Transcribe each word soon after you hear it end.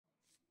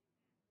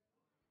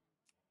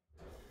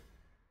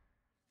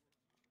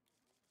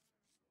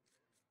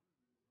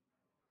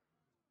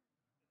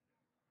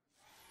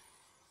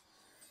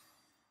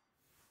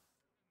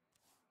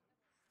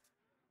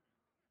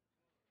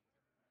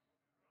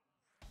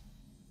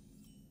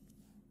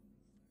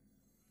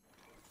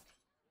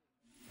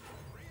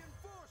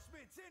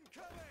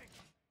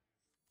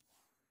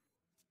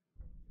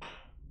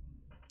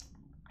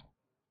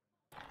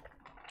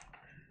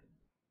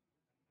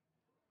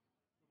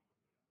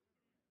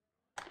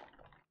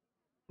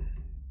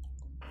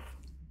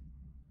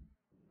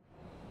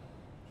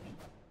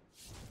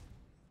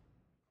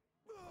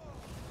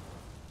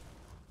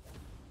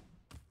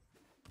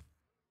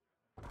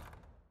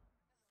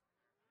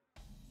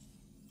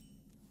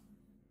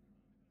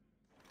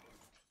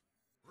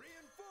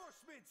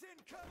Rapids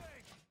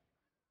incoming!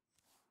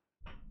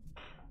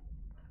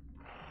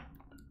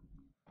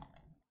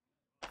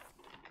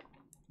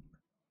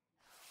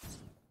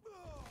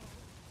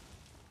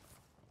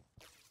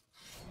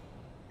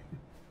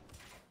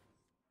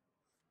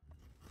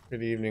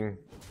 Good evening.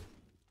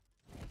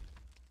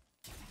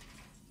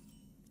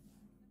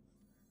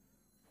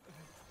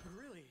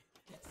 Really?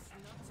 It's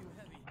not too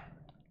heavy.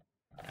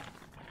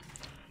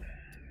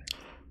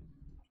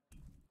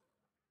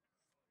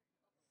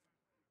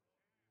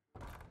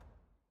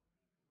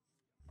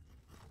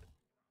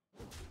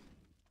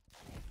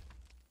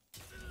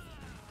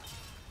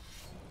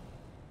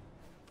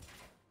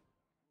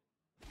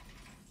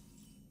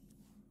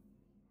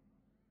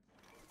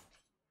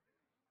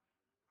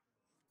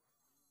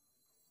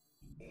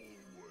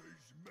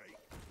 Always make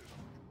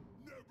food,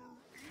 never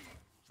eat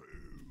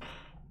food.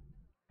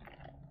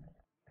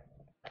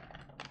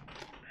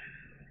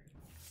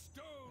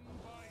 Stone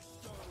by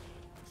stone,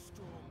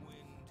 storm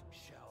wind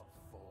shall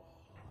fall.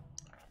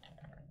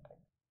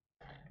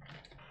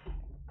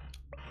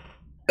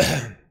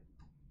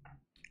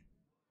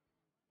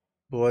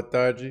 Boa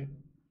tarde.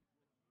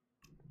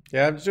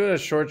 Yeah, I'm just doing a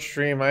short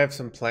stream. I have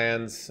some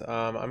plans.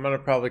 I'm gonna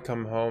probably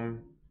come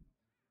home.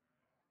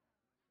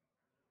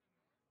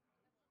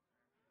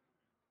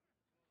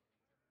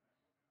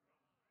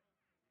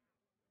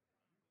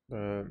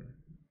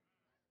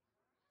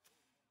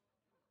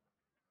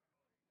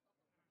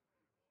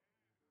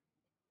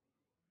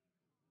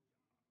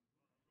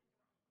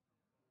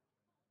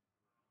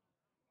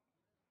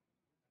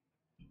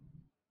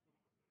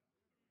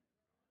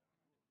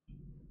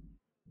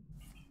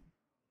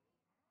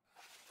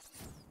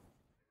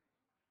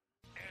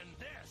 And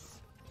this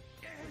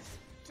is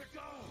to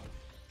go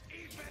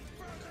even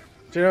further.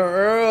 General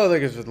Earl, I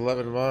think it's with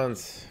 11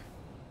 months.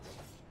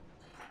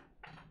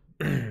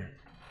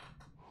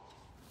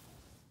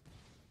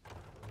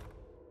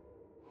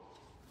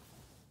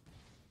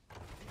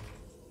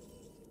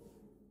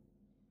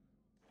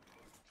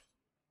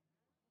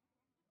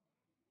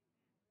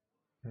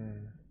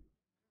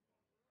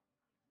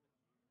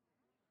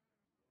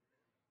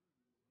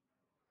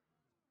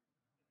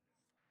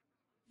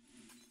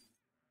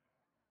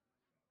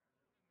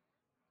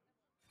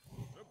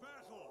 The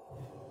battle.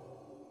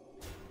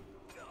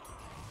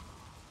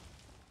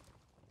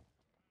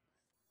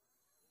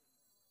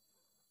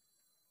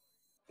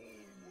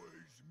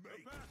 Always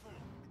make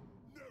food,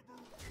 never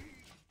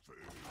eat food.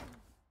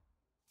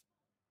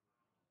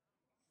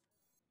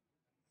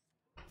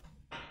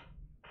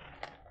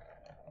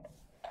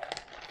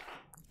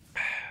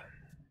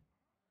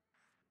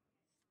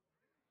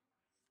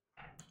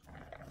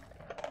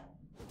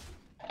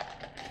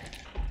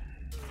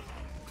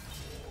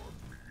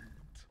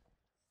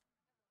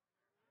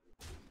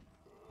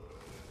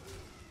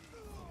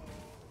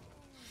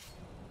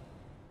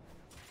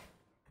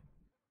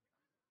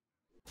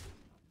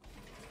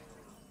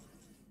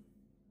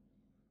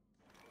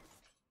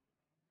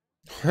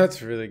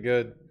 That's really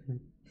good. Do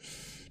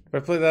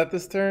I play that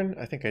this turn?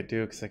 I think I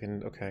do, because I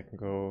can, okay, I can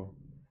go.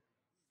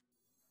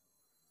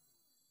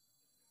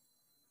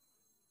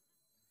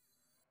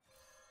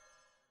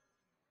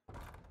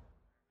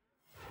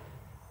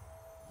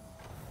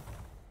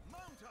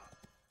 Mount up.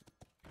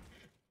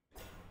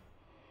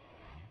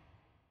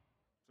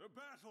 The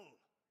battle.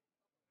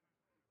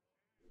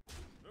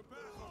 The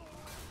battle.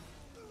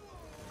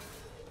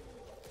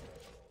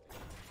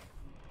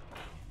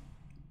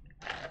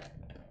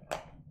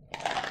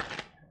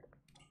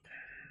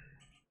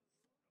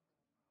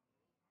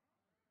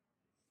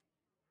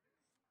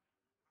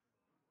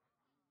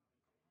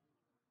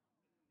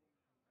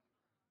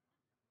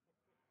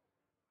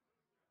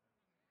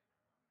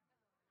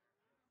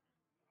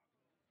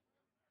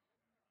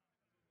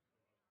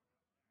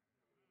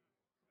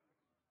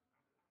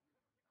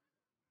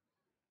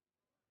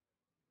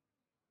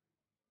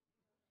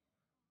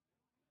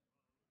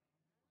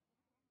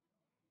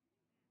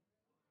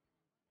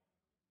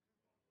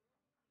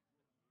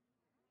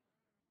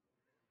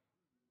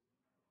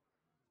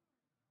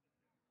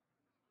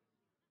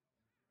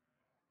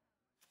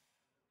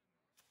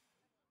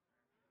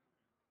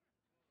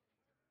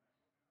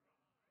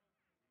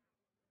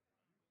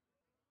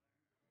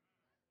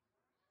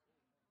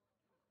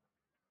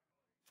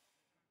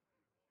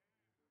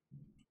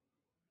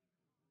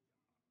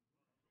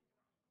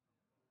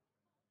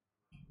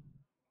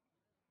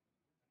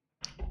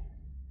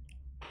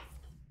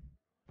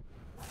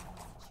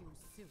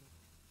 Choose soon.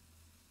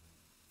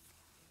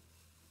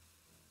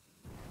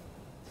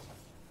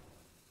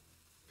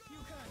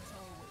 You can't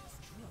always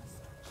trust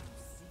what you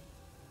see.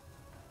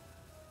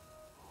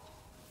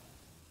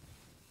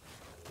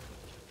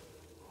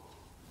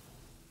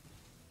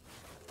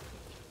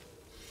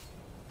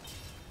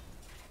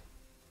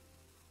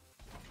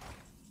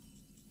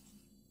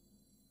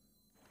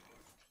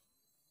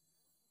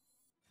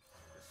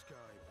 The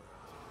sky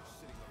birds are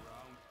sitting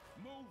around.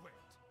 Move it.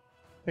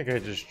 I think I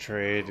just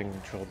trade and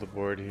control the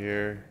board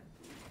here.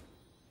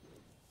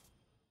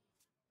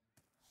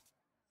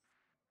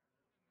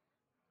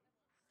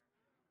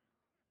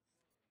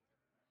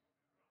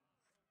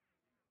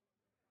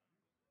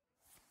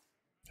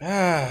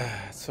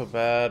 Ah, it's so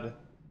bad.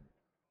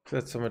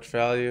 That's so much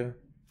value.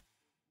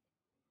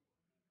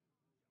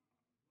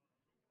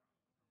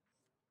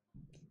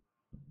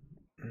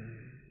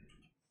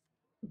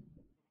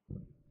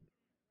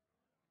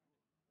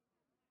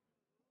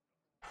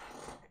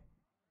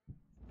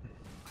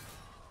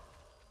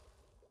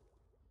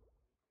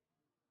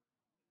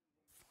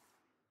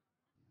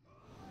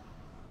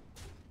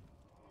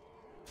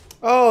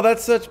 Oh,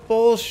 that's such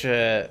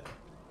bullshit.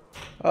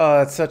 Oh,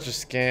 that's such a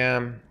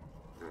scam.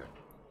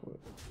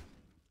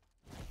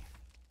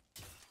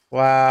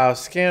 Wow,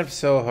 scammed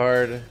so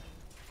hard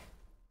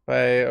by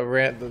a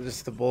rant,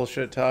 just the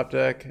bullshit top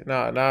deck.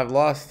 No, I've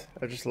lost.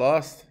 I just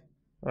lost.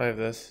 I have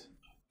this.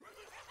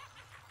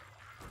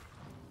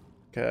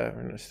 Okay,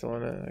 we're still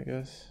in it, I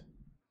guess.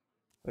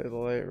 Play the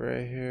light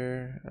right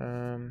here.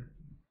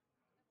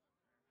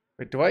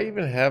 Wait, do I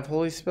even have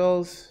holy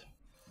spells?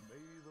 May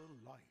the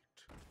light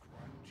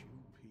grant you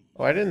peace.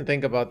 Oh, I didn't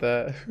think about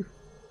that.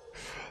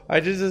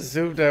 I just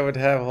assumed I would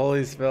have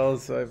holy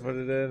spells, so I put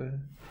it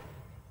in.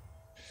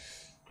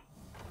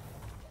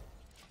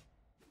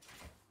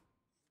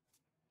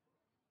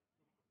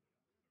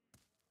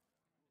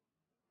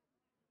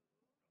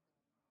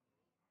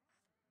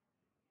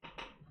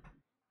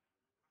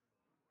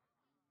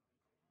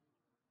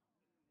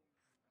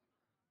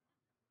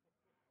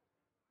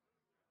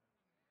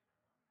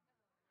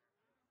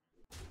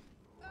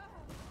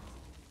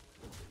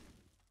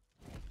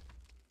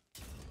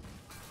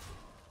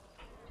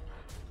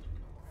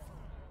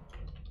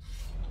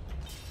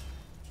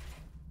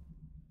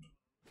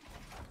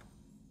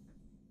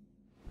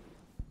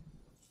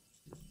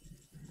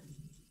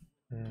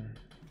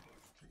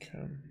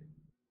 Okay.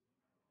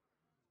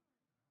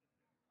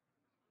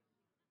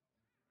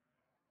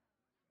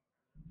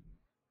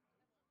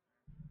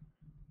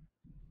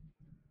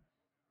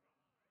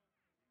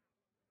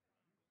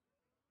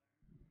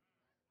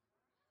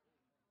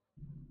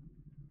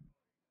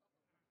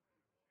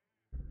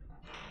 I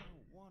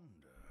wonder.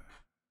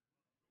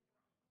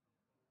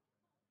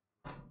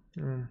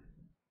 Hmm.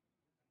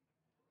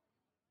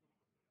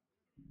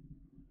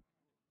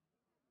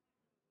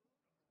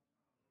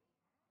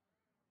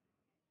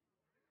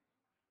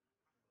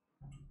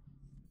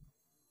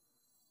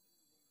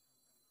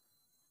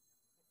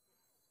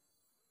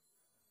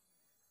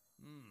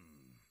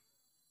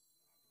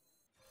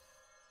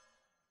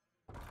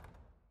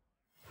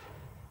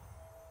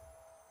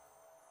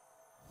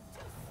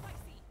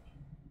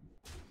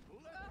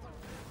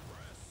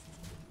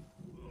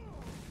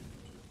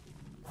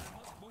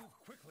 Must move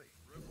quickly.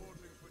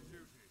 Reporting for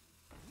duty.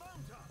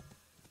 Mount up.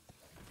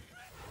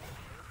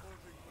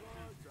 Reporting for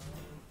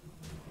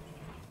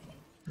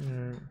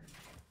duty.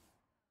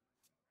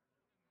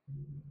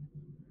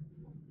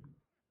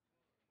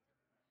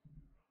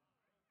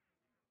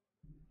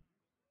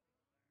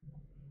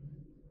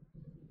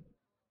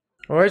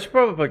 Or I should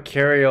probably put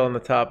Cariel on the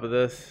top of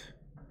this.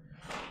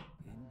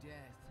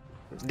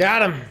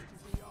 Got him!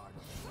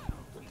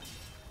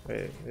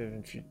 Wait,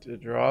 didn't she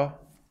draw?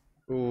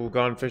 Ooh,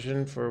 gone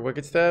fishing for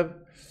Wicked Stab.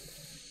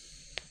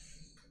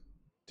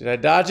 Did I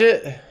dodge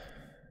it?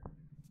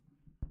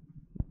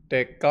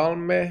 They call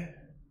me.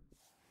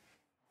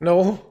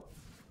 No.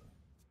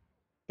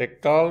 They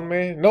call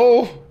me.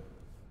 No!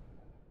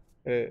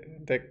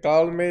 They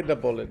call me the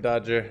bullet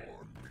dodger.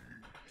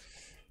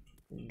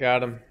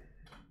 Got him.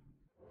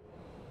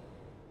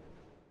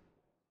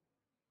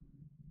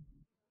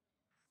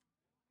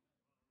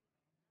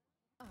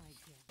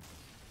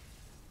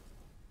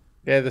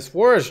 Yeah, this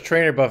Warrior's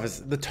trainer buff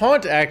is... The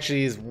taunt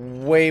actually is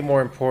way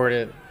more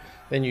important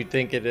than you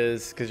think it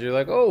is. Because you're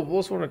like, oh,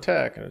 Wolves won't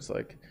attack. And it's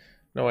like,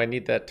 no, I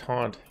need that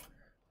taunt.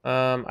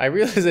 I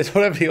realize I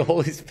don't have any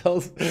holy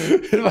spells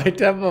in my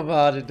Temple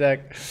Paladin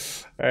deck.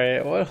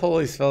 Alright, what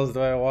holy spells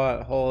do I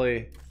want?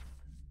 Holy.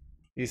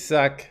 You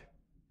suck.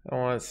 I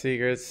don't want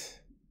secrets.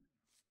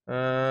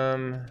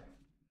 Yeah,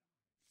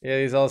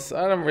 these all...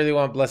 I don't really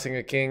want Blessing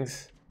of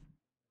Kings.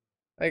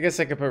 I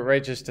guess I could put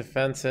Righteous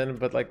Defense in,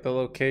 but like the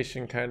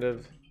location kind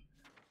of...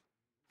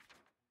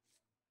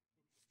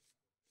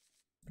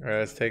 Alright,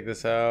 let's take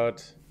this out.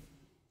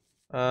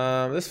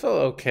 This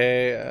felt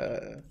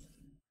okay.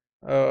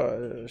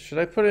 Should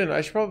I put in...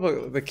 I should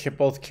probably put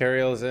both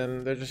Cariels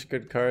in. They're just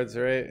good cards,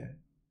 right?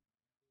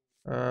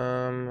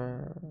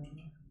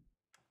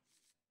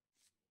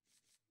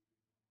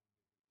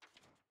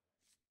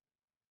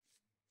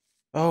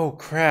 Oh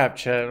crap,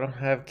 chat. I don't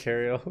have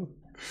Cariel.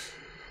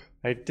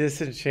 I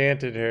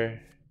disenchanted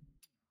her.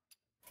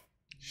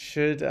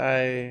 Should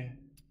I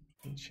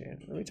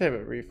enchant? Let me type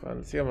a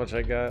refund. See how much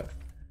I got.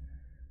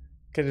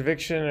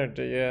 Conviction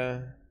or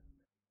yeah.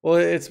 Well,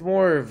 it's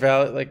more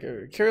value. Like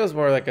Cariel's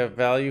more like a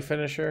value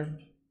finisher.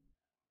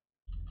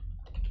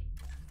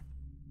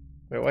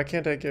 Wait, why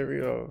can't I get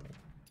a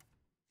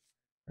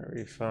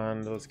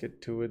refund? Let's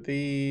get 2 of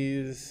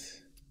these.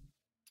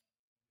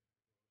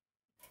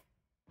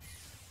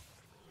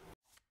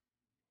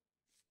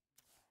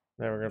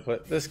 Now we're gonna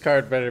put this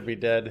card. Better be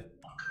dead.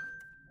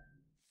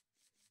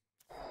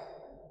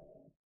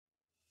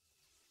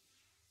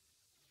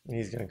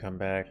 He's gonna come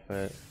back,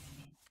 but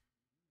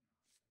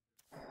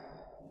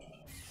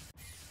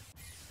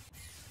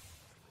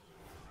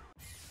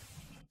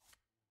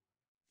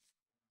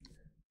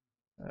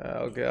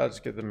Okay, I'll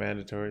just get the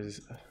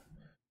mandatories.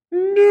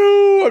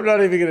 No, I'm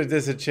not even gonna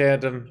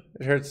disenchant him.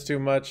 It hurts too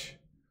much.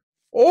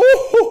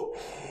 Oh,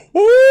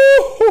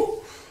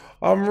 oh,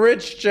 I'm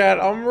rich,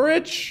 chat. I'm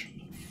rich.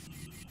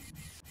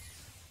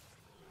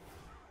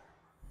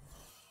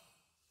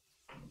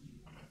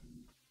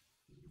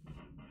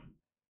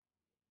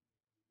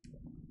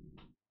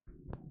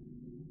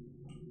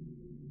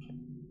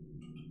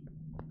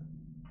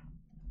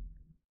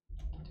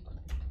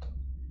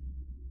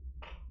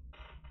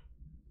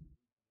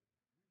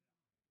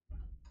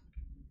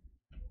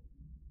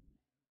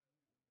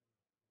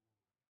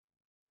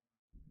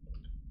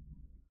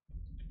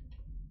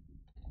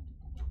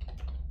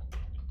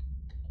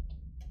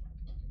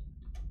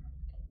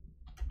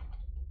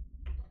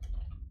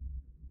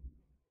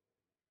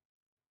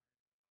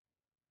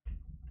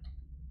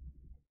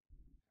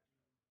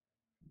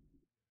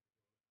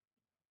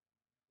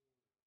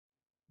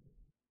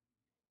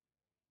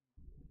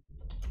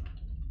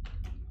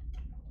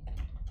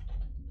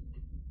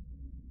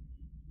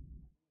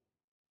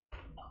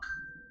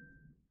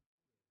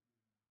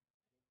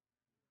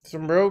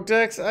 Some rogue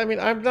decks? I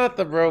mean, I'm not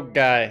the rogue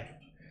guy.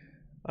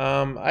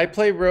 I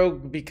play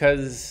rogue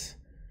because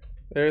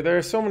there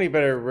are so many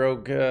better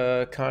rogue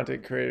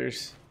content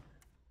creators.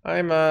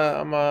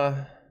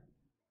 Alright,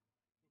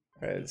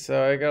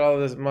 so I got all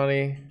this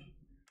money.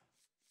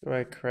 What do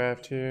I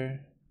craft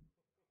here?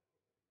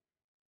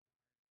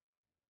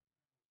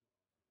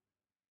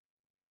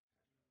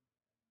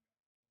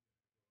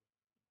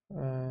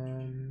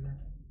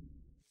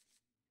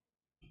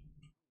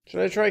 Should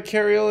I try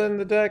Cariel in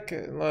the deck?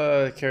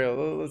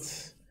 Cariel,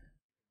 let's...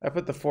 I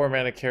put the 4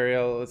 mana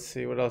Cariel. Let's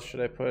see, what else should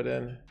I put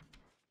in?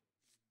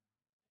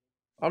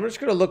 I'm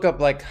just gonna look up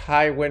like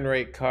high win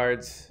rate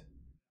cards.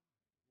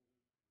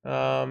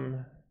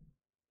 On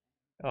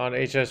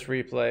HS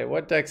Replay.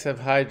 What decks have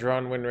high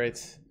drawn win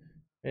rates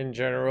in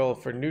general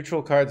for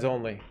neutral cards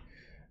only?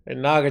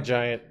 And Naga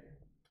Giant.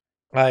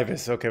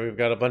 Ibis. Okay, we've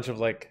got a bunch of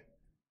like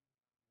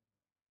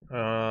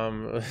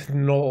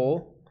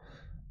Null.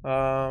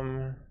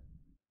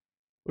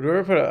 Would we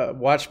ever put a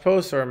Watch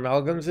Post or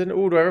Amalgams in?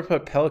 Ooh, do I ever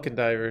put Pelican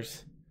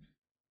Divers?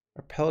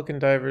 Are Pelican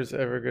Divers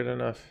ever good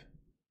enough?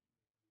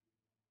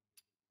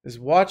 Is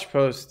Watch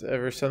Post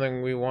ever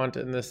something we want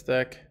in this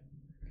deck?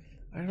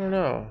 I don't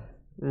know.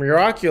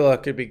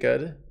 Miracula could be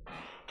good.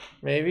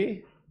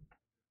 Maybe?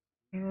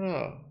 I don't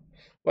know.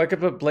 Well, I could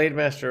put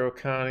Blademaster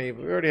Okani,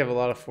 but we already have a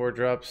lot of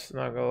 4-drops,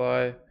 not gonna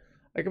lie.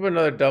 I could put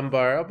another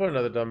Dunbar. I'll put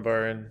another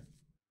Dunbar in.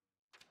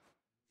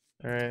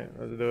 Alright,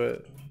 let's do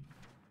it.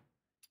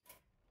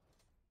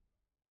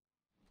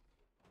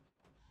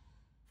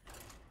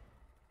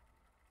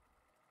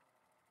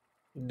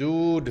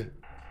 Dude.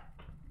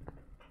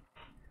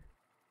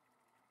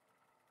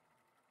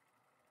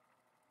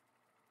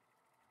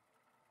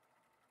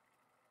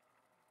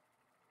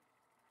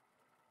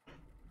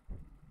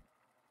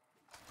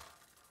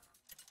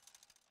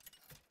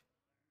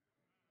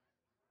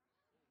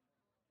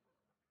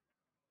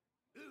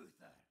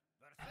 Uther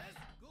versus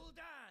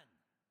Gul'dan.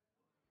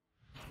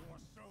 Your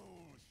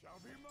soul shall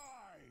be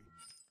mine.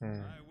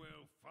 I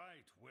will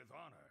fight with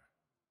honor.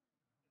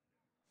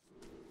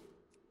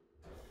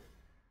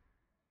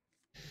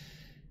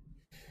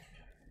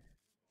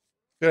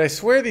 Dude, I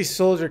swear these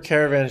soldier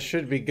caravans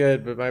should be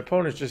good, but my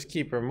opponents just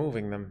keep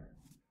removing them.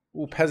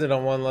 Ooh, peasant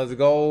on 1, let's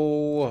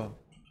go. Alright,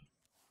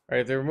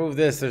 if they remove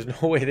this, there's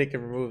no way they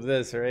can remove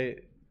this, right?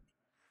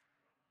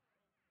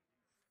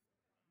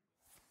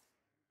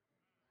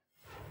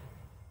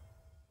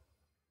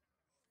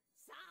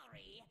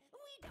 Sorry,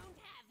 we don't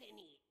have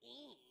any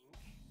ink.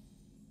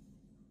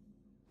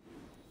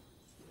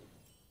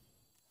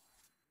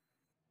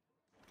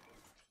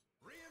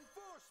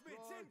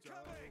 Reinforcements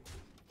incoming.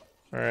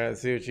 Alright,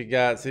 let's see what you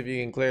got. See if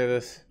you can clear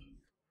this.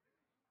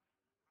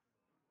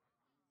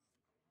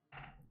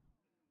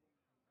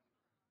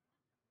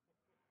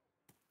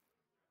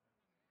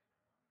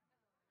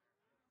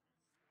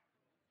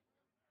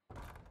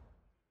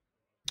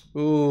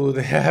 Ooh,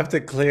 they have to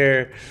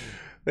clear.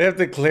 They have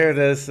to clear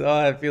this.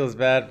 Oh, it feels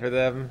bad for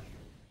them.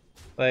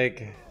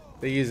 Like,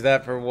 they use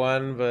that for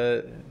 1,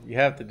 but you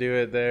have to do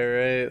it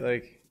there, right?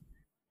 Like,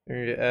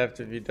 you're gonna get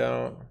effed if you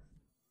don't.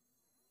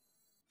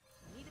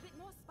 Need a bit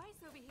more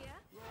spice over here.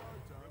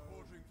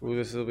 Ooh,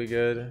 this will be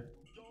good.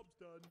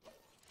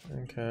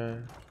 Okay.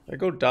 I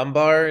go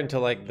Dunbar into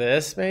like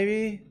this,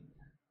 maybe?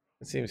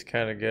 It seems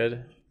kind of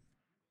good.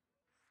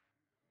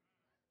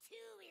 2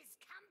 is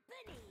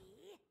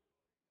company.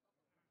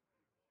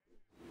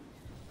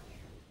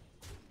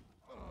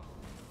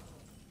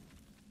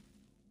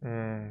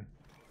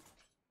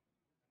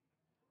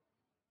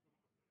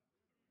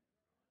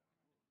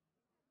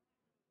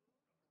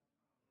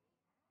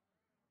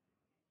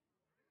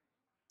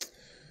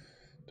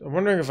 I'm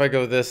wondering if I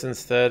go this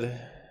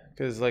instead,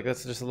 because like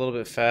that's just a little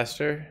bit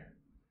faster.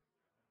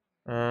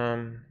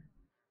 Too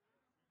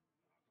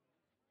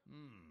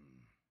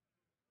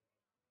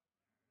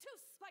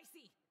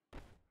spicy.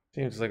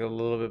 Seems like a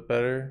little bit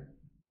better.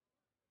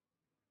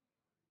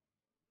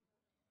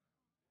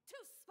 Too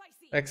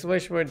spicy.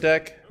 Exclamation point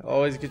deck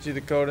always gets you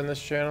the code in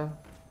this channel.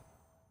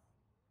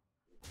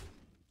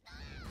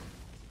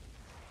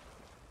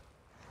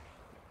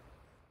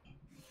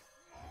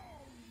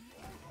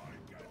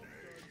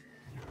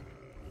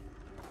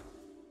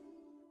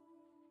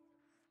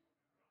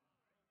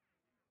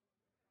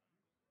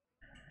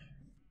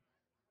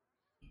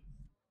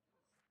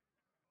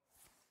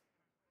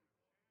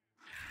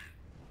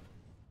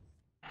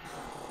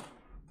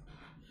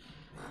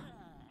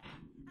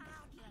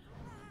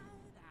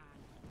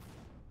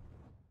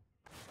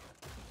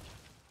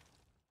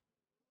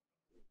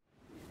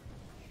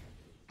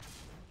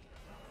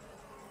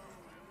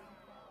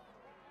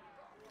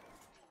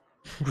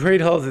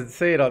 Great Hall's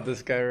insane on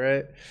this guy,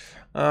 right?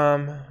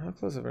 How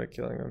close am I to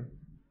killing him?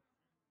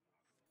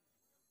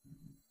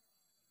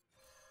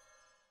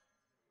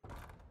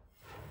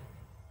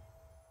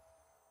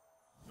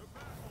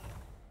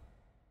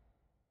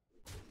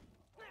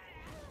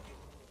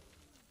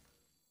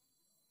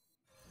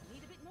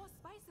 Need a bit more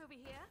spice over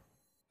here.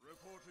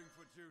 Reporting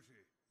for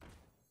duty.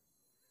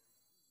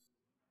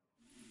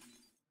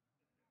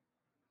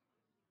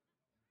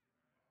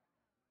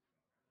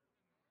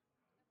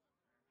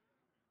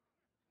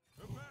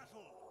 The battle.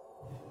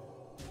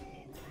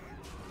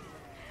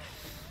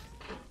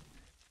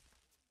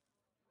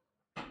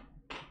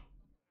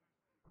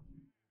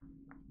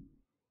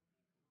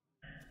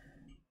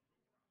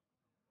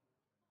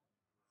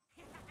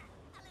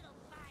 A little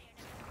fire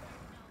doesn't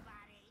hurt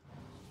nobody.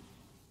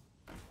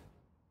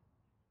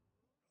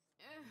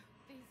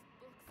 These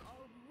books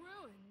are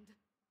ruined.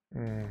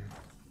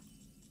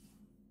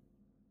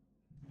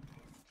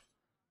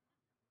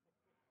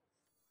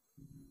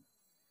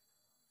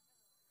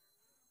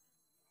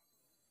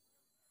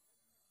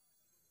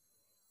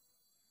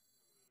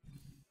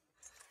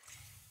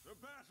 The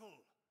battle.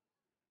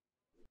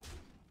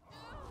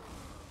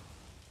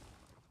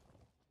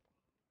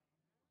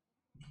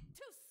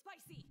 Too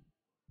spicy.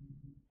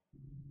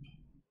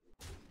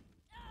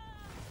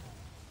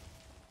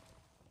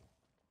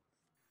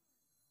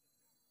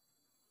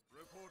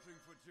 Reporting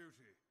for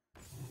duty.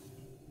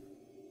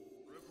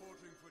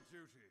 Reporting for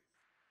duty.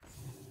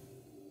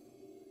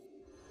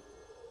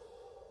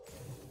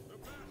 The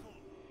battle.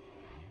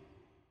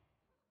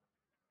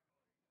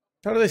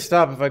 How do they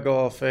stop if I go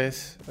all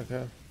face?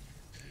 Okay.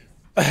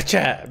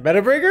 Chat.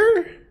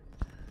 Metabreaker?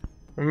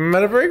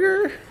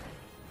 Metabreaker?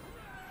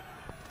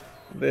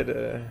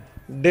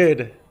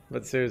 Did.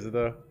 But seriously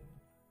though.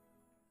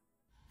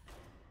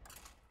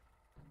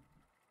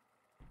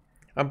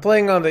 I'm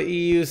playing on the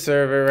EU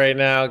server right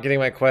now, getting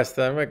my quest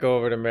done. I might go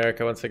over to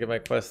America once I get my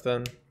quest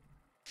done.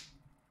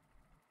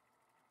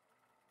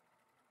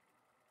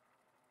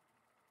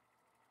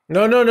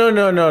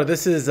 No.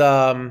 This is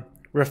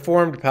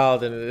reformed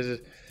paladin.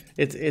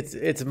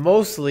 It's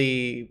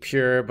mostly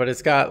pure, but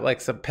it's got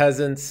like some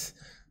peasants,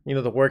 you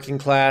know, the working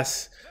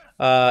class.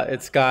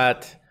 It's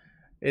got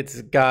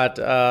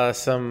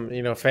some,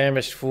 you know,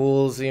 famished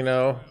fools, you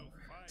know.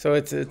 So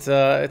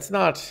it's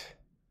not.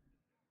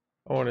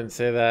 I wouldn't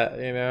say that,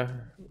 you know.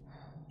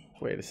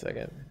 Wait a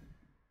second.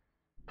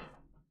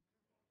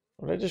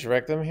 Did I just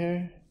wreck them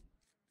here?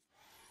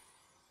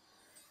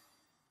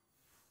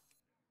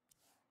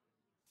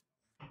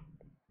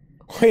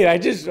 Wait, I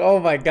just, oh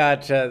my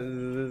god, chat.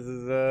 This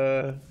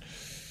is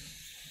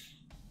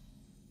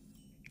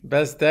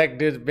best deck,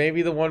 dude.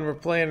 Maybe the one we're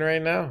playing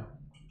right now.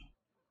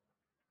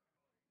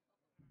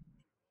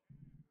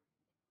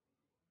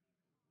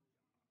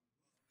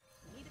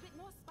 Need a bit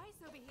more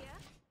spice over here.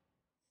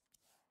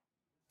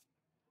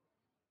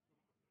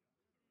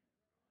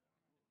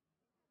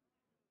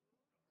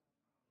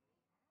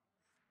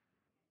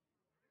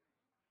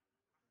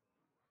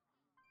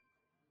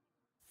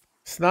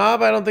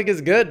 Snob, I don't think is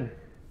good.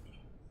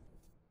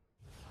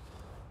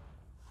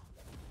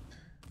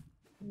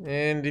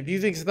 And if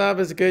you think Snob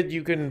is good,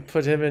 you can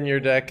put him in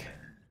your deck.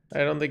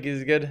 I don't think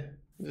he's good.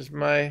 Just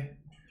my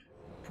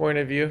point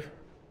of view.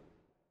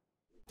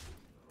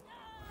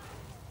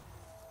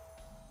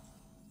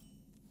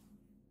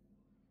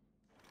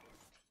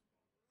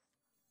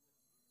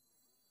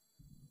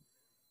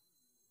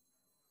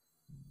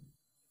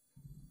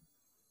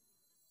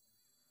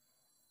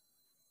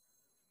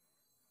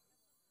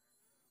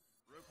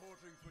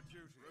 Reporting for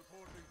duty.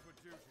 Reporting for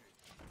duty.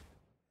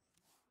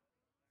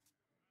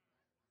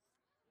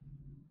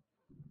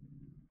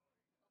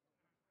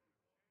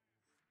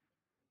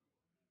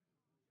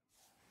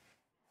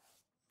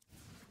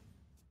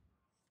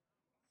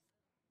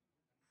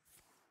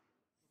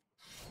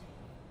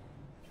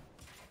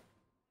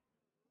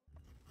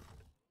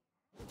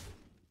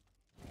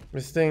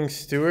 Missing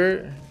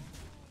Stewart.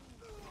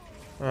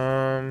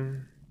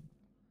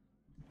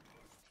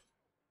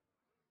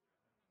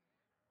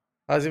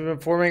 How's he been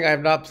performing? I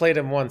have not played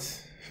him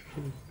once.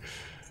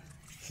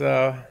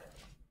 So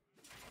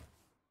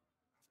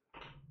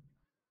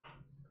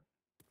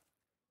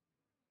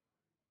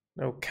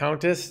no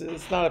Countess.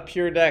 It's not a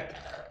pure deck.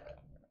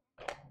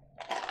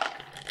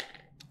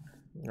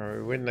 Or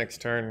we win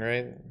next turn,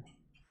 right?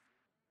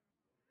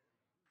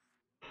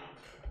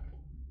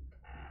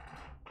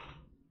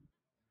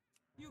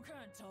 You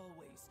can't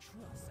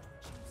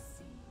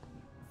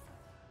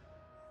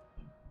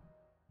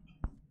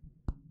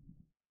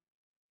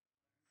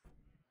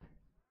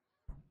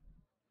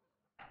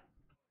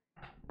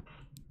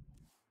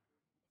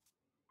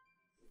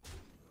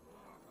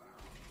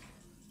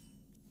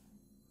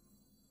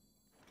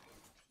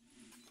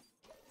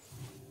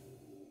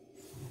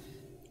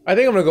I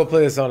think I'm gonna go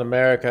play this on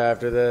America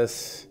after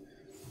this.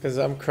 Because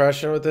I'm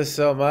crushing with this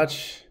so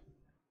much.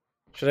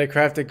 Should I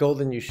craft it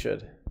golden? You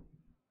should.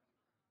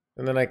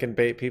 And then I can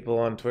bait people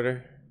on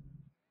Twitter.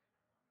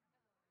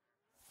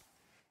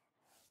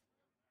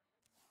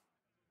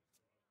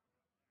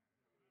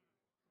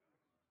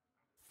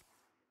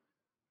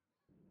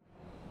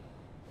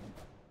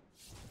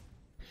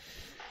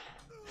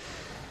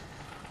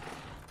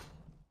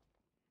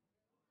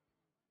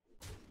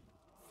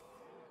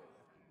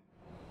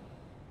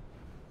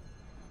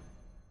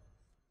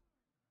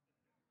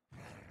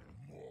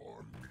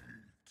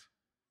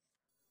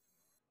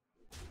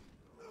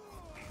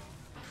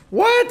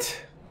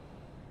 What?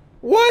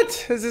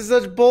 What? This is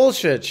such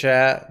bullshit,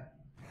 chat.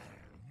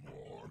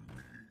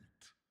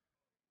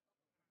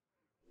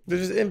 They're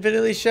just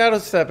infinitely shadow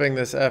stepping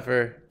this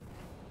effort.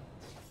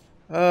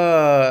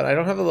 I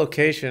don't have a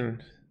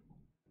location.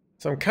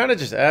 So I'm kind of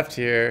just effed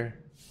here.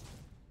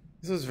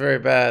 This was very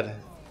bad.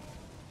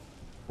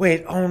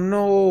 Wait, oh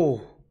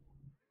no.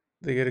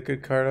 They get a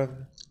good card up.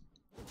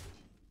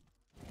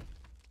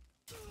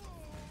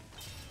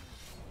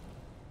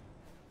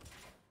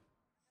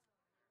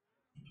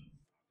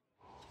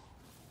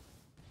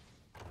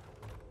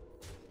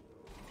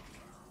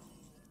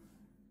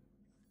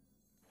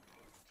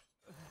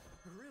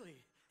 Really,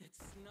 it's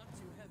not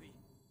too heavy.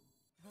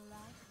 The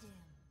light dims.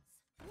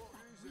 But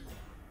we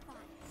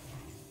fight.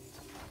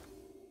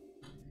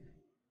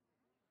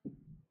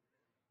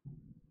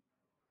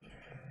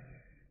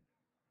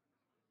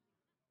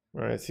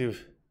 All right,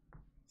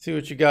 see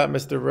what you got,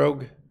 Mr.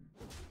 Rogue.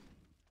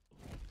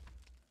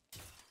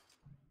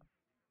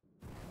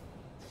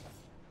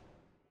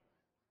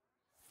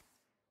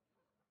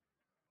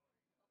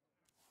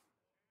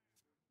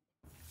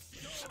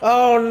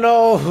 Oh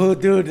no,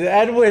 dude,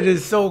 Edwin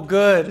is so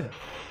good.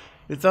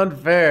 It's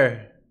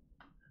unfair.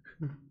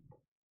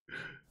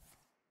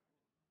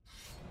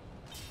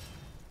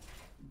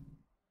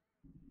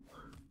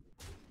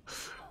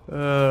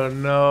 Oh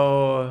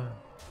no.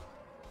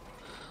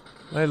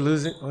 Am I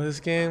losing this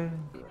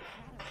game?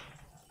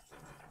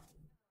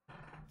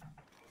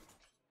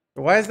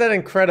 Why is that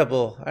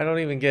incredible? I don't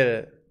even get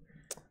it.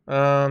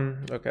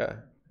 Okay.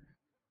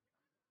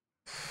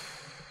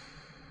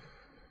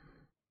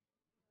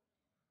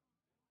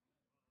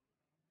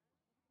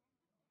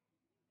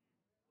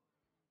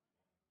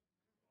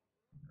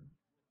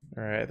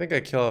 Alright, I think I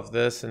kill off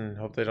this and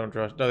hope they don't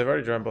draw. No, they've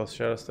already drawn both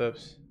Shadow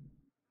Steps.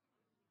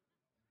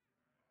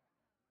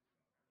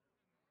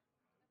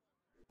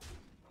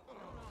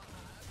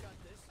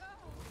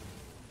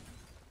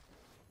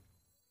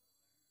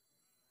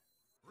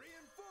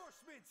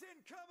 Reinforcements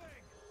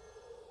incoming.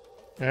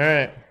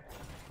 Alright.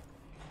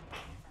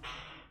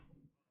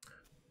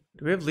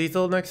 Do we have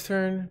lethal next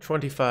turn?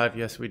 25,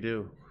 yes we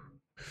do.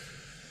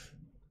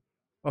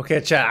 Okay,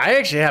 chat, I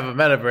actually have a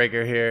meta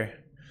breaker here.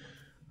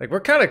 Like, we're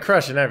kind of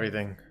crushing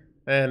everything.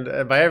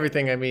 And by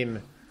everything, I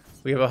mean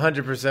we have a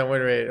 100%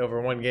 win rate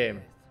over one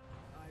game.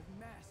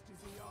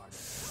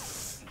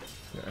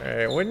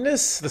 Alright,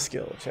 witness the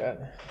skill,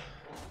 chat.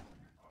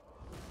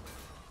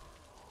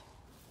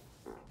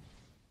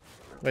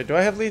 Wait, do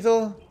I have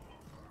lethal?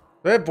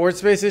 Do I have board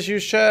space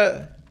issues,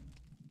 chat?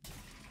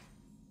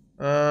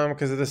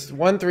 Because this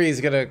 1-3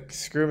 is gonna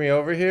screw me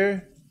over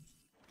here.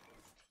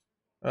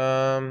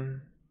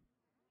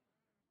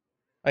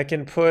 I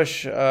can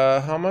push,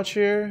 how much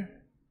here?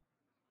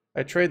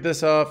 I trade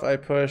this off, I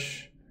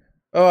push.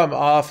 Oh, I'm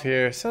off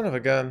here. Son of a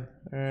gun.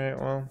 Alright,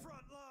 well.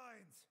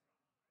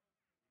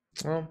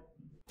 Well.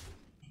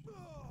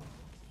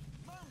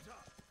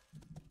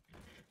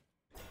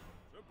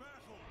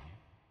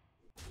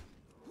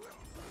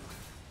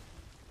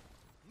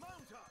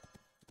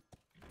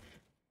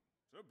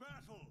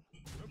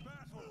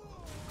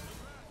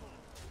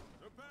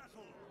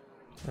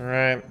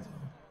 Alright.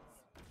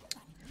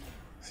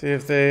 See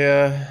if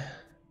they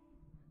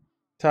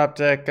top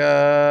deck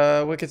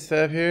Wicked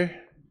Stab here.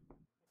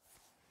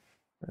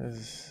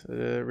 As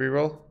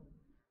reroll.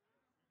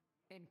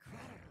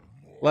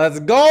 Let's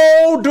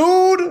go,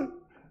 dude!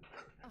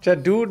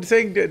 Chat, dude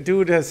saying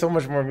dude has so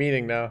much more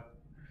meaning now.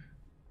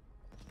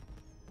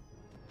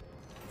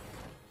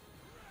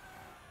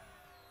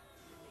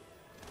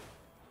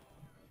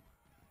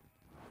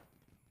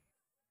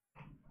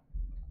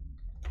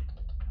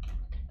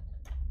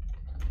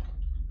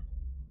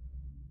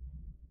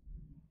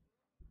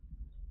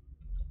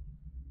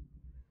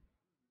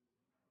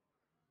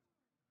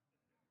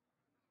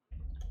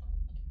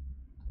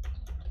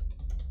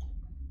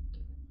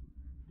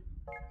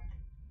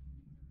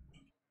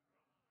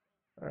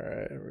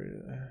 Alright.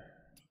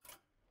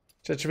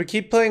 Should we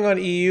keep playing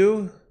on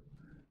EU?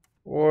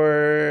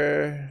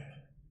 Or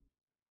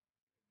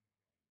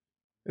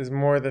is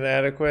more than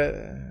adequate?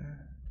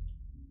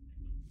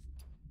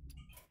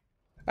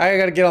 I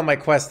gotta get all my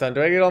quests done.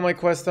 Do I get all my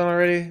quests done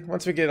already?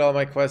 Once we get all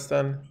my quests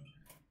done,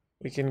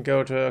 we can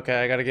go to...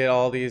 Okay, I gotta get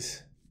all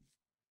these.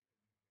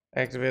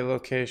 Activate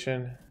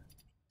location.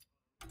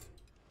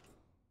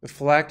 The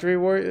Phylactery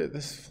Warrior...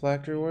 This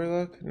Phylactery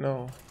Warlock?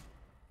 No.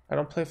 I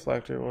don't play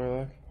Phylactery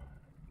Warlock.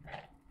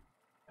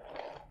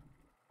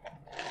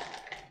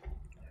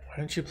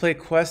 don't you play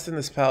Quest in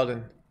this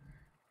Paladin?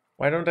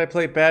 Why don't I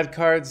play bad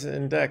cards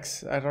in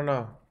decks? I don't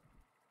know.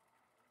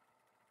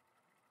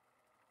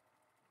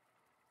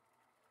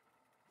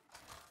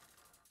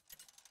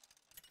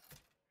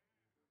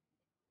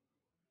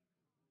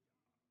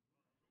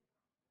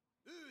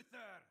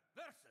 Uther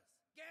versus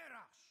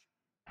Garrosh.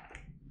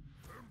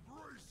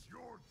 Embrace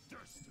your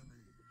destiny.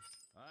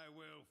 I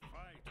will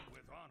fight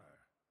with honor.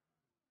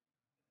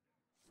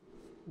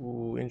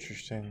 Ooh,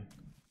 interesting.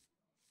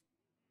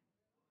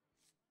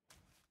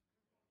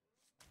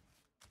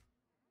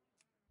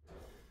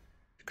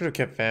 Could have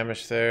kept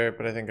Famish there,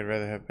 but I think I'd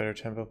rather have better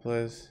tempo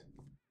plays.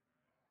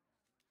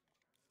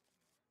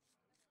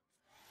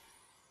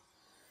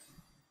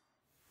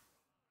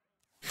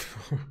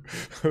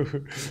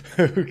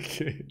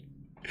 Okay.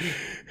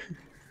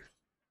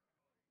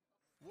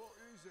 What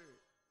is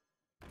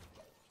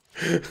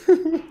it?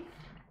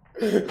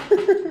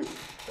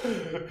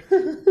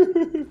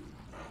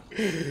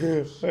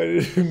 I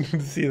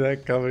didn't see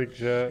that coming,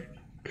 chat.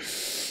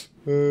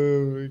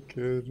 Oh my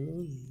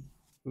goodness.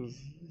 This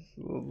is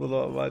a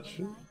little much.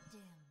 Let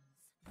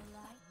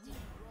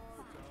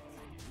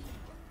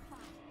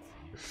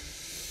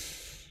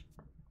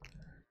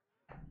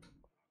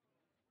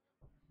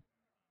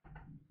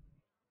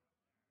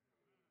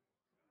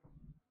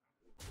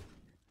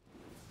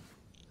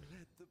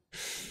the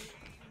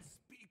pain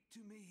speak to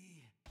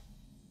me.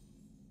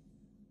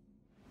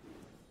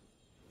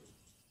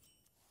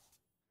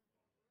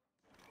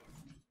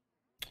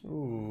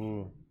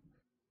 Ooh.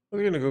 I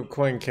was gonna go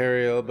coin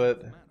carrier,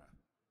 but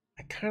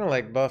I kind of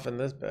like buffing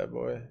this bad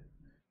boy.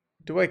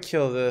 Do I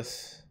kill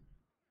this?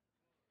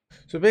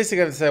 So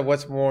basically I have to decide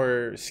what's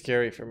more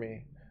scary for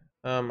me.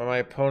 My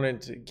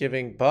opponent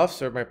giving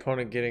buffs or my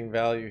opponent getting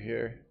value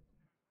here?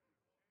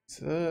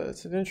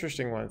 It's an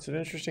interesting one. It's an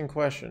interesting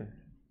question.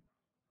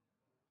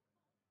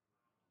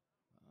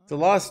 It's a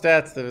lot of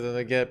stats that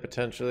they get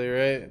potentially,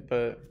 right?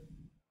 But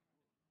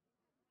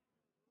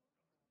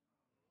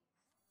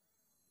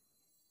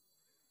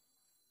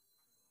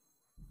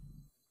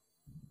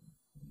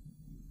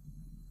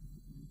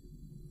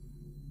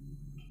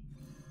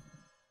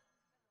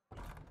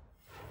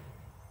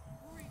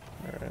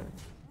alright.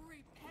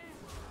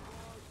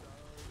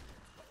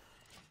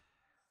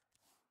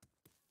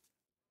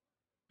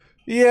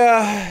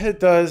 Yeah, it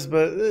does,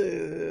 but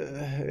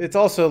it's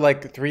also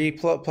like 3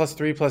 plus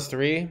 3 plus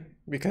 3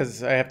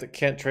 because I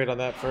can't trade on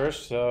that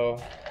first.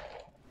 So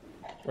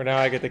for now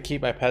I get to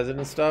keep my peasant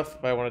and stuff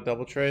if I want to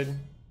double trade.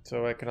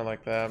 So I kind of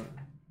like that.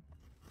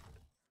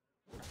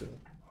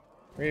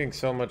 We're getting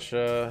so much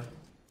value.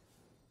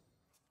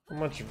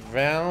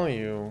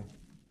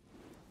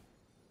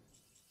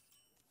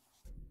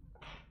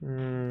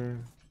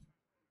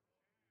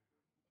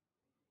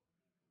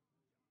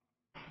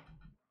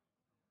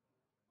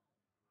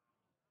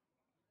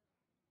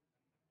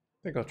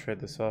 I think I'll trade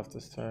this off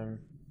this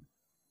time.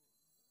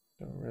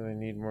 Don't really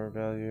need more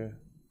value.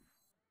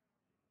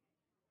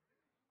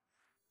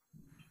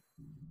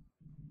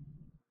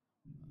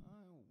 I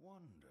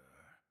wonder.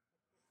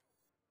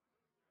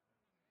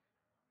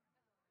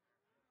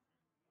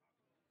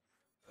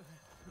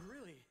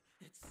 Really?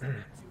 It's not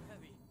too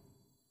heavy.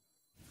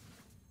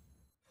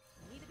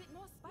 Need a bit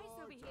more spice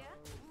over here.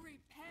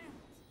 Repent.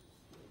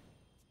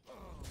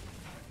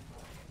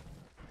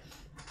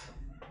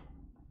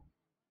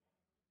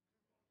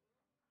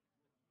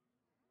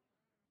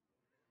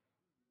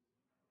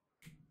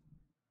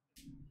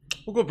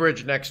 We'll go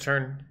bridge next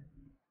turn.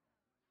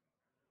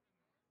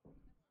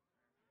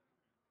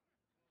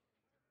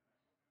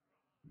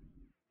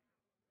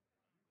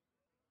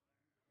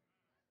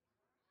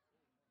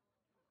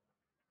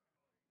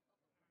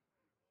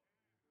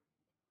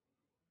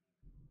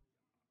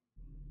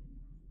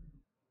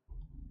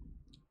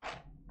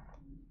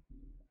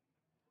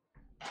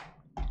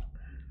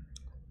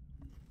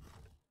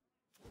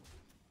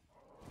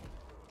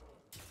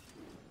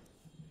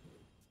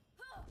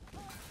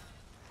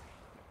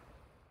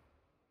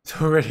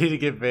 So ready to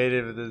get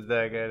baited with this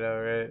deck, I know,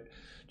 right?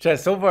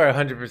 Chat, so far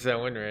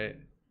 100% win rate.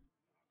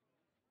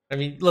 I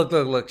mean,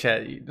 look,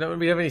 chat. Do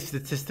we have any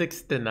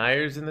statistics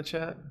deniers in the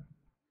chat?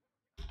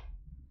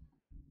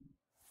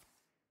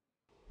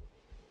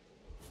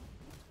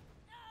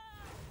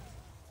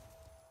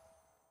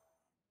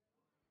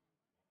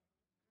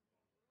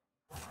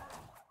 I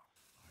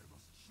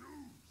must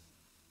choose.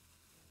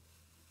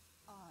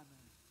 Armor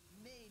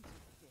made to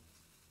fit.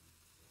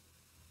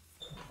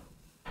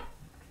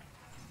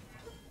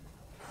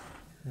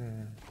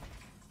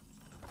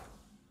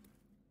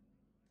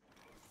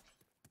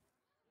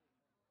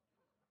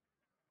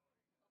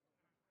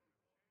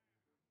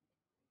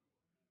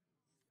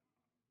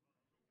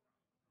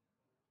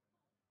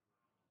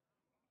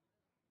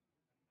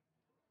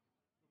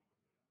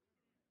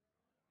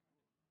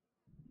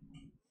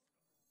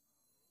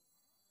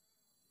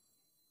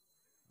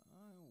 I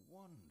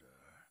wonder.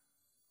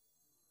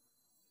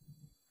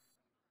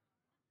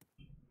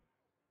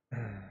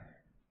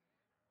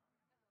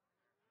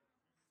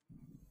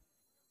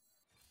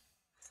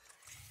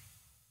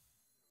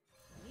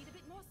 Need a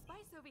bit more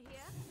spice over here.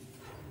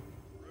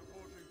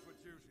 Reporting for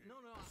No,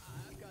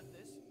 I've got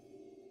this.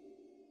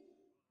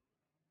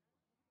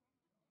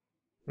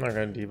 I'm not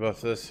gonna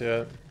debuff this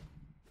yet.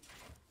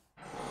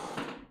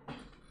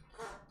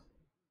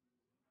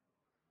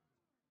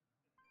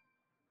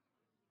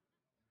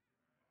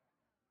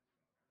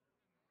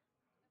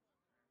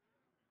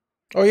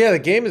 Oh yeah, the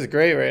game is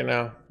great right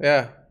now.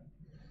 Yeah.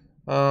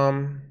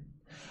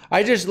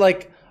 I just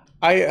like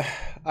I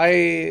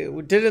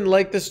didn't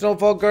like the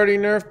Snowfall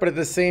Guardian nerf, but at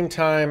the same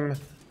time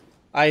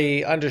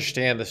I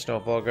understand the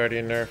Snowfall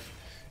Guardian nerf.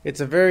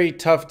 It's a very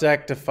tough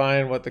deck to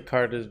find what the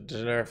card is,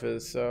 the nerf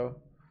is, so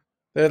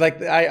they're like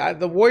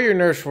the Warrior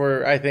nerfs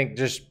were, I think,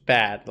 just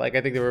bad. Like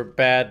I think they were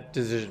bad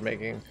decision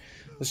making.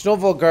 The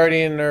Snowfall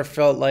Guardian nerf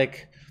felt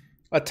like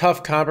a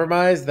tough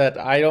compromise that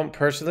I don't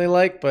personally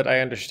like, but I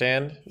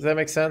understand. Does that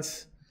make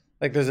sense?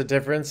 Like there's a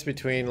difference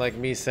between like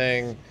me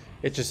saying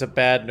it's just a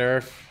bad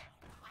nerf.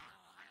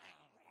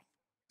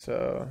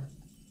 So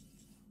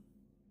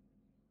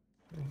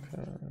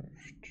okay.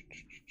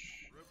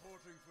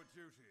 Reporting for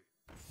duty.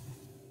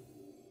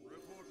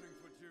 Reporting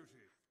for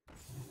duty.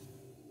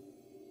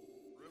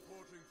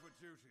 Reporting for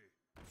duty.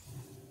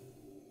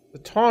 The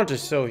taunt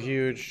is so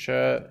huge,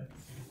 chat.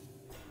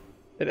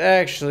 It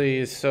actually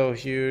is so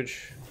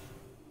huge.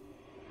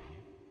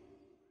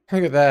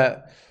 Look at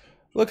that.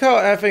 Look how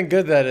effing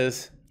good that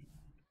is.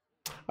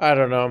 I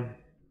don't know.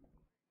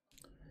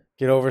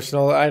 Get over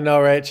Snow. I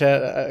know, right,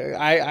 chat?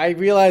 I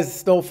realized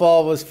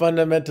Snowfall was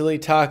fundamentally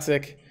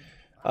toxic.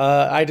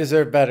 I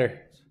deserve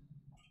better.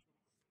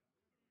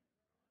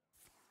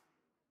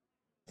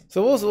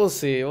 So we'll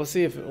see. We'll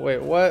see if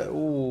wait, what?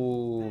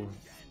 Ooh.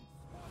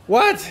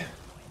 What?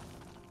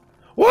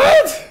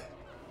 What?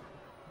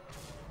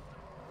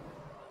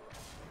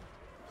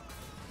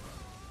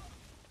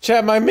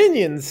 Chat, my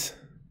minions.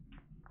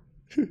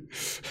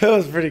 That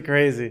was pretty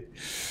crazy.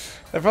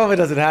 That probably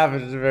doesn't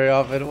happen very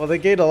often. Well, they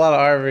gained a lot of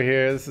armor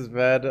here. This is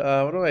bad.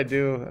 What do I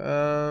do?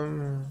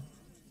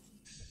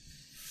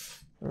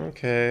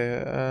 Okay.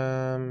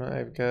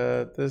 I've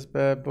got this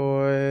bad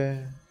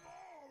boy.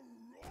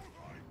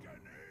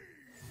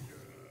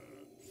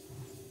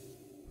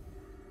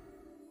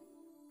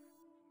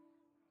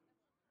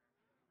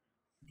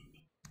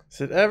 Is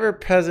it ever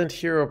peasant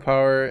hero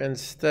power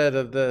instead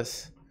of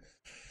this?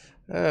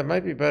 It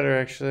might be better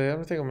actually. I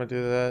don't think I'm gonna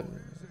do that.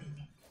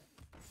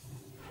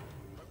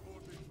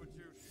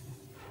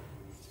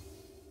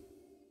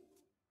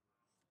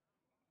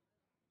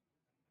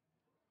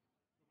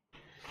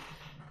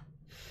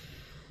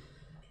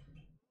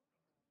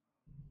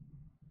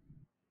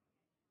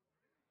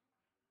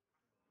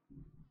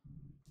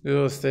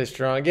 You'll stay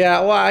strong.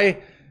 Yeah, well,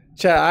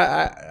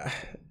 chat,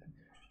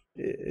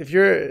 if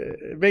you're,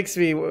 it makes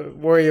me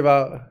worry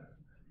about,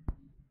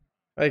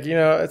 like, you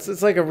know,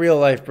 it's like a real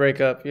life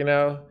breakup, you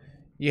know?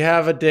 You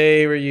have a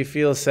day where you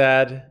feel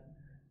sad,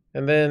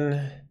 and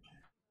then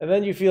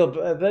you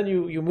feel, then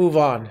you move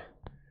on,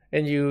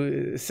 and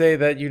you say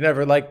that you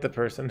never liked the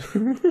person.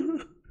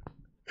 You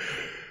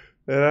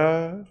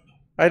know?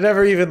 I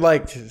never even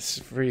liked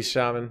Free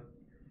Shaman,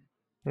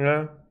 you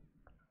know?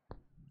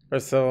 For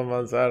several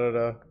months, I don't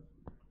know.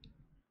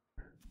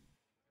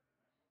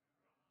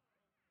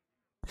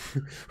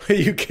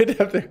 Wait, you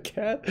kidnapped their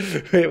cat?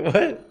 Wait,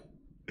 what?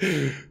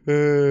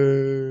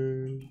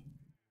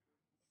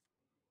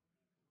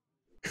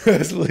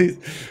 Please.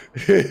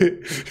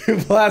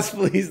 Blast,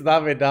 please,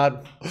 not my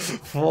not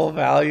full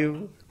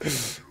value.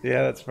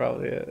 Yeah, that's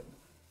probably it.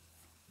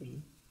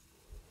 Do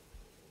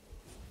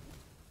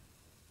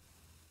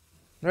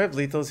I have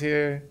lethals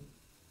here?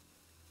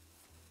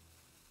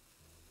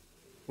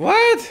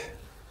 What?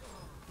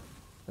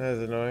 That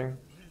is annoying.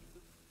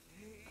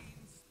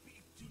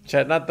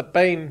 Chat, not the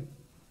pain.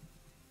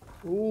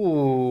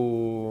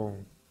 Ooh.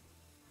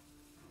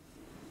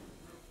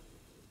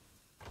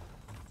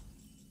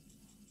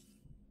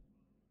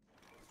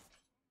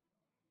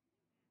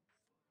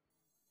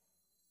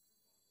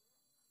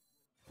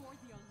 For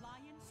the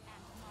Alliance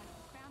and my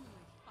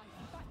family, I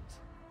fight.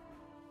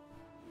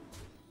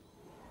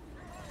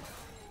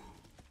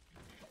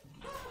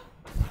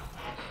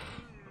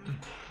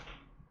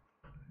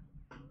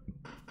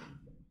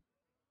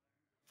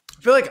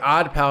 I feel like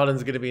Odd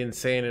Paladin's gonna be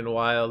insane and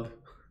wild.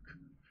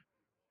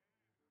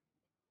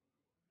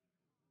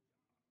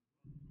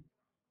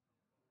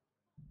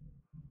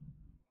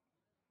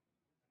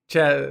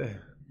 Chat.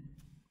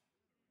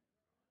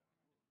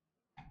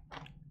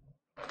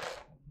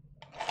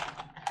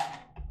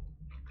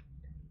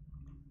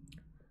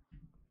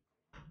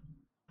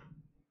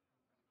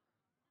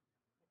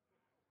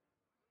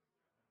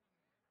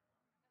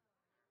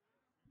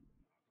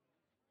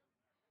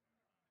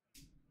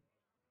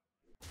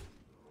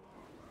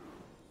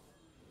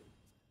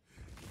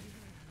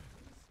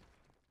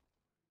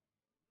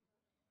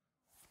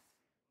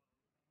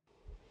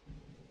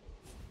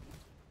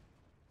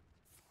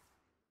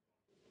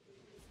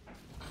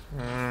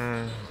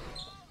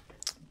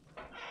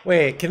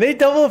 Wait, can they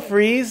double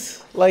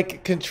freeze?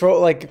 Like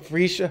control, like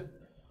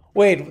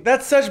wait,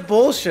 that's such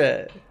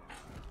bullshit.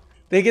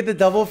 They get the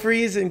double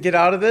freeze and get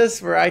out of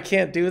this where I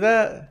can't do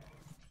that?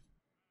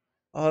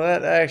 Oh,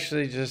 that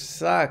actually just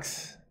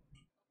sucks.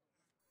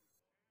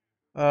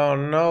 Oh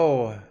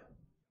no.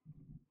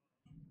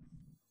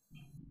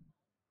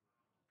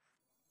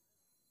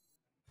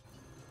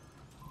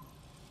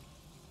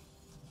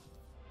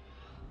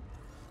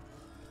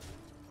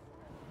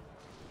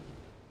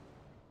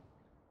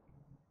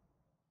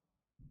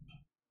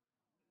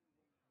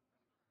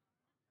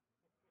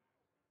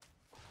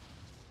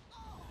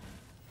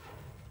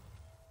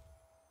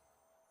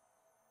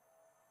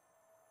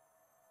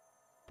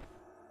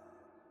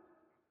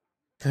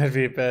 That'd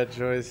be a bad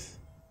choice.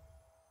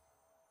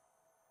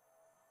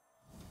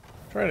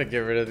 Trying to get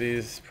rid of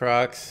these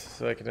procs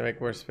so I can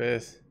make more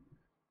space.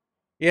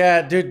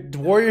 Yeah, dude,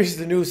 Warrior's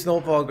the new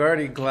Snowfall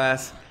Guardian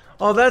class.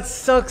 Oh, that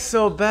sucks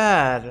so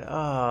bad.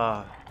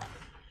 Ah.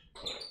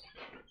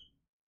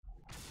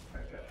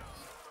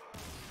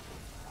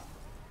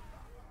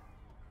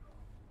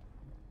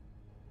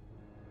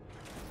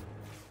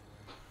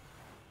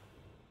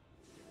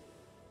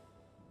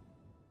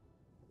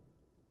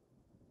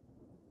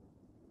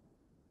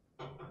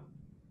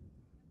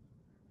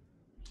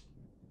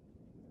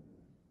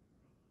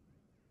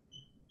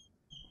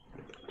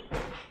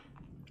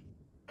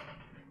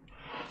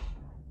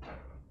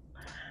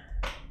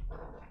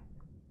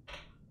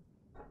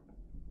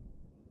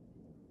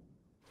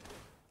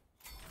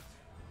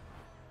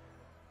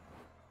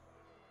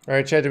 All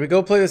right, Chad, did we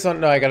go play this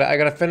on? No, I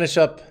gotta finish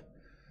up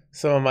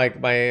some of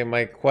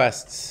my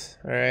quests.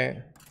 All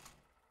right,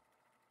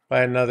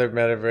 by another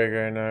meta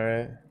breaker, I know,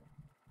 right?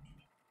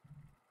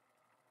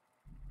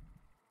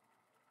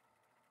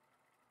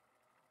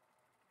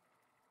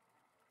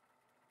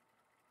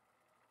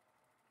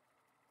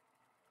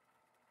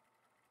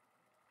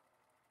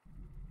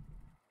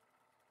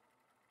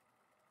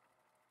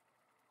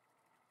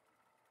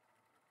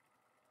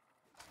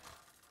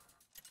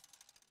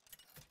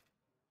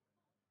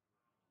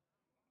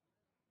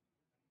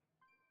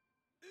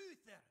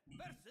 Uther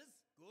versus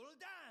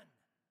Gul'dan.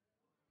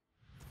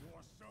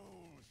 Your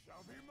soul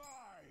shall be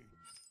mine.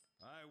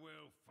 I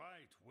will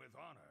fight with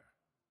honor.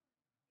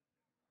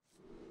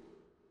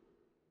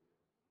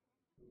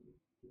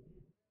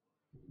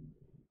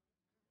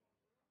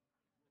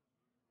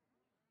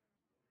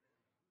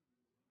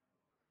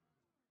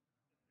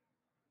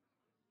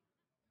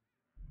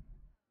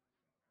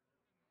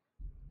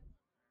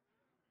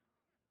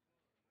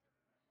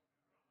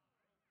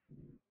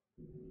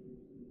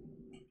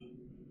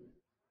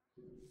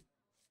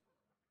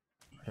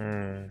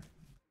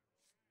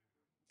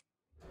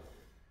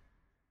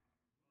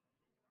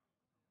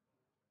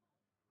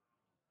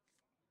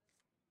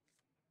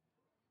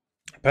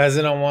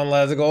 Peasant on one,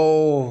 let's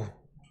go.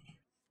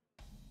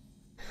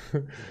 I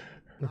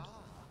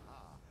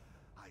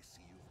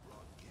see you've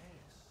brought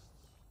guests.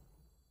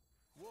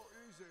 What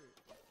is it?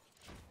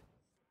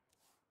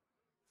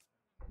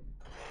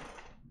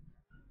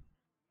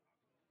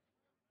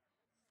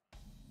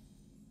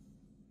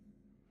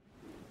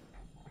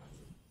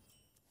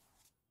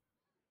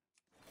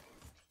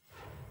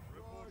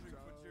 Reporting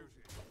for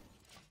duty.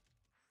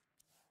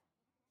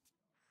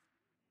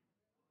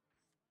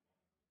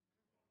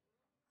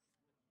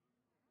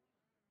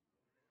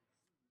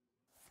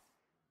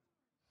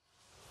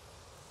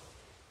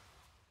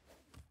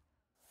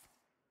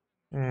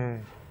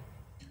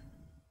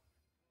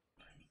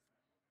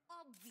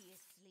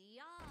 Obviously,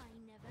 I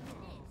never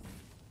miss.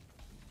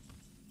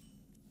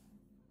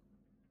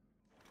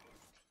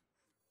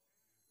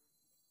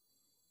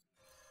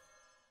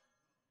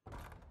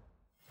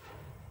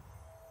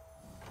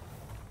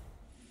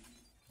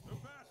 The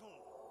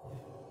battle.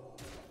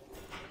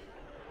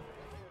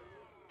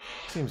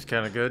 Seems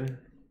kind of good.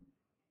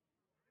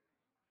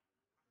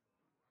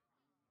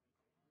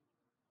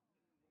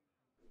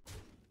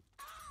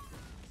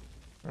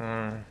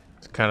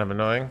 It's kind of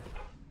annoying.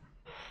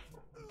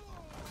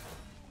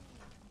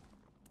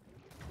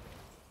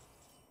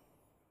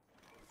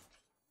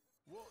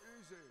 What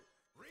is it?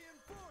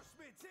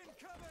 Reinforcements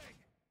incoming.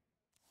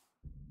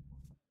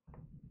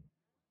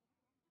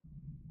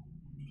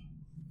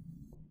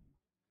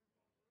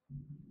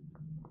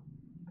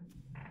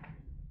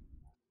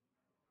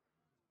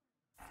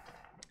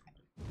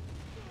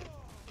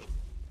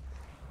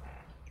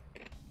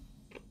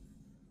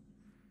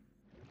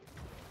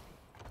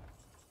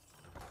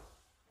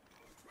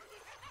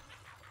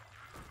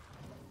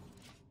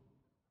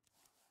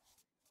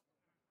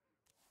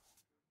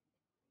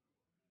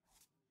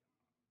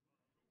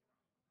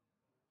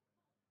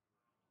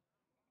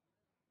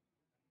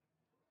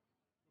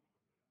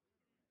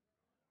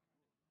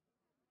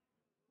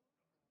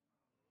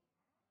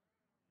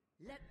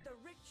 Let the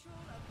ritual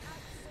of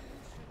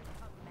absolution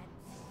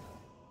commence.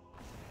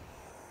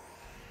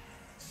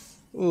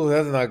 Ooh,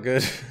 that's not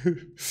good.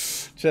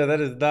 Chad, that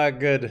is not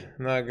good.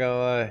 Not gonna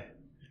lie.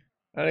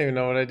 I don't even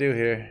know what I do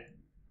here.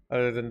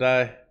 Other than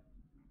die. I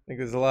think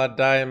there's a lot of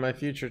die in my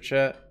future,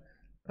 chat.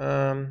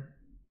 Let me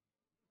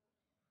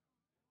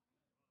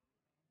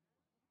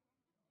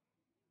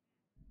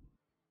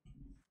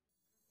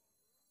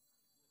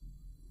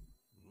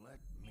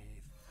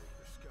think.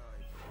 The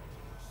sky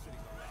sitting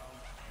around.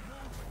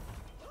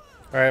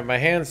 Alright, my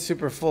hand's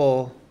super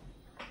full.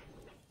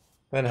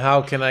 Then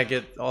how can I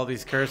get all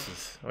these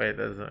curses? Wait,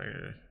 that's not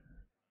good.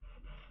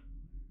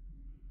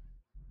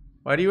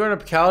 Why do you run a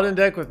Paladin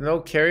deck with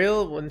no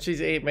Cariel when she's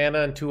 8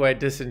 mana and 2 I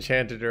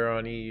disenchanted her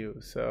on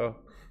EU? So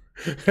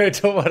I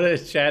don't want to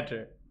enchant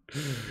her.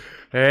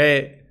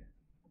 Alright.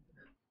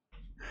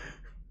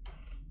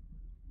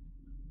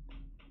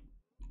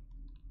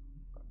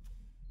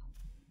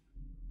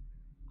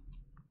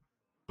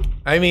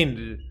 I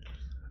mean,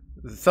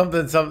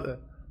 something. So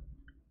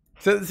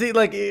see,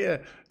 like,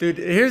 dude,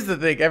 here's the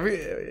thing.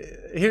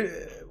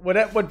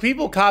 When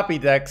people copy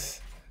decks,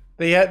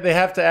 they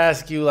have to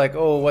ask you like,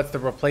 oh, what's the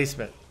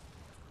replacement?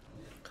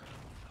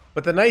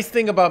 But the nice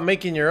thing about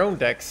making your own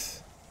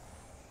decks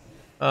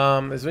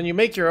is when you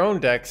make your own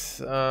decks,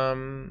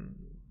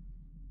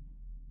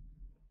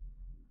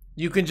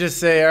 you can just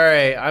say, all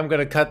right, I'm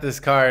gonna cut this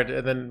card,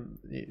 and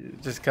then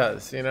just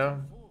cuz, you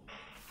know.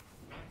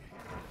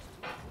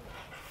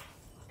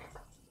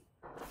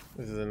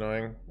 This is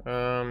annoying.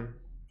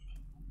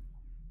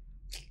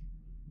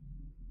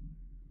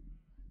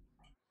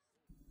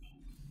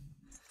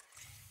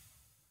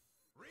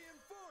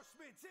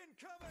 Reinforcements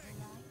incoming!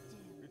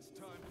 It's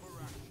time for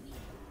action.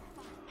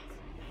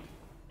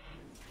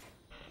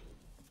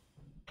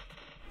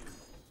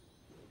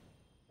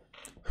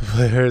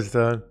 Players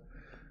done.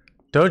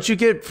 Don't you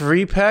get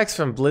free packs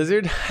from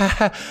Blizzard?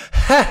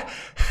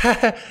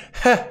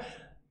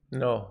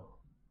 No.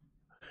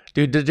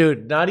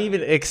 Dude, not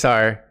even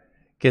Ixar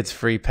gets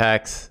free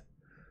packs.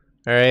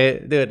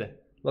 Alright? Dude,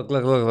 look.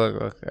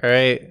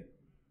 Alright?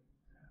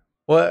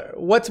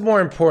 What's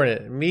more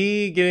important?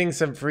 Me getting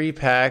some free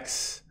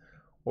packs,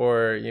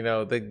 or, you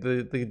know,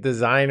 the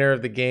designer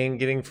of the game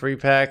getting free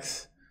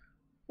packs,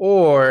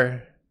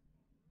 or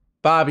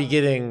Bobby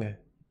getting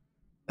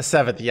a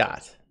 7th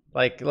yacht?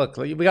 Like, look,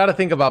 we got to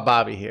think about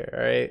Bobby here, all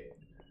right?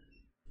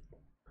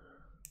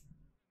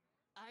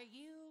 Are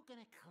you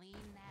gonna clean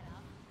that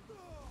up?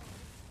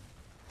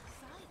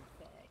 Side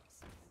effects?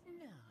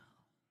 No.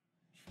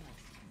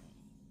 Trust me.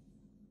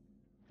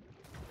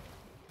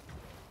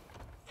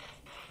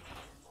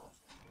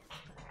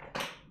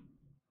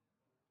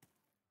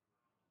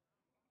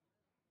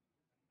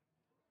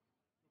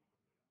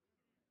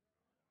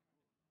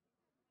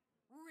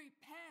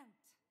 Repent.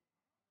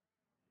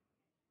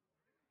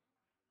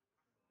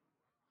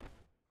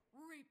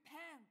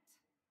 Repent.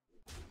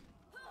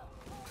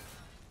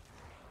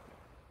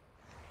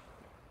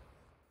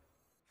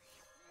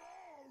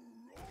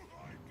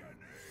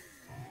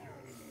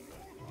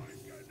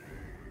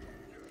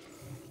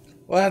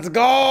 Let's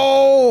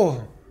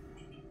go!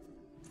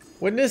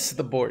 Witness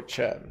the board,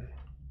 chat.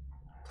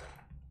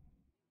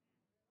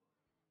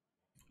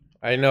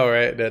 I know,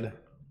 right, dude?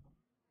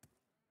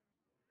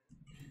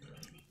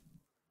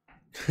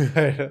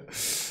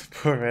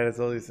 Poor man, it's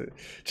all these.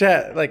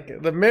 Chat,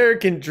 like the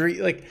American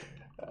dream, like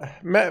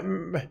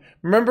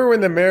remember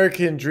when the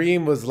American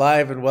dream was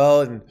live and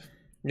well, and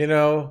you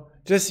know,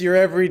 just your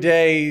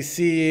everyday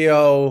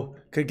CEO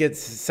could get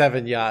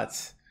 7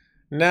 yachts.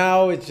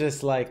 Now it's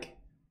just like,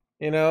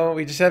 you know,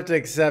 we just have to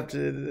accept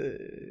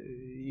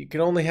you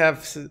can only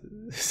have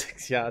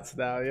 6 yachts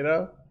now, you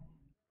know.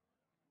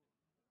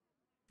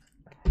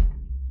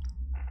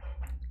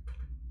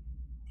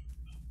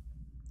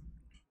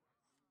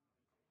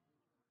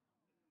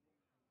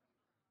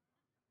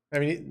 I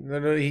mean,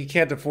 no, he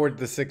can't afford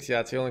the 6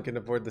 yachts. He only can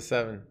afford the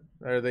 7.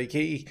 Or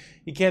he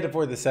can't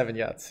afford the 7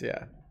 yachts.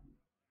 Yeah,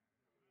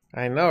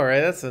 I know, right?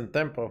 That's in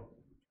tempo.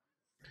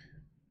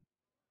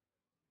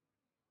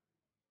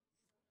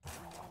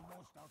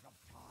 Almost out of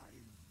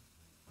time.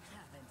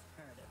 Haven't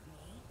heard of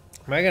me.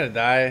 Am I gonna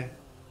die?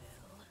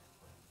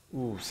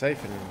 Ooh,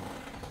 Siphon.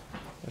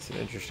 That's an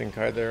interesting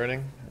card they're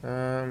running.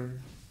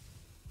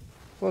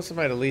 Close am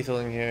I to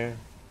lethaling here?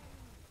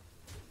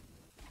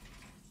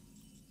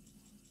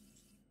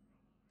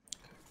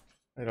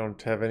 I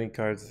don't have any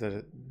cards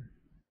that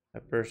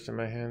burst in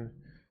my hand.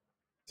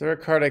 Is there a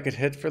card I could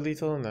hit for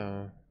lethal?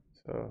 No.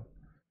 So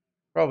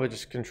probably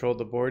just control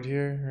the board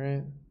here,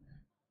 right?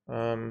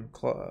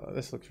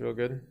 This looks real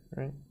good,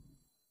 right?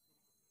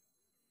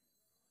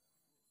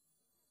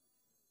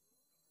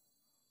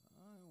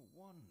 I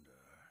wonder.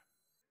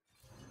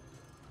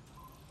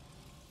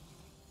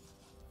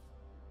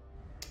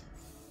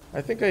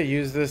 I think I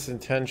use this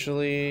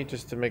intentionally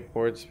just to make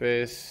board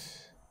space.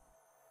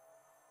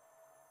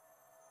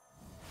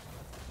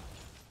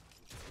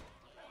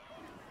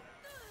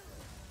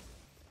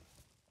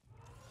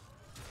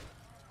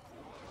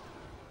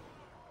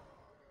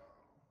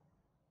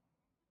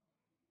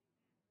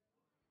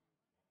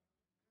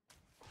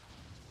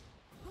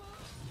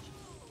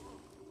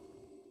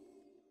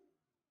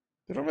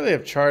 They don't really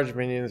have charge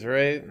minions,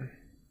 right?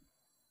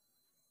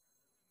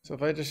 So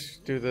if I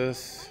just do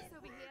this,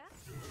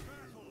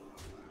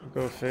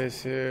 go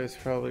face here, it's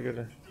probably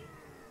gonna...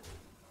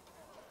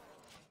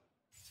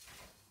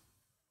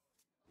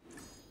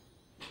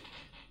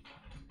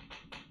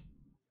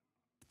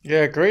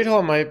 Yeah, Great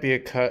Hall might be a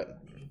cut,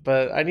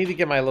 but I need to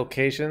get my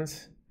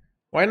locations.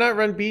 Why not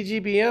run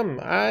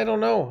BGBM? I don't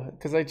know,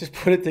 because I just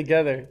put it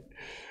together.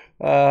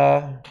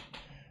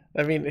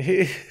 I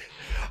mean,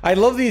 I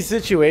love these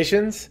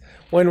situations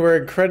when we're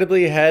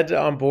incredibly ahead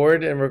on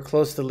board and we're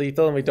close to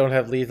lethal and we don't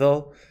have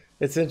lethal.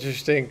 It's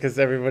interesting because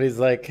everybody's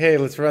like, hey,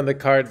 let's run the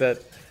card that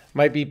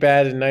might be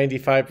bad in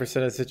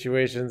 95% of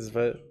situations,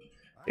 but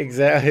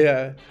exactly,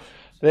 yeah.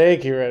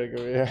 Thank you,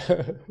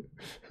 Redigo.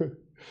 Yeah.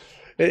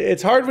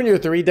 It's hard when you're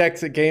 3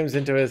 decks at games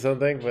into it or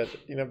something, but,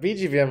 you know,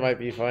 BGVM might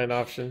be a fine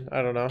option.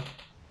 I don't know.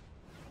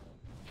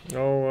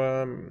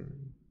 No,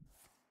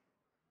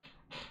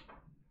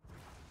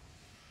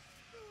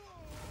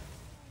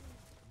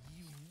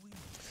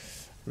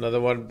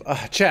 another one.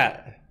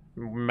 Chat.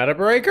 Meta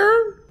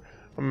breaker?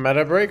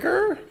 Meta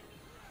breaker?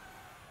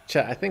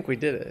 Chat, I think we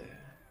did it.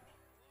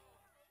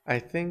 I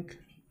think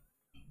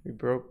we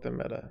broke the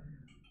meta.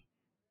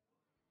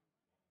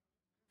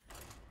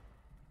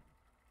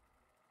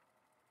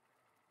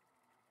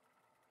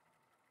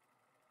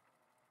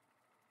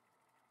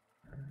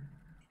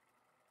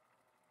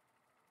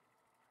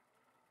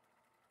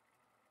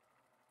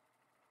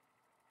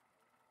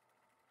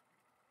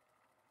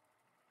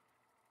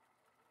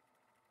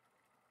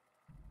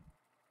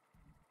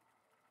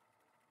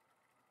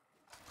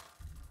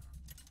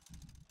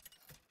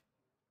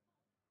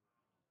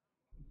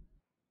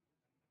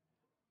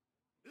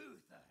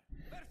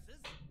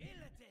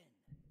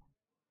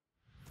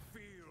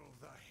 Feel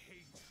the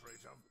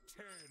hatred of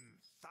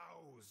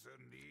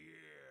 10,000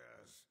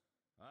 years.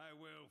 I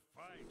will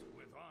fight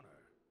with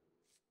honor.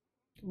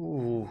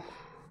 Ooh.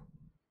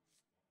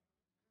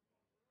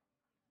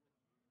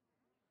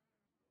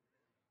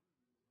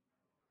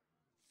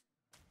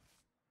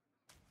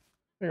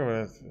 I think I'm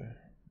gonna.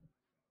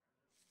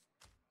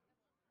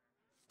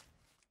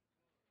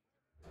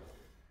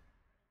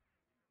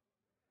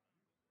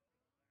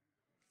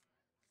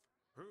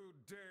 Who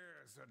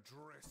dares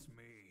address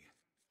me?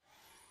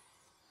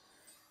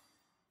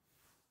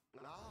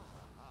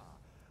 Ah,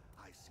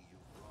 I see you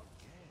brought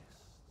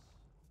guests.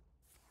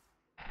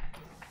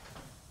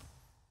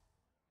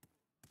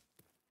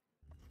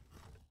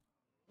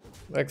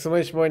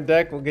 Exclamation point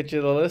deck will get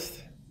you the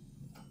list.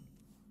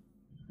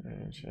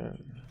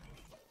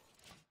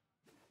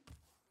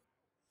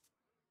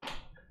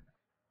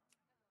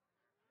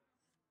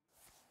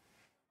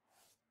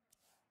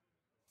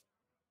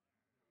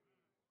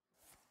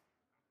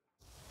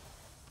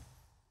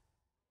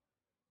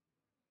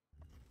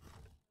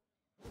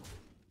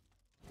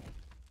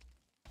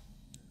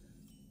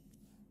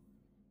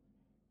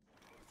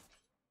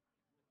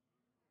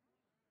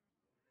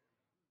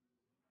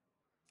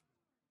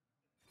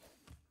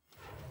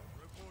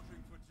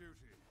 Reporting for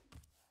duty.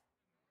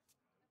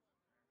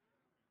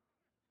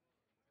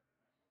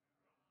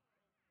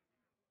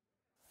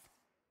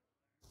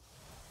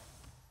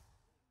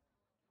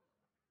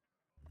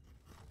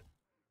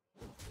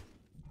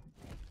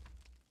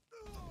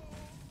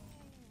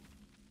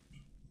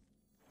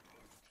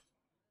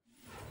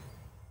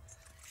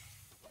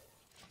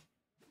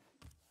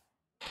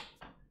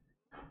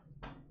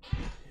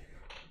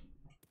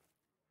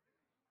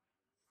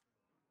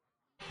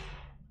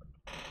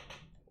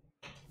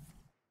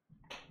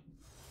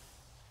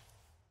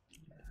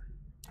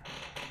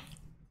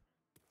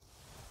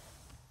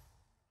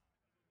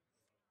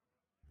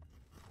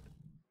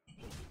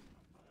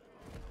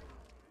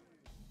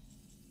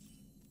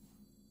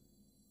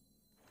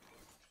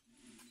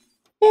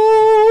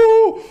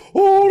 Oh,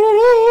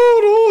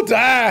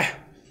 die!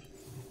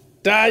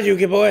 Die,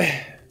 Yuki boy!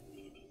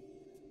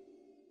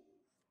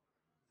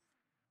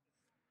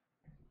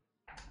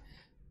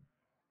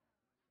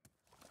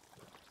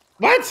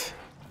 What?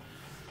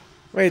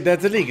 Wait,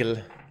 that's illegal.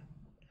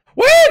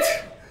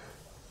 What?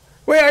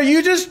 Wait, are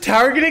you just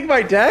targeting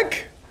my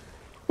deck?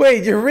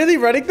 Wait, you're really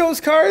running those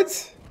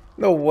cards?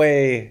 No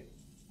way.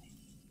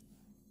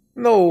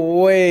 No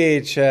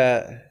way,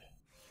 chat.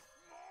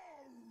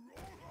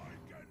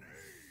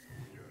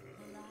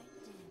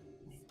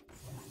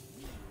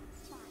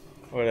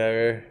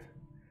 Whatever.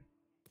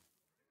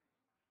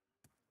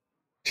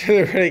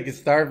 They're running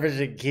Starfish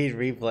and Keen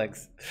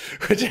Reflex,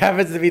 which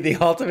happens to be the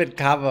ultimate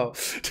combo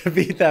to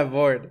beat that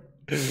board.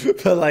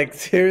 But like,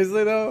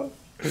 seriously though?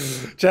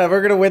 Chat,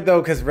 we're gonna win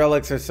though because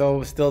relics are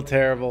so still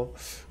terrible.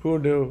 Who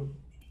knew?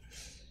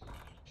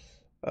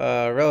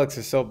 Relics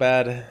are so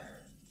bad.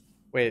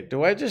 Wait,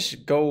 do I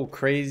just go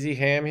crazy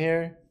ham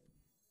here?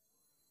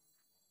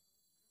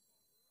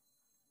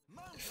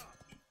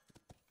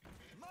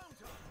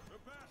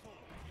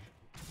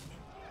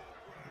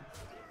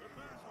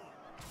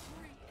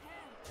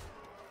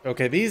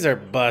 Okay, these are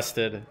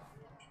busted.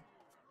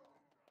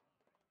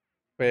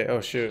 Wait, oh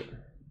shoot.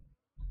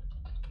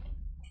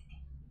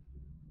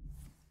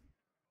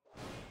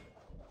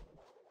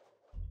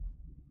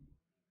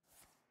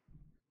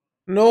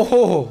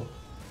 No!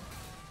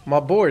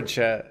 My board,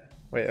 chat.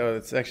 Wait, oh,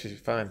 it's actually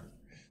fine.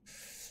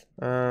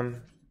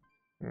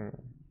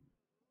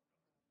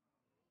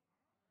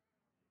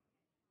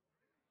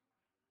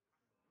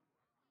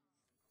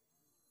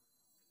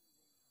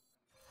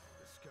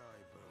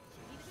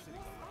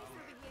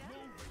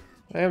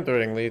 I am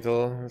throwing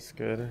lethal. That's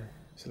good.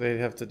 So they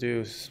have to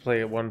do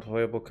play one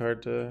playable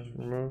card to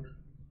remove.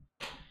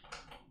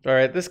 All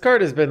right, this card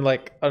has been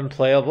like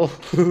unplayable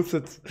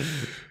since.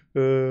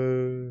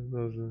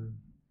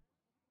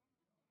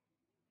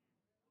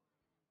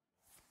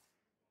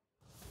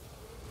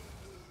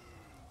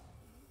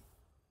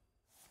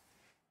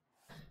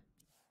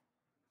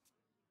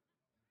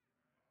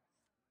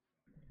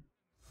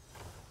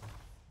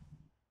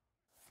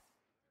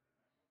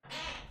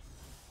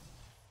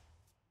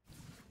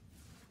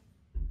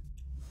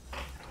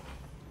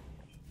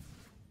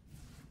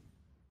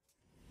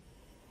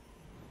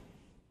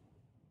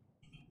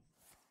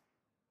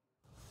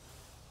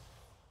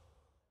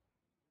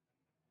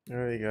 What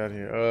do we got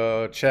here?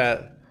 Oh,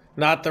 chat.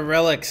 Not the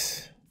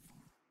relics.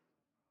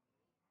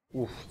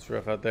 Oof, it's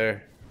rough out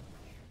there.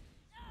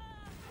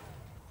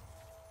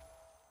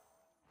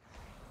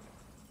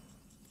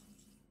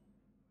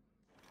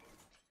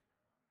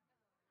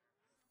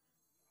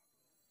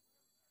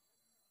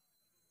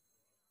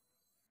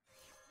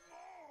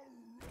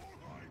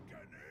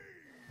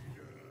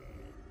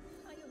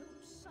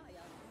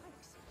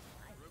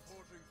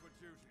 Reporting for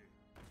duty.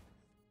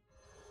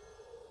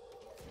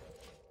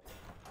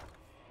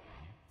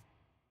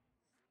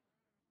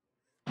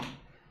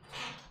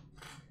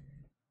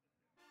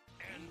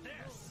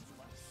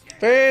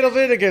 Fatal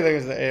Vindicator,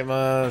 there's the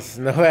Amos.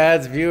 No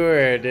ads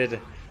viewer,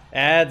 dude.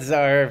 Ads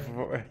are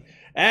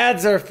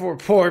for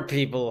poor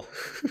people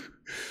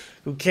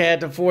who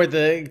can't afford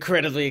the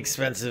incredibly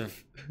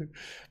expensive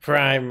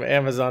Prime,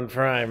 Amazon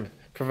Prime,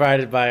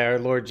 provided by our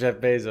Lord Jeff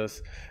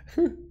Bezos.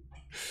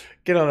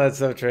 Get on that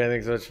sub train.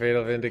 Thanks so much,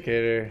 Fatal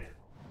Vindicator.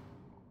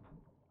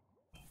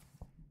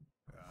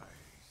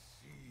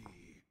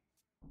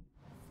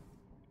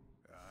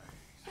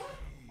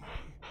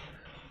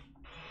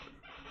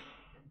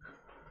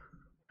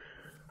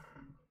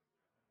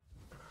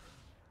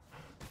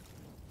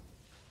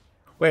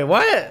 Wait,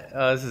 what?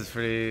 Oh, this is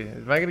pretty.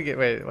 Am I gonna get?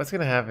 Wait, what's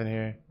gonna happen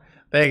here?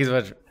 Thank you so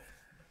much.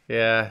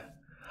 Yeah,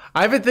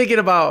 I've been thinking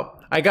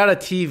about. I got a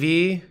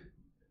TV.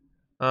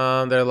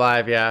 They're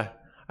live. Yeah,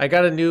 I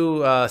got a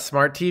new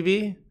smart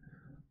TV.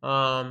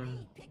 But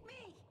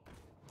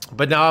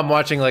now I'm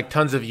watching like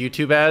tons of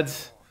YouTube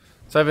ads,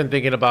 so I've been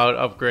thinking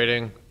about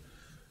upgrading.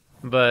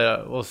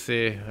 But we'll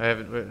see. I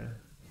haven't.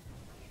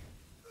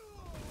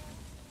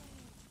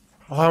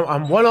 Oh,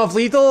 I'm one off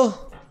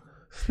lethal.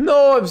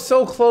 No, I'm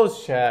so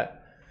close, chat.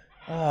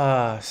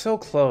 Ah, so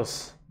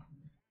close.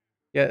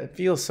 Yeah, it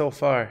feels so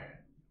far.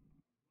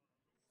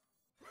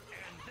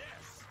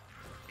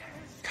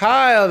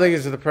 Kyle, thank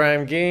you for the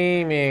Prime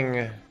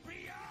Gaming.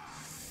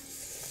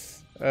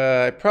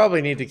 I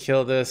probably need to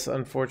kill this,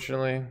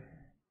 unfortunately.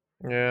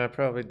 Yeah, I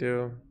probably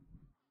do.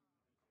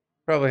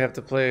 Probably have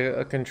to play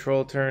a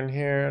control turn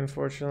here,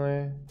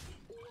 unfortunately.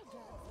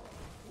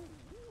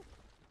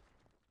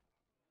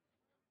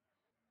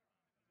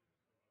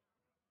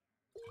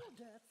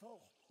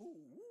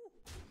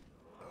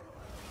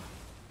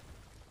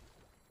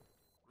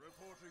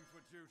 Reporting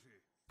for duty.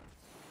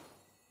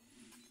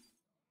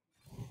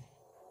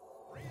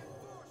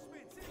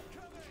 Reinforcements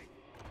incoming!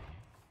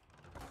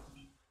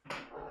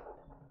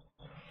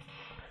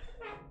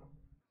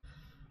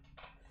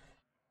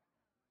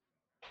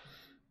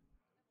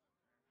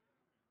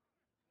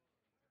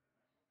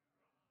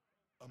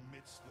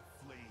 Amidst the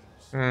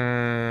flames.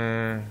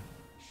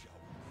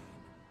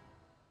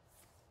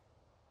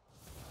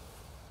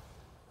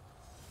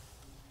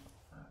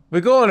 We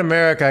go in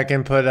America, I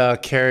can put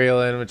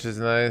Cariel in, which is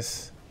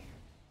nice.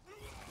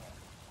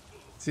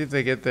 See if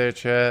they get there,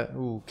 chat.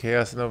 Ooh,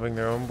 Chaos Novaing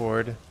their own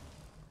board.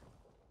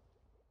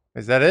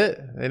 Is that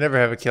it? They never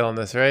have a kill on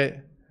this, right?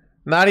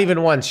 Not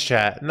even once,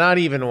 chat. Not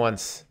even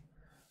once.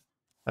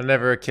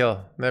 Never a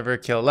kill. Never a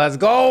kill. Let's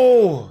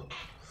go!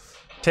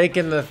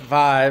 Taking the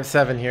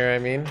 5-7 here, I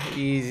mean.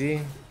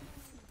 Easy.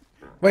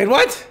 Wait,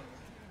 what?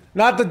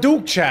 Not the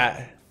Duke,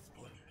 chat.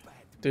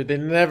 Dude, they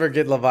never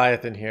get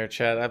Leviathan here,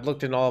 chat. I've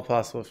looked in all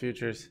possible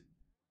futures.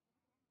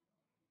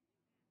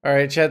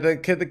 Alright, chat. The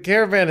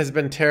Caravan has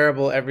been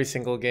terrible every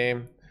single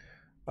game.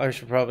 I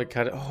should probably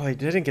cut it. Oh, I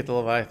didn't get the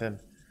Leviathan.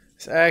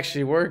 This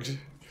actually worked.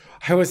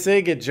 I was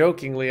saying it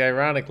jokingly,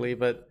 ironically,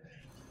 but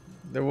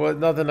there was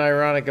nothing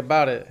ironic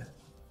about it.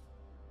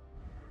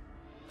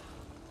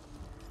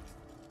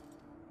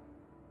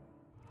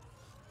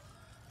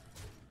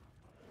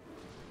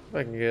 If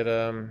I can get,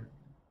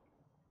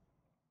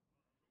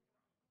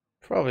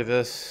 probably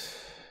this.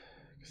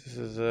 This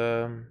is,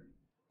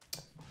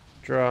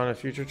 draw on a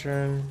future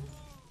turn.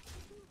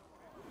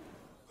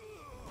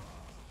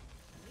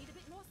 Need a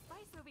bit more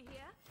spice over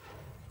here.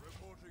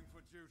 Reporting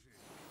for duty.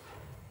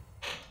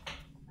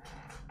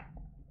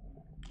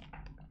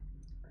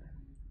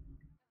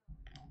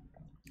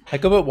 I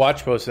could put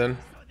watch posts in.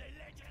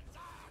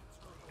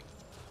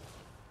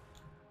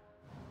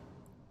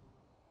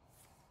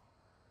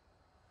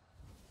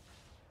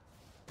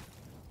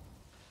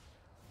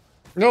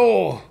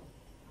 No!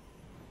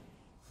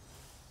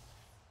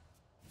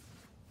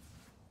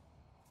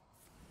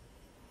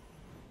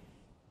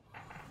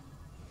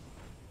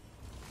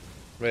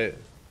 Wait.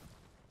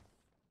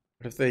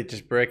 What if they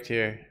just bricked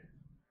here?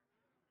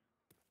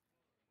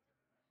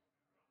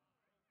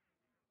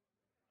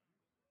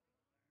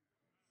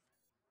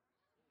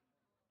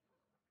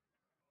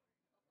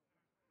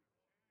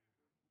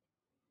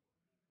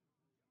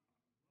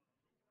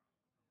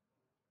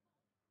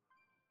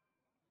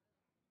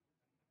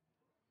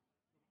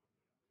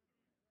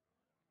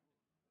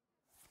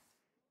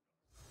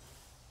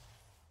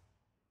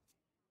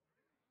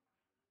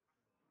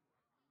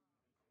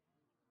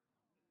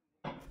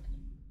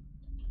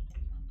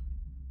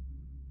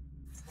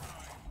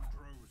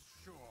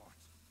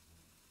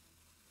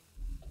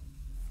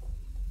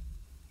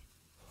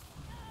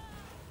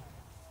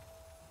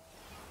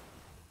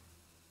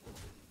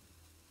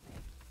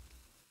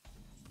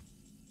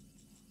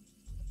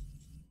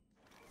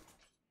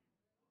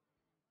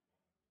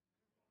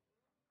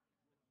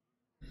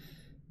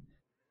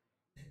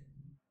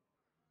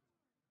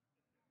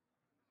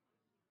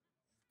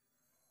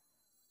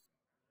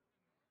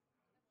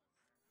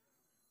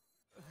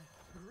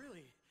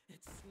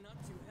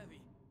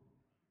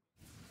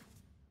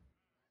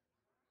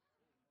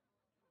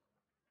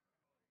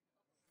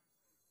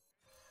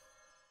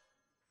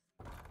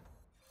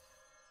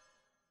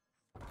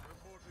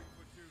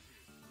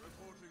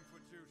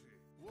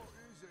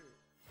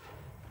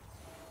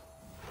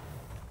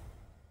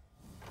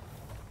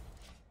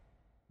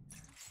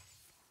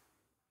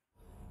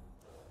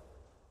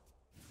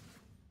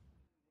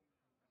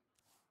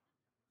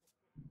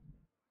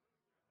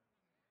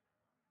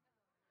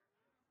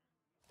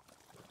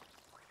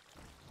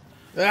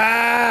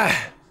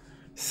 Ah!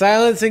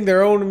 Silencing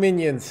their own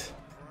minions.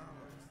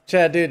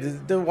 Chad,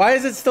 dude, why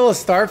is it still a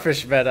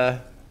starfish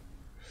meta?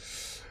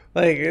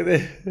 Like,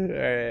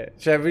 alright.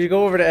 Chad, will you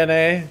go over to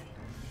NA?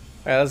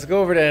 Alright, let's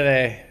go over to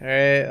NA.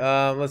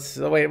 Alright, let's,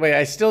 wait,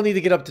 I still need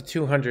to get up to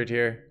 200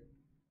 here.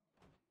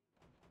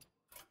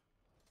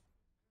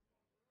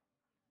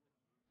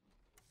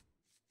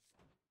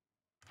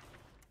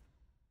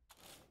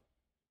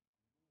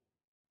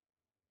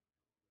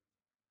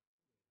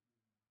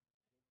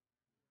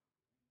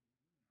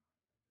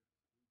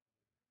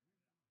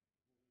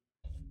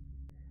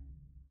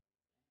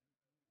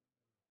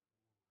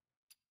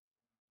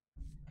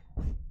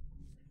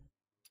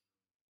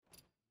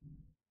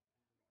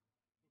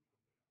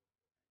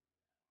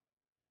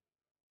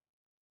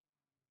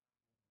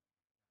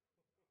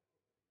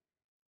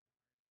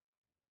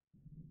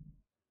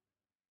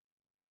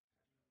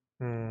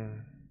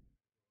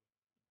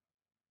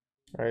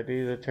 Alright,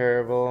 these are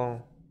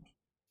terrible.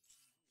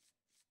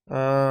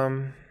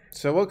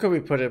 So what could we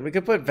put in? We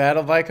could put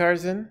Battle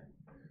Vikars in.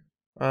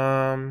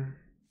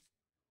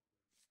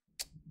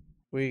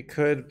 We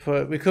could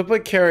put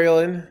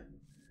Cariel in.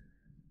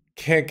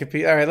 Can't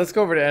compete. Alright, let's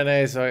go over to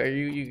NA. So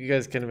you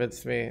guys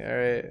convinced me.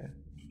 Alright.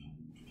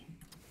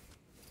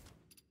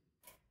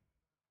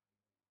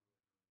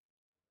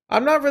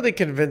 I'm not really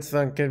convinced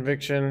on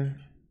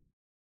Conviction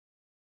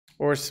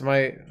or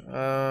Smite.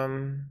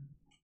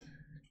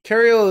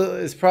 Cariel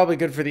is probably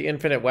good for the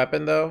infinite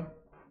weapon though.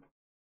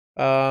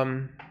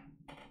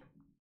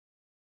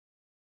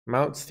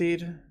 Mount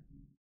Steed.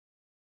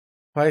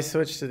 Why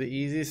switch to the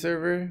easy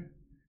server?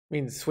 I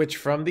mean, switch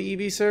from the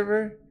EV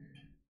server?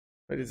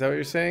 Wait, is that what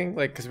you're saying?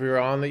 Like, because we were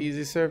on the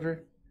easy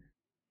server?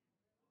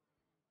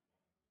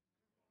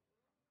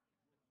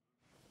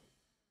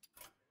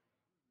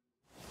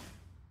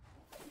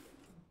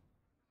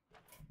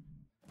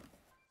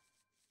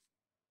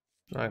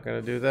 Not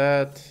gonna do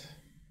that.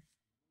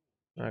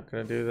 Not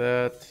gonna do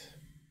that.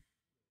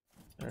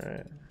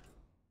 Alright.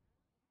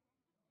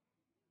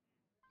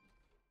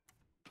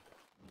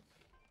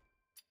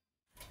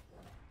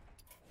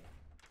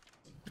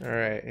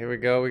 Alright, here we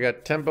go. We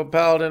got Tempo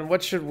Paladin.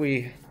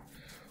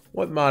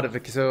 What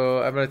modification?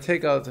 So I'm gonna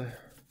take out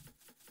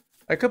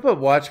I could put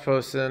Watch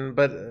Posts in,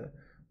 but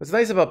what's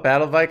nice about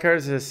Battle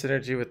Vikars is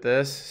synergy with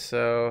this,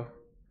 so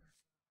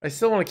I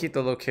still want to keep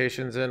the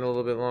locations in a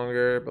little bit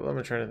longer, but let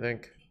me try to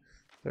think.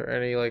 Are there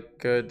any like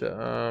good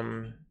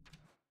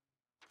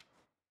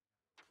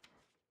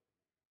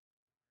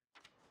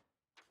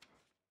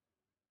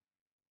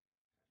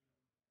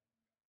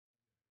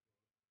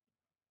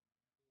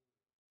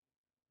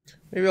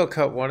maybe I'll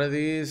cut one of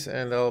these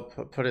and I'll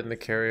put it in the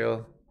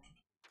Cariel.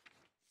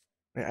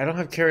 Wait, I don't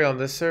have Cariel on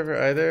this server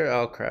either.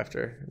 I'll craft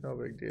her. No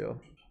big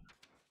deal.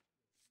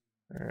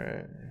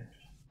 Alright.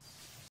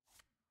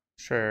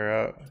 Try her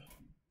out.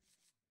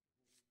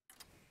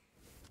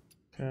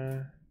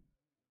 Okay.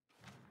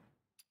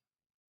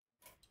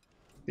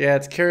 Yeah,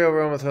 it's Cariel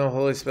Realm with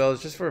Holy Spell.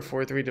 It's just for a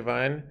 4/3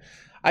 Divine.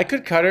 I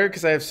could cut her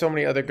because I have so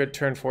many other good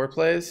turn 4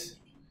 plays.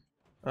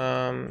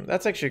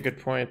 That's actually a good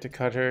point to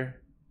cut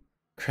her.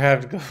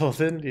 Craft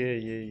Golden?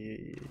 Yeah.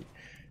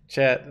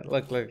 Chat,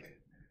 look.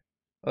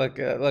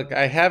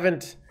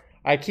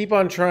 I keep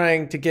on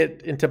trying to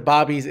get into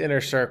Bobby's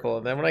inner circle.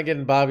 And then when I get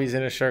in Bobby's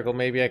inner circle,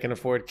 maybe I can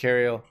afford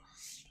Cariel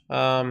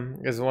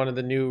as one of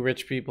the new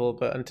rich people.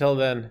 But until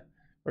then,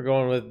 we're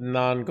going with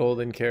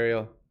non-golden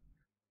Cariel.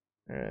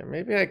 All right,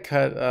 maybe I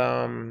cut...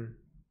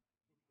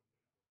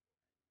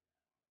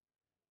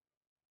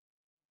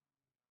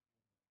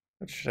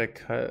 what should I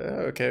cut?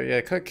 Okay, yeah,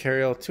 cut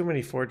Cariel. Too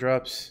many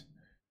 4-drops.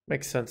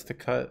 Makes sense to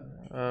cut.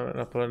 And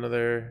I'll put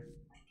another...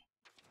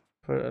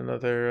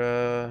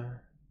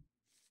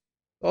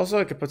 Also,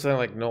 I could put something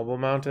like Noble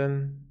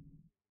Mountain.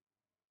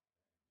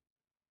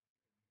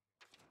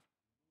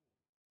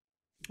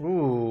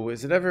 Ooh,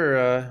 is it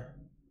ever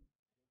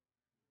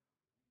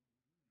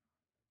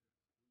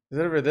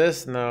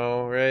this?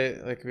 No,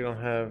 right? Like we don't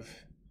have...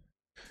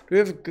 Do we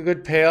have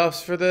good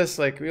payoffs for this?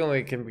 Like we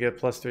only can get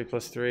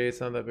 +3/+3.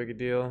 It's not that big a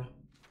deal.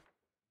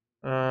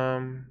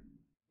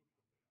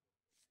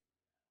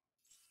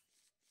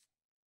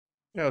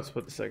 Yeah, let's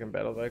put the second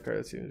Battle Vicar.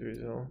 That seems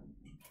reasonable.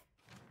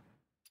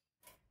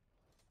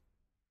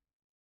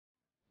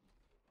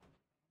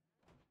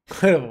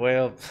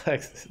 Whale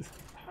plexus.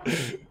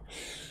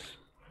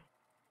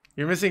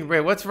 You're missing.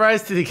 Wait, what's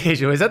Rise to the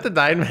Occasion? Is that the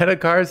 9 meta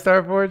card,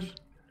 Starforge?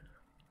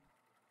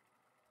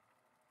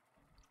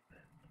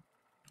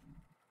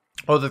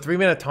 Oh, the 3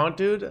 mana taunt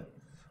dude?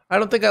 I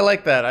don't think I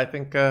like that. I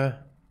think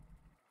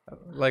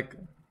like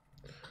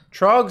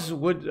Trogs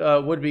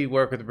would be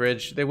work with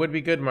Bridge. They would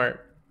be good,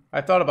 Mart. I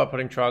thought about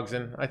putting Trogs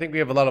in. I think we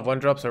have a lot of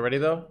 1-drops already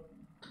though.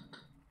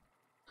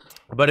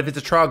 But if it's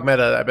a Trog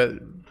meta, I bet.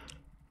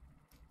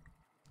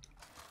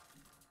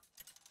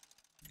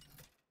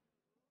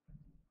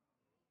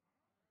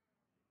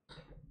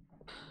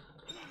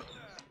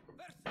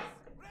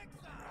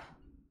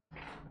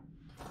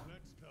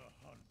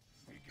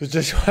 Was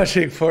just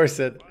watching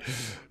Forset.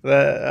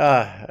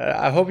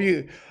 I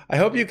I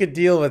hope you could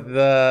deal with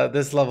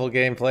this level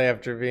gameplay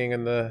after being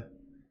in the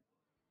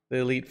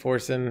elite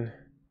forcing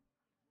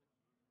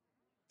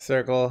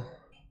circle.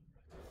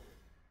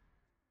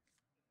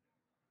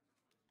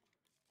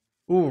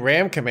 Ooh,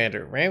 Ram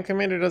Commander. Ram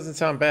Commander doesn't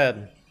sound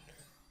bad.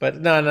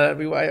 But no,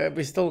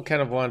 we still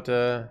kind of want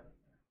to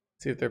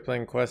see if they're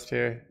playing Quest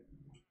here.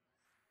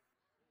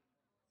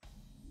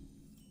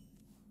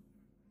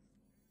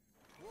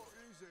 What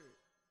is it?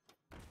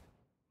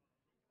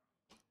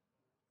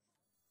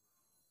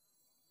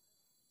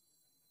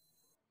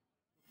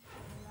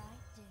 The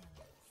light dims,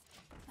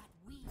 but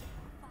we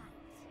fight.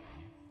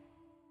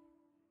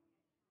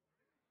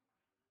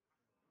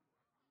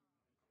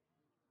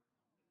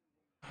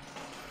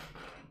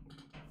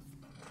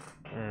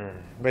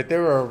 Wait, they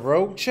were a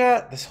rogue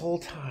chat this whole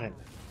time.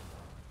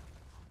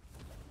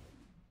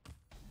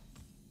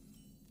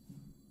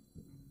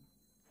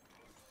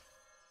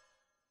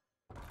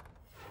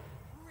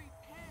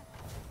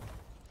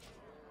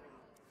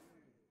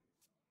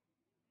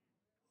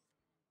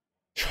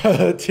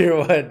 Tier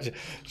 1,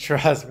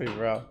 trust me,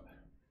 bro.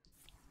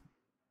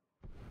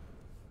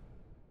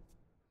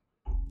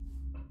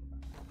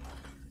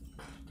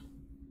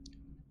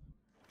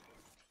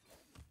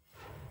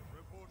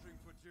 Reporting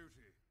for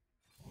duty.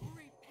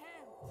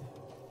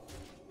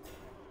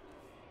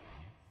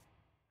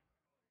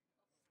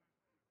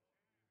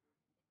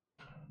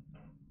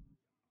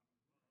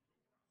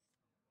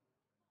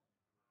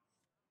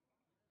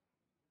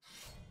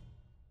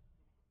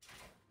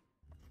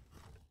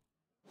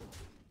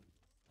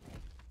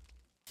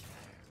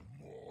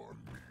 More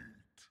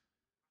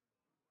meat.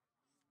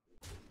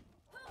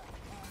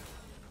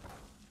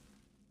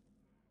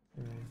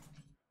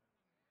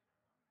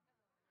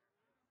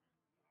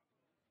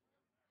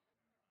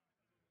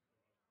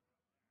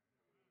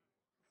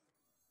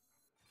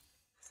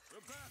 The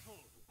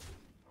battle.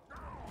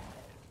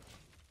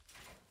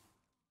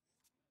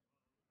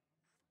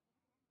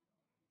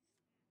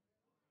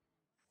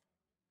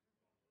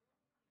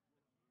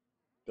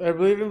 I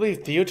believe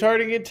Theotard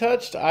didn't get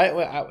touched.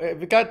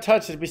 If it got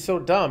touched, it'd be so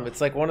dumb. It's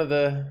like one of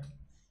the.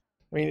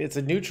 I mean, it's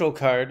a neutral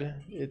card.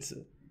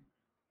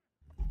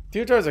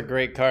 Theotard's a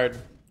great card.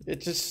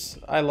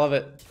 I love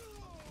it.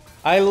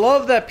 I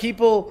love that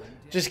people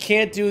just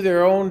can't do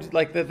their own,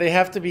 like that they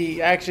have to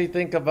be actually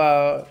think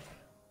about,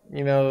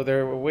 you know,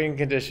 their win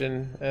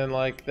condition and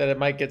like that it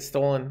might get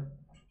stolen,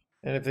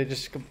 and if they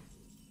just.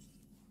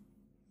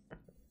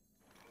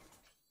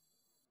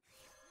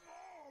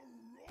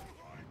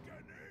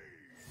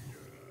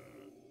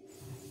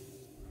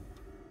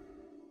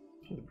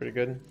 Pretty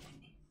good.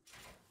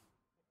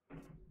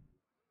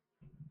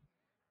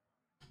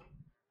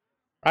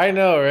 I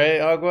know, right,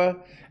 Agua?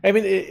 I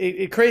mean,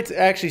 it creates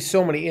actually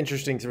so many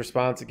interesting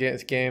response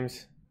against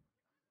games.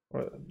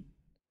 So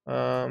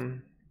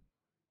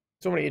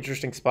many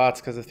interesting spots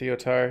because of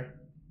Theotar.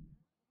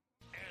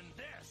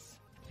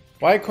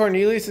 Why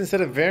Cornelius instead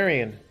of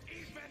Varian?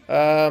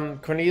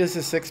 Cornelius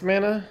is 6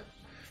 mana.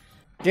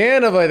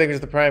 Ganova, I think, is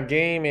the prime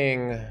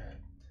gaming.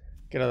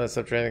 Get on that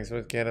subtraining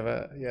with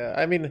Ganova. Yeah,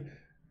 I mean,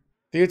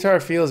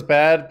 Theotar feels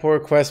bad. Poor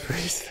Quest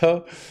Priest,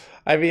 though.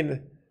 I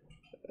mean,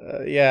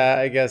 yeah,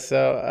 I guess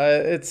so.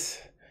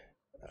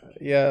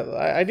 Yeah,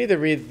 I need to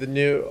read the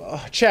new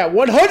chat.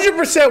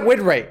 100%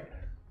 win rate.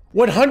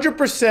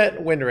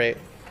 100% win rate.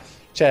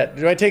 Chat,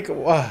 do I take?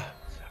 All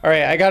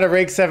right, I got a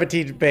rank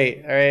 17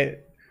 bait. All right,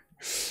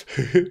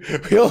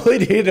 we only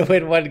need to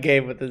win 1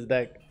 game with this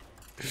deck.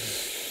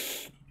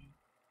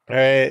 All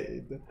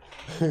right,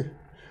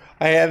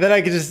 and then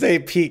I can just say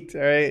peaked.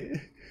 All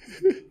right.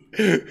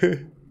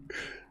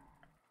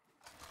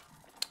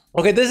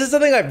 Okay, this is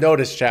something I've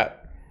noticed,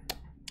 chat.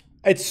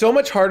 It's so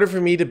much harder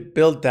for me to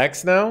build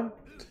decks now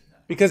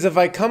because if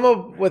I come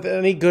up with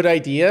any good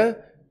idea,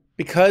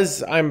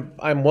 because I'm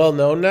well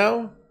known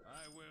now,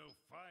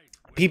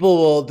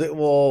 people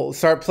will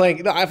start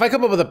playing. If I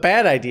come up with a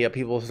bad idea,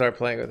 people will start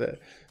playing with it.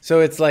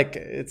 So it's like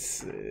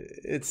it's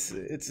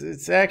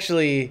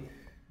actually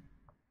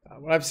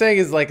what I'm saying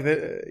is like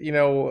you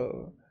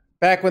know,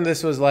 back when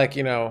this was like,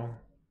 you know,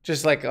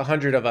 just like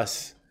 100 of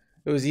us,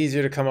 it was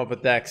easier to come up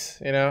with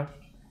decks, you know.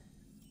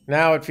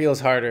 Now it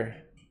feels harder.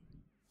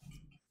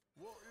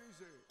 What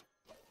is it?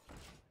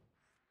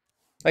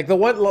 Like the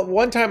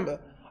one time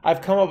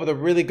I've come up with a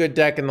really good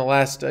deck in the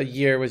last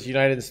year was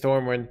United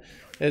Stormwind,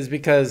 is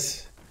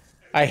because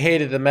I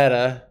hated the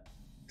meta.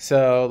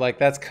 So like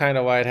that's kind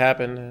of why it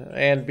happened,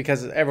 and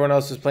because everyone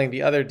else was playing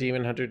the other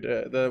Demon Hunter,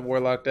 the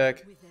Warlock deck.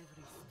 With every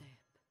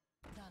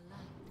step, the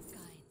light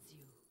guides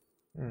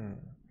you.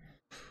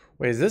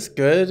 Wait, is this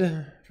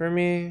good for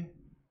me?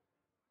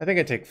 I think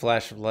I take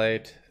Flash of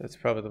Light. That's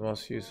probably the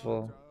most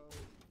useful.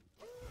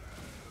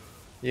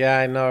 Yeah,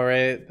 I know,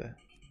 right?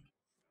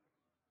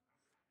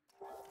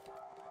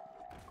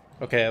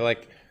 Okay,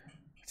 like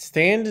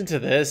stand into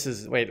this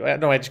is wait,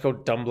 no, I just go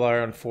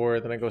Dumblar on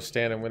 4, then I go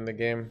stand and win the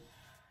game.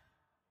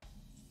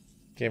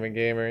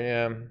 Gamer,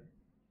 yeah. Need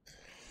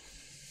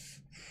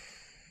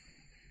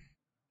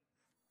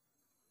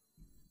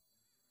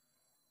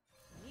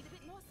a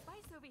bit more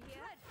spice over here.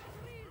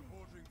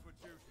 Reporting for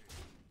duty.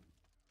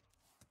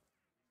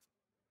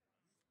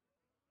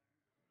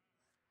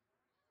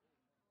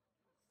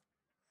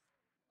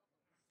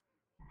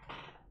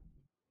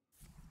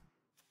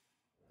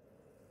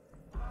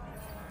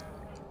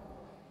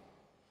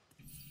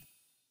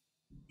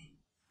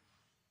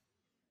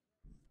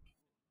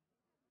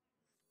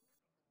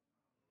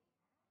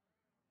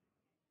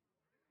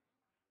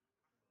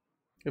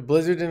 If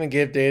Blizzard didn't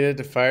give data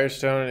to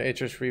Firestone and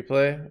HS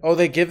Replay. Oh,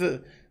 they give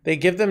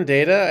them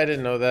data? I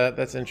didn't know that.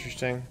 That's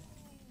interesting.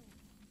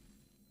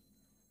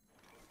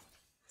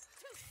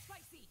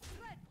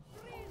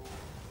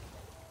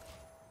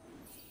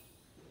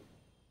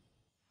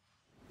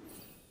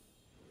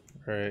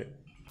 Right.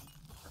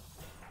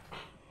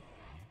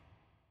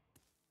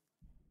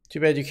 Too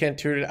bad you can't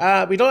tutor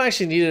it. We don't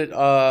actually need it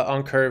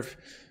on curve.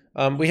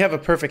 We have a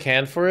perfect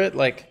hand for it,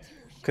 like,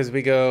 because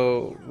we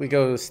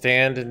go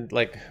stand and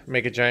like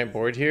make a giant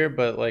board here,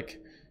 but like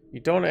you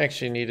don't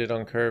actually need it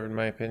on curve in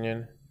my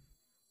opinion.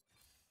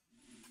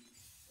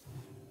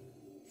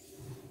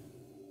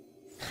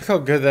 Look how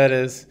good that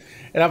is.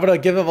 And I'm gonna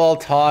give them all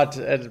taunt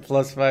at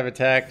 +5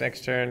 attack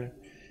next turn.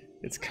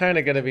 It's kind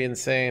of gonna be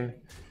insane.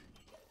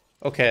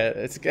 Okay,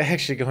 it's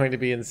actually going to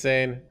be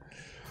insane.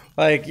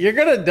 Like, you're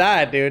gonna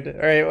die, dude.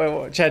 Alright,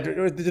 wait, Chad,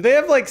 do they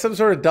have like some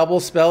sort of double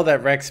spell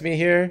that wrecks me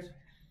here?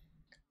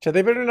 Chad,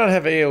 they better not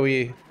have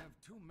AoE. Have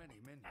too many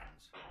minions.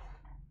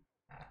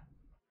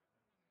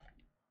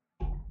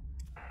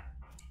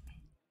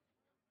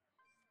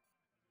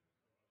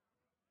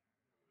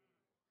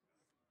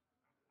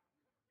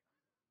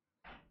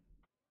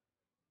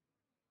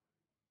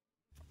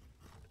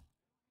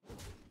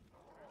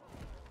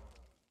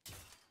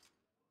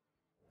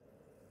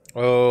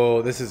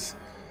 Oh, this is...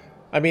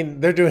 I mean,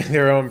 they're doing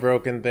their own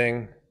broken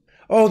thing.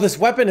 Oh, this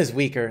weapon is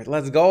weaker.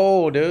 Let's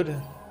go,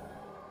 dude.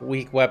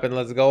 Weak weapon,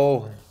 let's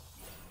go.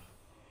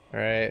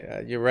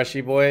 Alright, you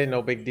rushy boy,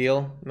 no big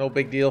deal. No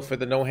big deal for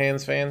the No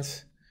Hands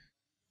fans.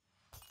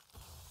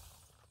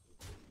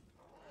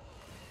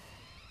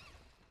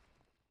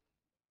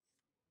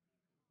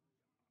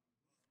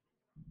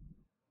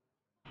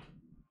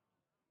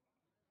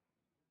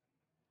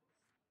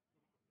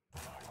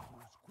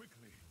 Moves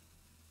quickly.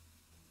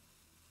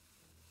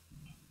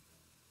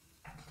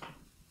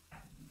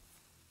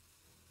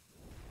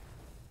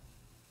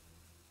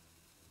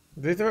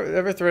 Did they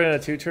ever throw in a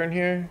 2-turn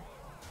here?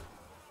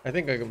 I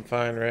think I'm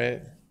fine,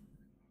 right?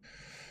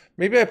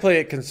 Maybe I play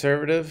it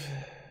conservative.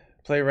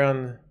 Play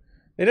around...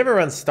 They never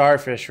run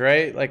Starfish,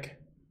 right? Like,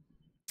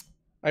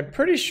 I'm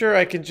pretty sure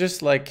I can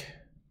just, like,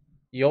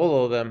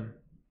 YOLO them.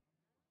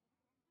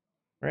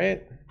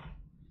 Right?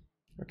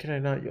 Or can I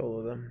not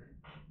YOLO them?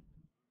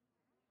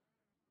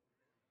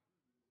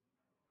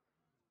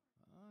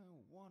 I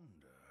wonder.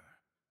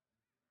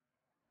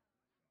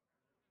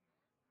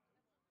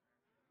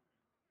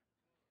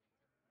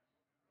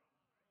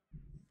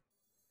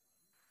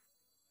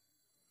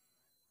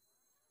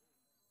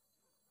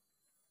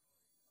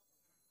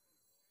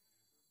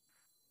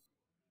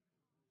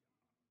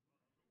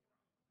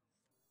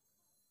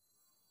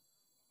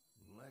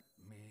 Let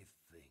me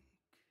think.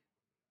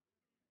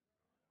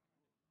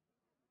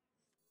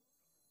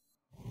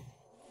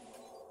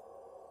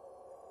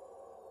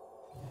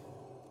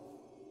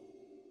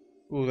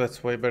 Ooh,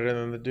 that's way better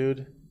than the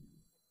dude.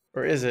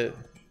 Or is it?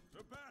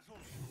 The battle.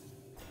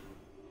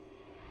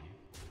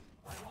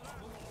 The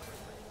battle.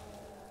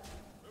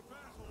 The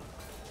battle.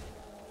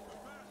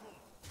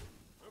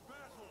 The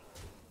battle.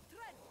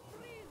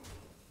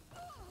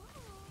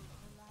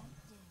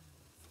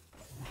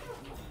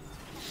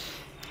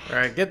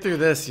 Alright, get through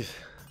this. It's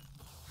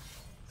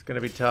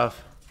gonna be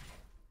tough.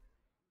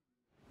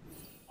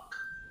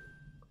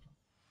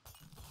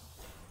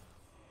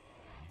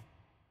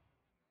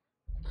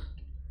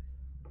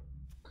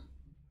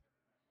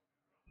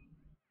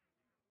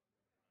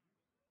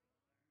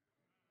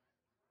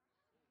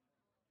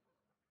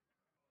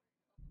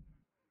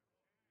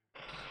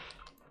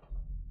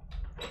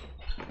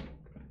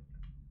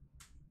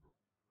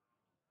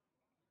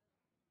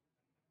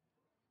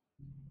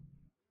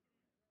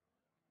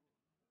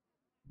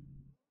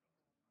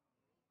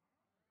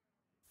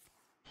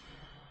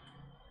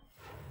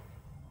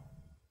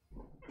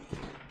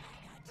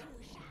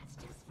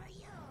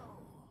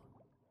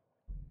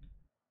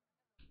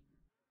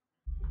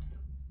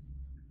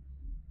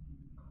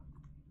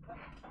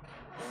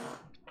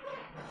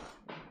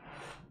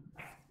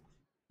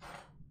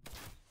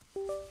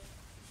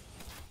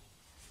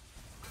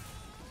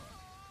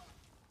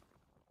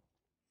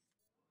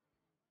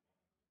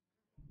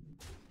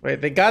 Wait,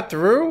 they got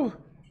through?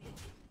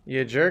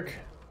 You jerk.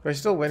 Do I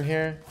still win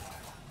here?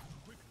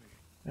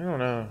 I don't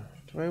know.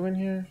 Do I win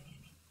here?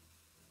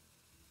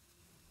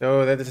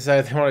 Oh, they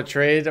decided they want to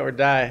trade or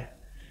die.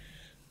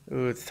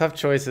 Ooh, it's tough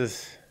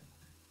choices.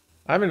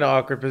 I'm in an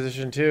awkward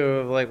position too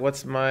of like,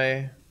 what's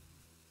my...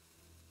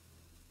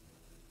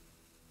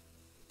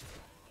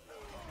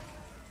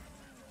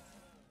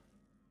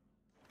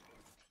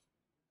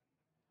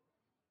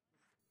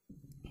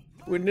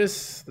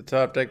 Witness the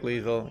top deck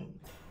lethal.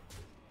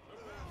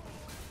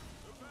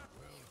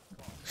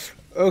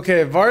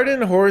 Okay,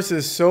 Varden horse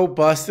is so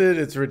busted,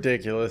 it's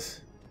ridiculous.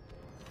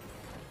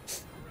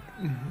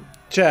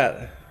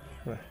 Chat.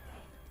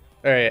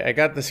 Alright, I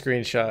got the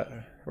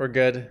screenshot. We're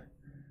good.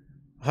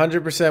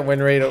 100%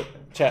 win rate.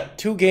 Chat,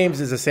 2 games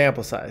is a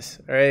sample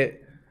size. Alright?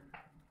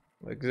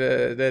 Like,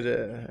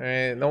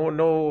 alright,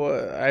 no,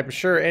 I'm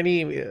sure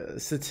any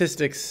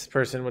statistics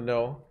person would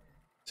know.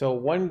 So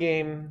 1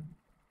 game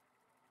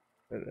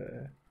But,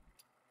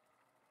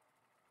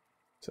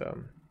 so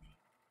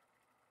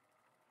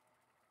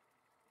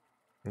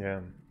yeah.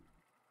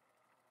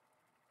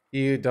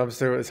 You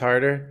dumpster was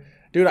harder,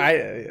 dude.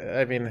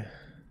 I mean,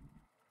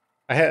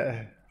 I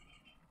had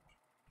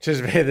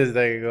just made this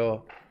deck a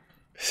goal.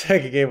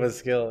 Second game was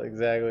skill,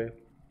 exactly.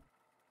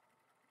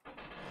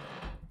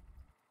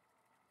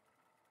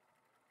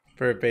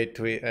 For a bait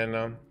tweet,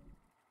 and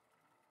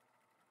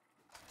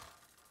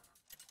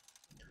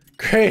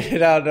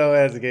graded out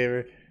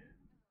Nohandsgamer.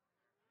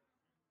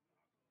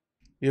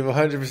 You have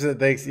 100%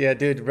 thanks. Yeah,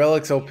 dude,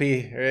 Relic's OP,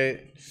 right?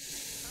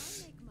 I'll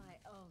make my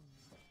own.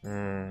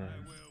 Mm. I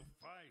will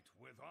fight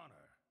with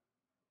honor.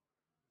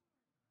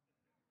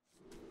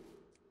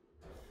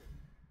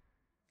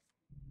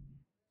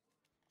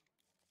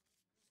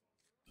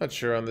 Not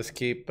sure on this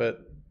keep,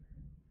 but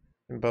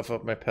I can buff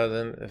up my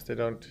peasant if they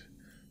don't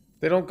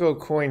go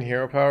coin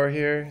hero power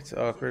here. It's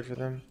awkward for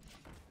them.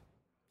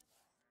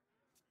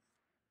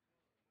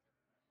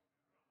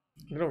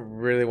 I don't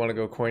really want to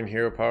go coin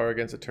hero power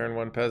against a turn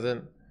 1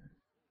 peasant,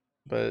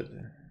 but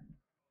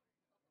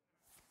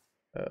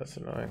that's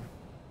annoying.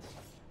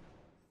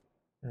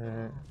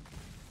 Alright.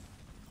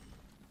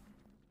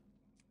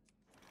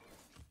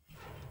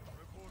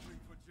 Reporting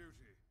for duty.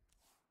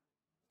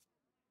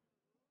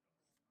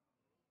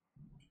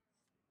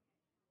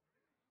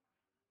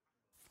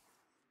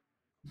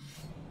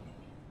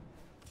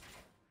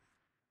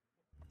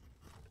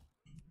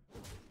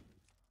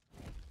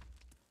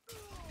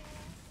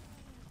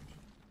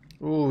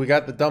 Ooh, we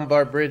got the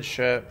Dunbar Bridge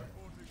chat.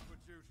 Reporting for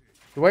duty.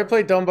 Do I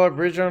play Dunbar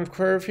Bridge on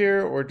curve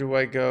here, or do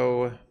I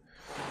go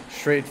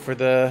straight for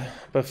the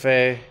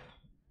buffet?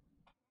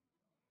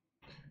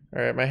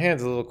 Alright, my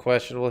hand's a little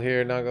questionable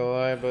here, not gonna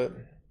lie, but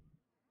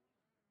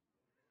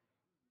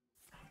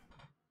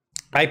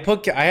I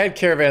had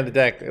Caravan the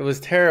deck. It was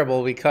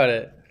terrible, we cut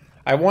it.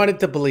 I wanted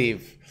to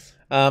believe.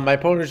 My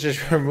opponent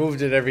just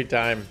removed it every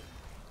time.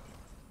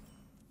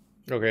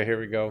 Okay, here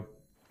we go.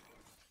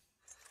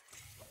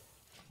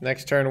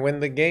 Next turn,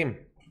 win the game.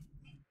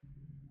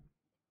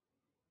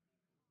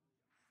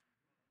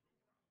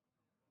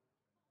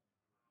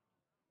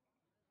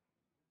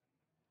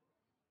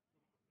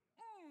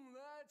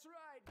 That's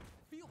right.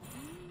 Feel. The light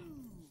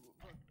dims. We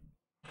fight.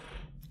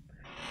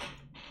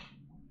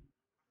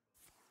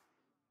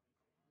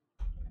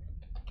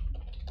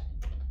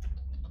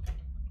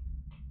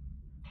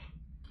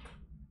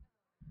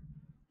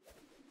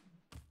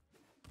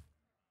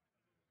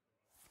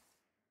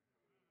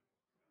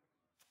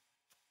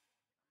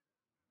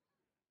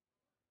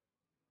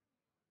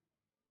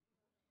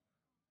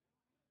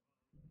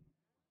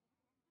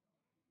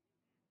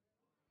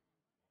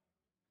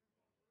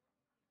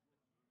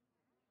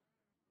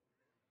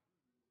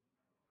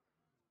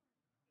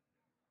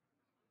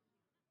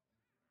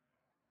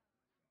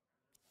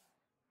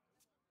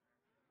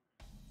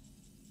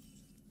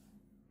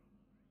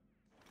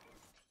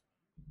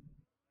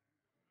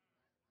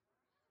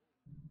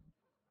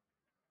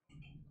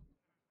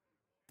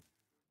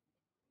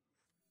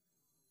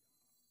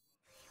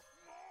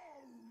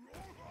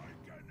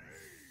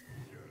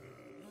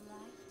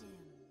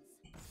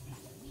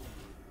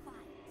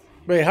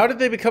 Wait, how did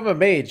they become a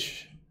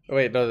mage? Oh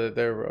wait, no,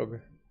 they're rogue.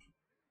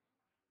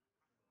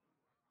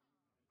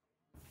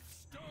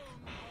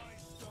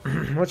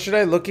 What should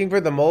I looking for?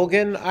 The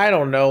Mulligan? I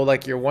don't know,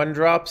 like your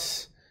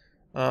 1-drops.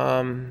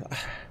 I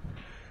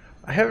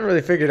haven't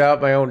really figured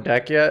out my own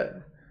deck yet,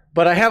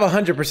 but I have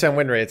 100%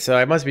 win rate, so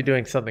I must be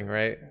doing something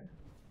right.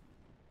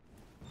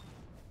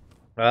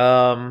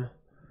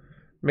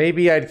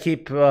 Maybe I'd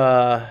keep.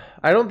 I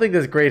don't think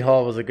this Great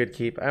Hall was a good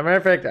keep. As a matter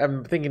of fact,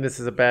 I'm thinking this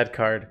is a bad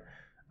card,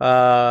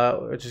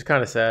 which is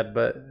kind of sad,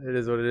 but it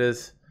is what it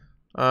is.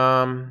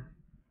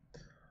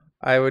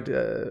 I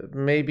would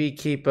maybe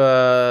keep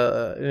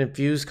an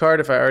infused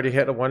card if I already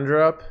hit a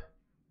 1-drop.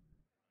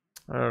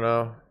 I don't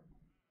know.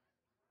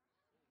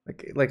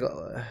 Like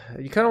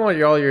you kind of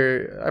want all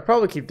your. I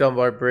probably keep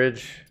Dunbar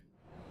Bridge.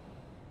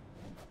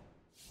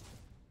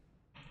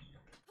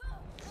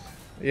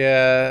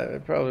 Yeah,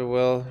 it probably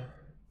will.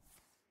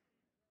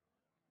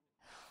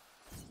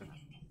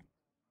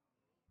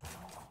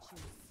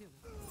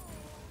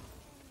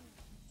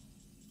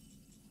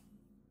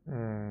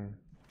 Hmm.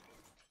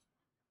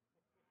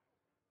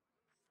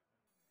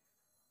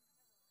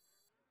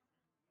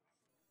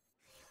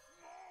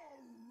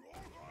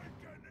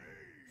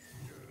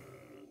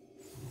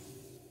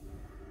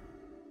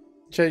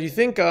 Chad, you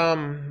think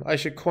I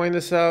should coin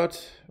this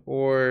out,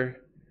 or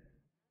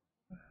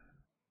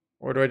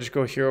do I just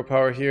go hero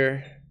power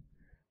here?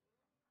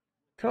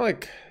 Kind of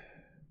like,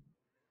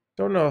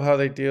 don't know how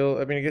they deal.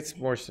 I mean, it gets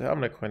more. I'm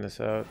gonna coin this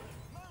out.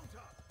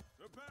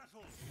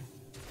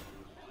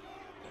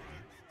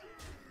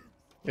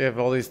 We have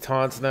all these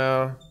taunts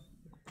now.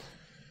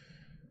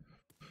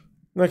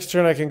 Next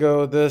turn I can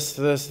go this.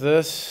 Stone by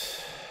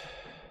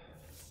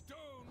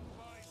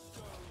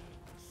stone,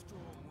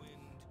 storm wind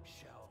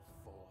shall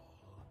fall.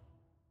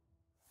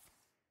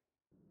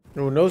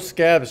 Oh, no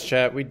scabs,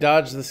 chat. We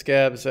dodged the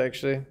scabs,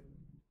 actually.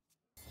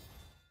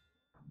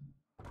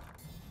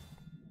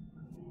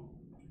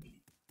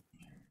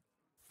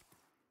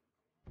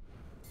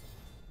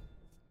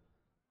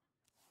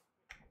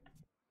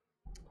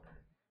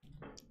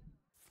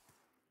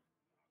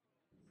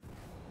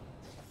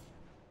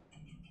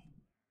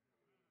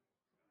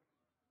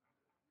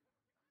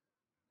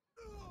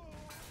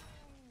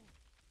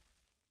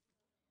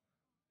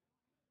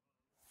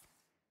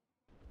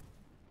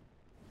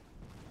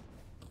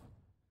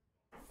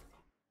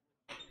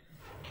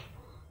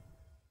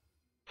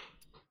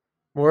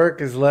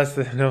 Work is less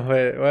than no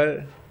wait,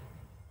 what?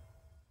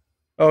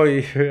 Oh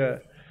yeah.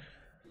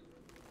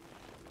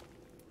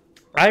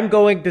 I'm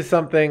going to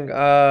something that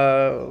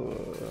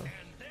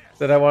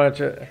I wanted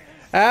to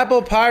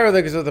Apple Pyro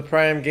because of the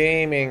Prime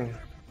Gaming.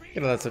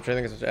 You know that's the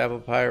trending is Apple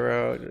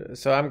Pyro.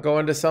 So I'm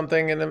going to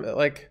something in the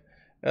like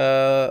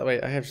wait,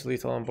 I have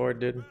lethal on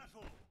board, dude.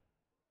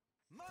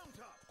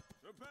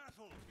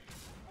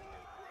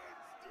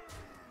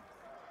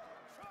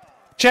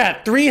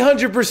 Chat,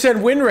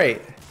 300% win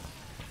rate.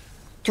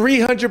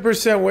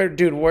 300% win,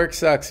 dude. Work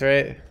sucks,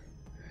 right?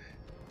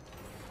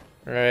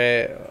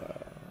 Right.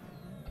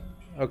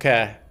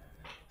 Okay.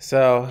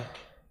 So.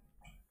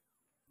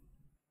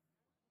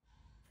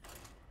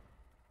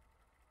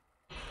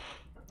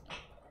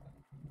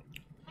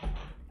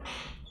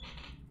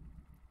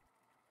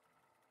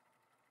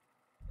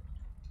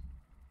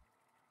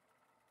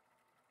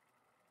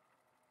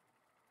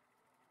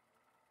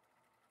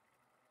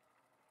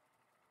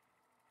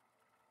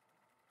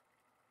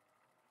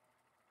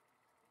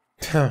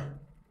 Huh.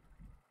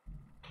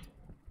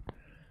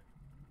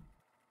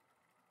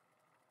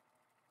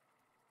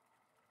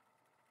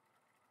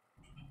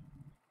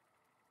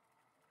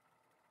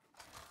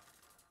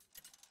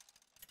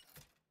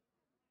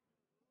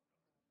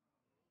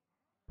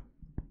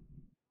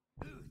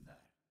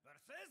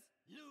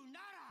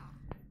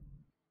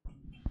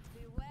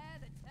 Beware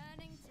the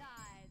turning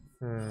tides.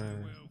 I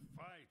will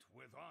fight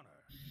with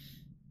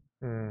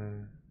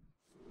honor.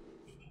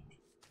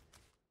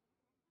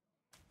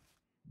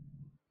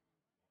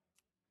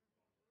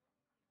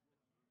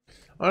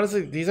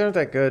 Honestly, these aren't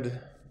that good.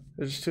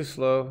 They're just too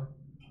slow.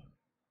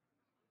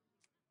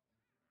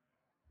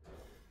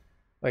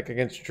 Like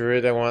against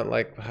Druid, I want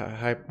like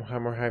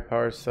more high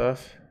power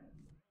stuff.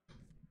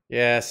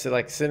 Yeah, so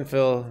like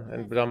Sinfil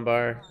and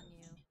Dunbar.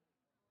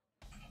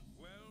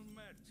 Well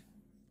met.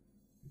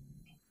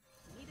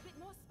 Need a bit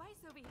more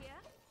spice over here.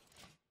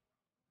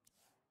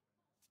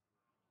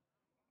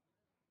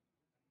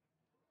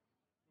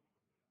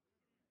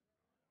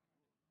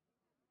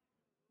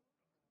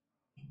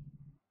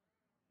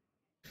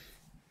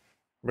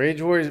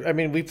 Rage Warriors, I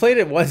mean, we played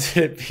it once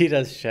and it beat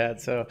us,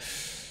 chat, so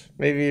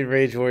maybe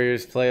Rage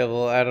Warriors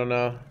playable, I don't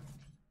know.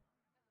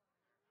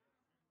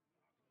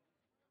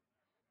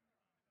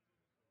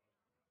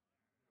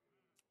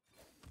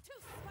 Too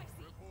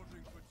spicy.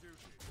 Reporting for duty.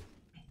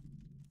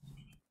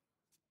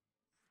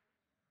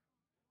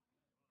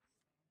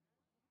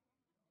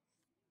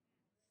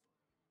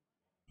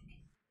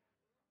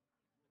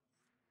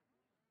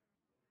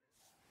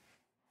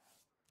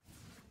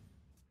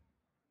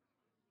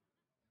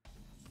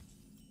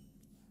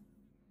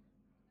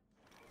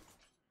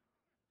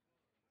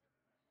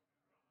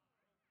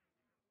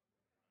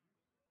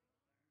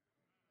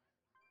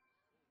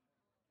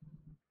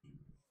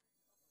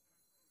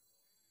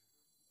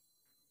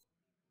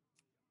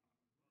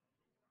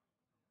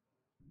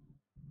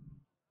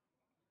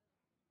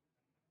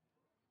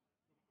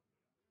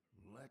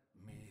 Let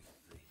me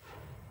think.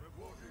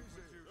 Reporting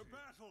for duty. The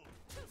battle.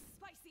 Too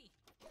spicy.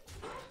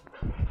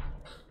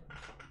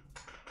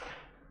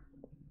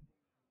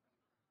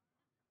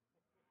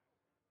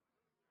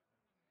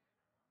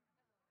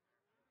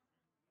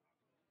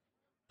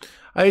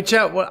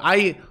 Chat,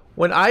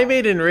 when I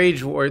made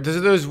Enraged Warrior,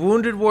 there's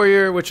Wounded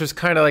Warrior, which was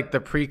kind of like the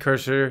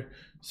precursor.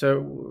 So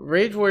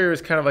Rage Warrior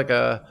is kind of like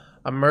a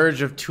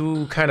merge of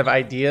two kind of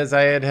ideas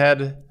I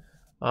had.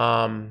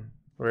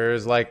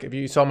 Whereas like if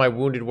you saw my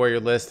Wounded Warrior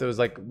list, it was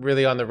like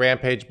really on the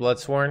Rampage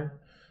Bloodsworn.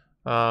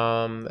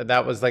 And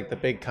that was like the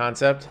big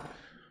concept.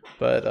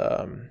 But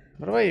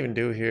what do I even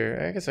do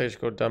here? I guess I just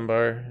go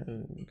Dunbar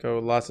and go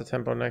lots of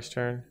tempo next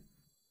turn.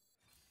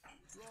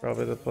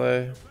 Probably the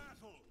play.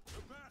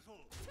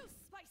 Too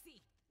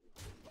spicy.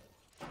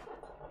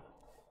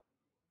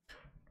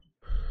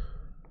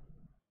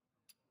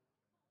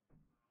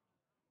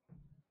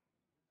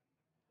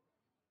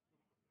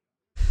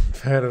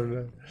 I don't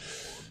know.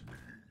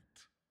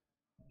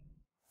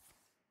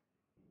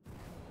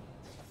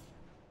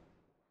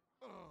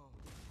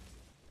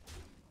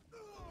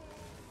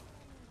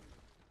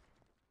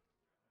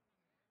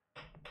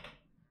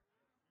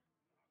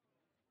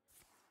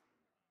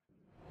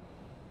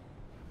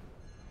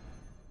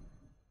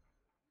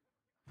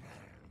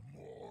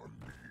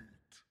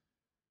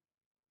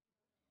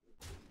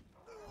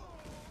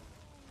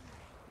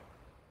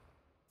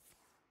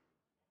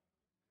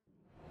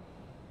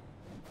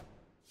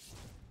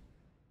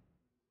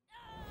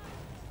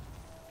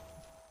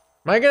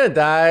 Am I gonna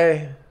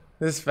die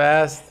this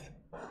fast?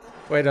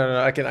 Wait, no,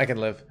 I can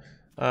live,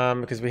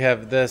 because we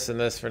have this and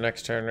this for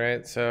next turn,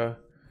 right? So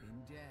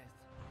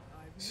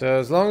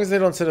as long as they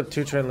don't set up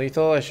 2-turn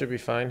lethal, I should be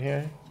fine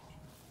here.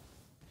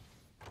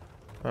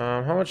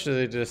 How much did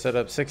they just set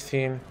up?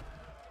 16.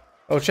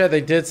 Oh, Chad,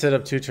 they did set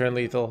up 2-turn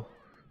lethal.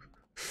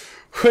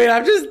 Wait,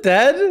 I'm just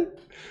dead?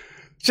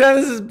 Chad,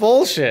 this is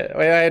bullshit.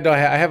 Wait,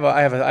 I have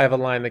a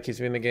line that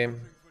keeps me in the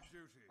game.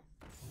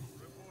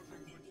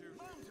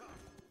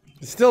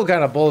 It's still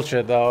kind of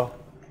bullshit, though.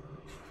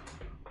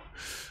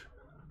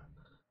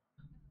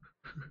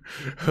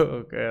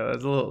 Okay,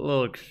 that's a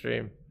little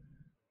extreme.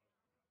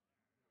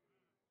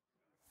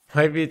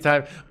 Might be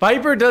time.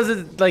 Viper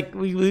doesn't like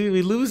we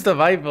lose the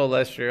Viper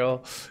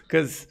Lestral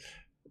because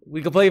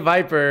we could play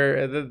Viper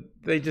and then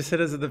they just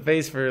hit us in the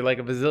face for like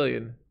a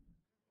bazillion.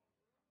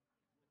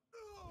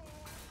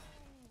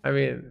 I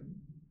mean,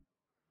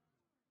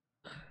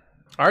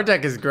 our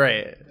deck is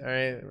great. All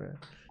right,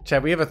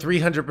 chat. We have a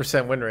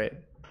 300% win rate.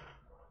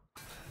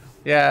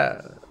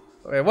 Yeah.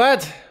 Wait,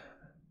 what?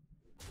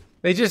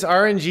 They just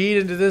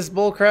RNG'd into this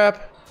bullcrap?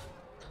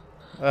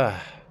 Ugh.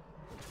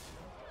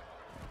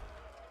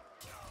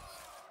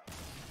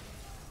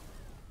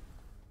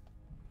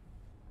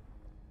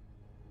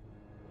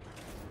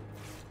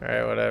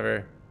 Alright,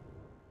 whatever.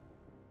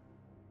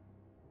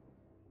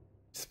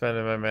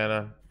 Spending my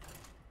mana.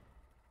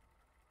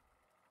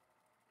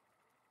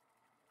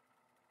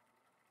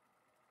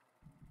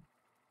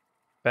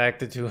 Back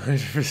to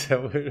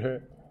 200%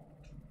 winner.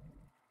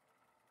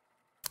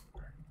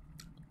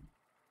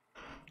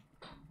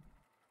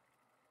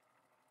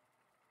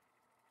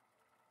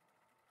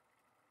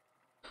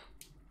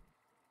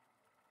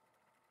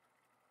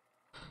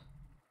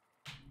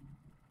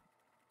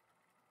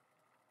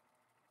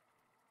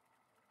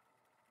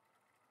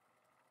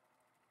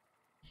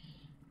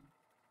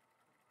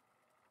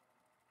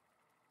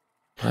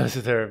 What's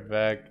their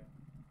back?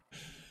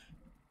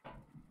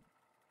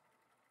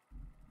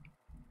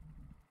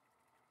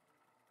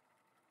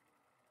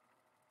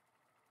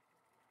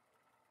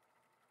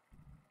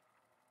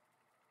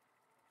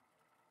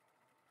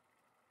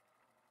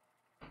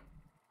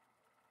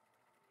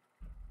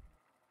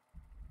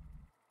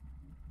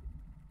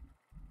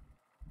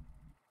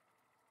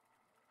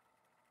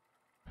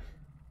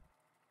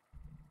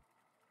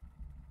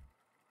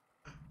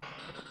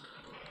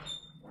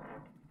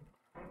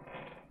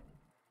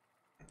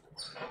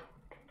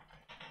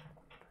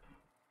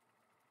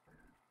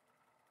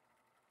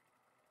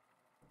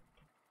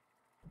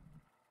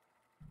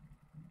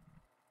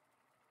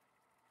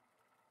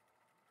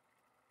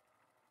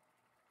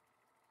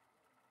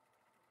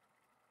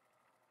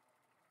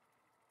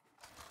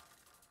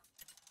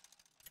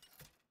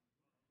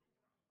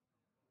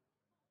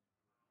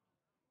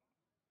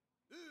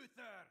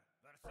 Uther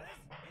versus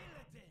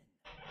Paladin.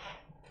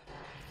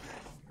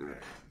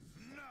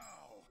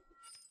 Now,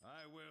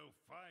 I will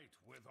fight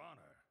with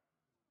honor.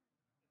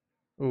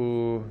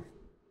 Ooh.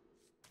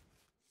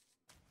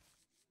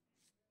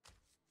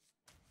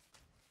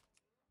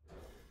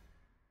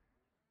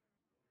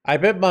 I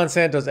bet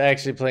Monsanto's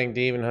actually playing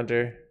Demon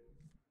Hunter.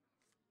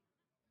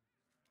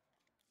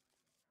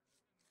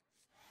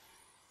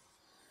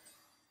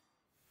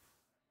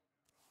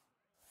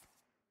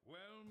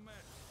 Well met.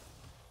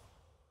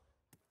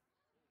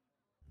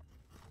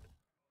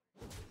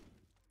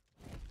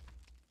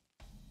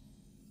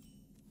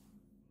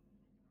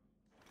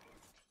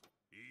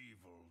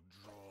 Evil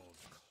draws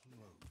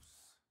close.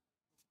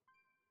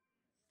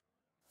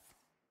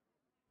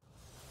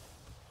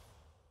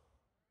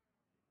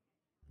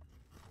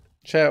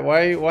 Chat,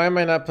 why am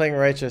I not playing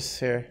Righteous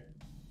here?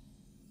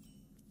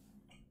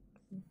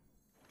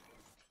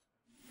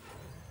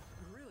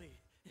 Really,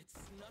 it's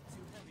not too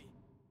heavy.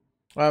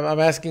 I'm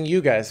asking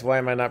you guys, why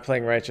am I not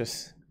playing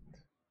Righteous?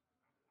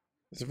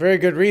 It's a very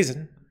good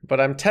reason, but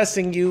I'm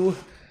testing you,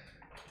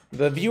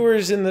 the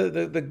viewers in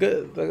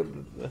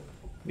the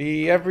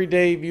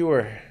everyday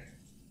viewer.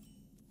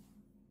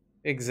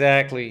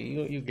 Exactly,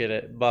 you get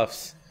it,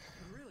 buffs.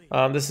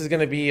 This is going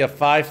to be a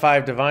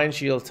 5/5 Divine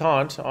Shield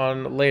taunt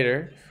on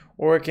later,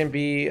 or it can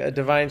be a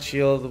Divine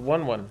Shield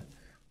 1/1.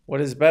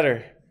 What is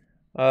better?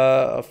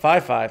 A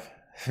 5/5.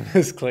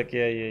 Misclick,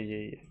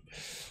 yeah.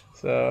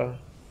 So.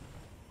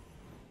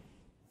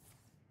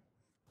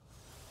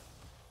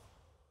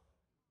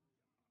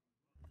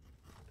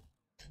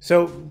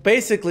 So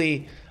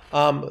basically,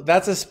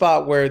 that's a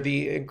spot where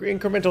the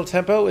incremental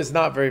tempo is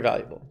not very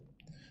valuable.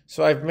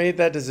 So I've made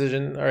that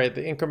decision. All right,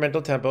 the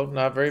incremental tempo,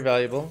 not very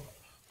valuable.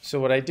 So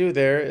what I do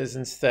there is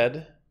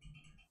instead,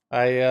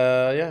 I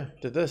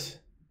did this.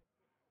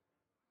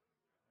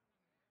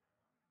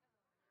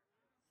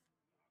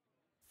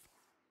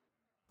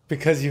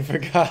 Because you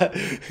forgot.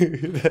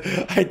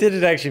 I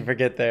didn't actually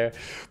forget there.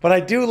 But I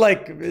do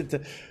like,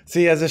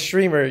 see, as a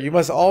streamer, you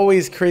must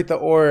always create the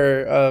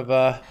aura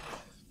of,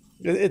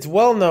 it's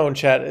well known,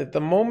 chat. At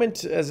the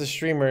moment as a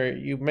streamer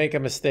you make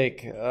a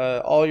mistake,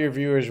 all your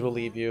viewers will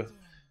leave you.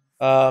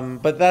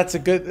 But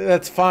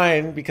that's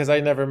fine because I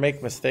never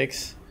make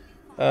mistakes.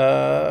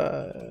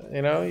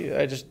 You know,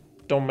 I just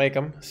don't make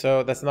them,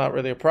 so that's not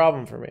really a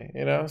problem for me.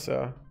 You know,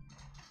 so.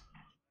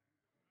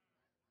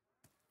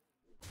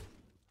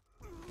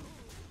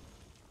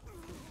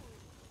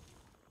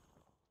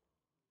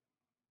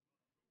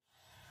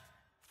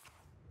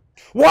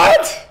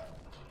 What?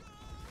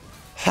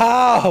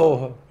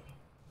 How?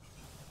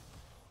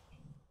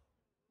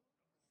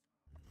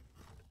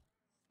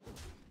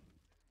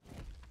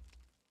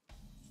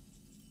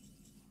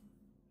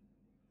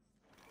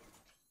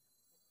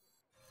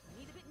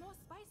 Need a bit more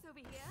spice over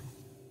here.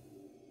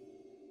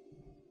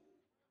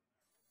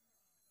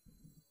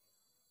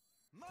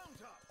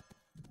 Mount up.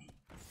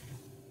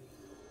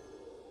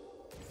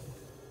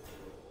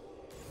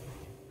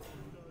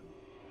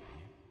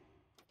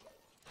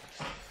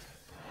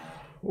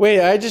 Wait,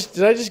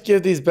 did I just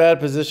give these bad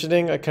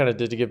positioning? I kind of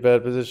did give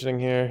bad positioning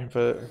here,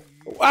 but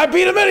I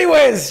beat him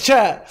anyways.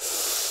 Chat.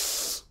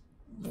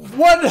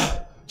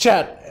 What?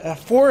 Chat.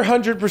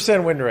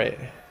 400% win rate.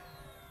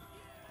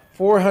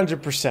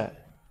 400%.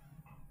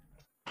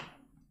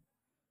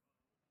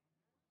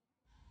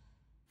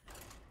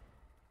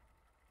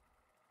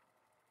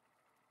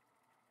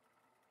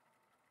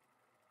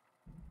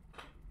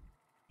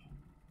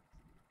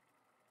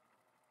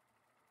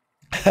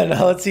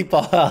 Now let's see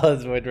Paul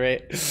Allen's win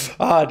rate.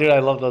 Ah, dude, I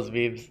love those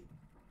memes.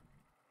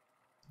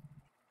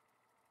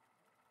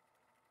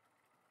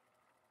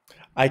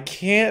 I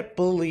can't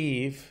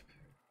believe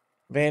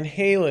Van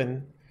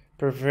Halen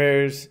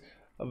prefers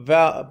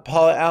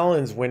Paul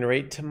Allen's win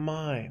rate to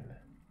mine.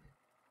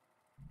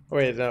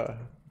 Wait, no.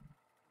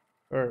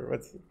 Or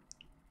what's...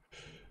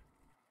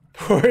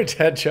 Poor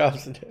Ted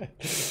Chops.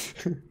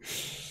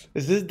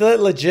 Is this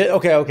legit?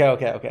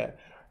 Okay.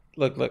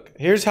 Look.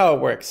 Here's how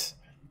it works.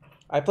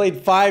 I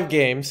played 5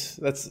 games.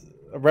 That's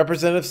a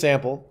representative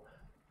sample.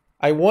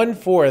 I won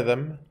 4 of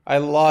them. I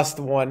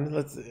lost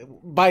 1.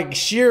 By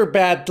sheer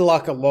bad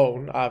luck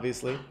alone,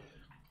 obviously.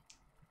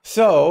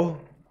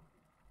 So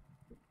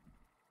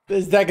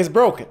this deck is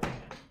broken.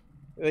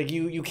 Like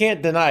you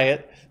can't deny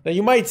it. Now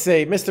you might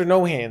say, Mr.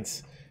 No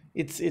Hands,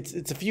 it's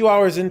a few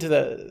hours into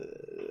the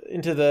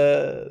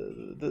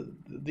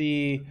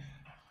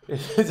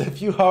it's a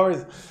few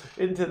hours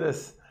into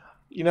this.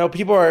 You know,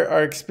 people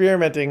are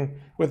experimenting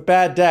with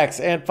bad decks,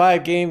 and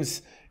 5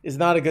 games is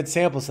not a good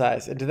sample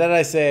size. And to that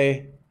I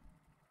say,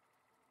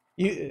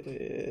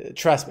 you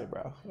trust me,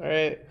 bro. All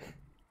right.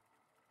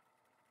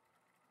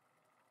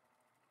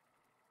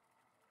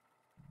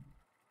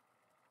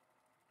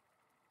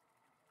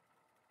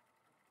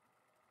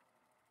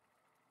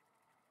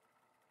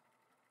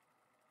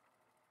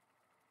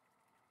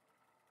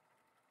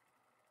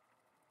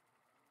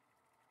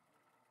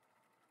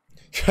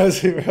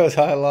 Trust me, bro.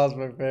 I lost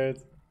my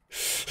parents.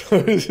 I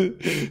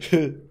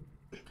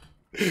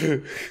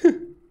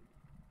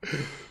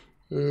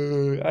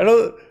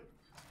don't.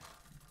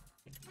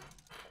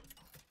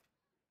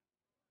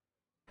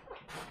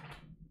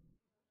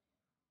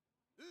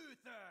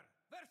 Uther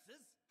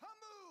versus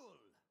Hamul.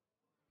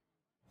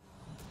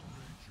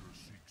 Nature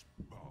seeks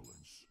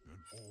balance in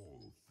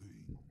all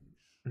things.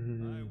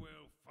 I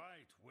will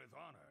fight with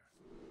honor.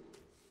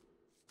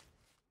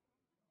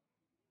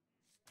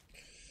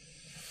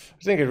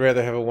 I think I'd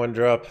rather have a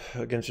 1-drop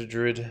against a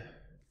druid.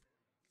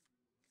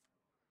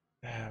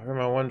 Where are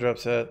my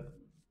 1-drops at?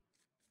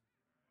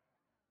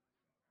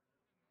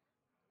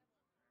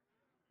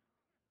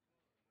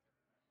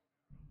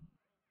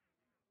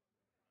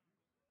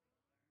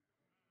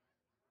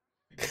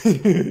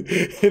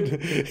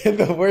 in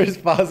the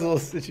worst possible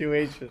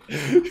situation,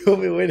 you'll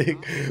be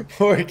winning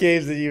more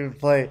games than you even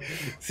play.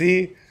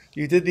 See,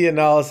 you did the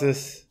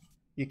analysis.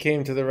 You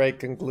came to the right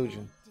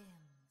conclusion.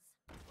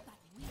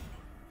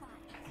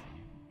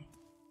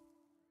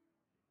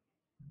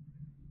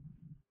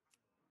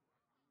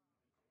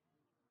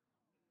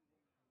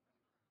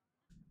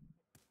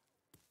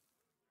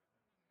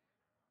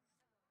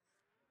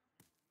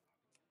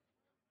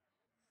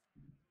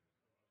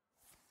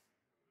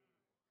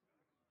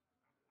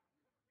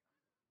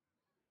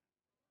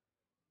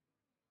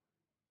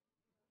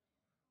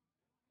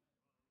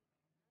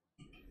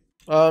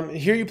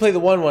 Here you play the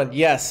 1/1.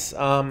 Yes,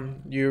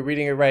 you're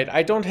reading it right.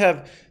 I don't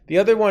have the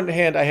other one in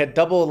hand. I had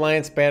double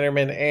Alliance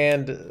Bannerman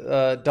and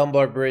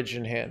Dunbar Bridge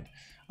in hand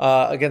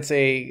against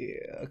a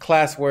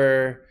class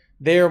where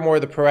they are more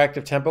the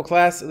proactive tempo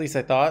class. At least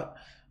I thought.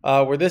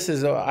 Where this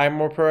is, I'm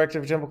more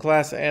proactive tempo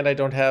class, and I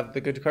don't have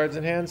the good cards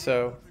in hand.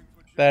 So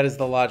that is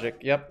the logic.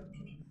 Yep.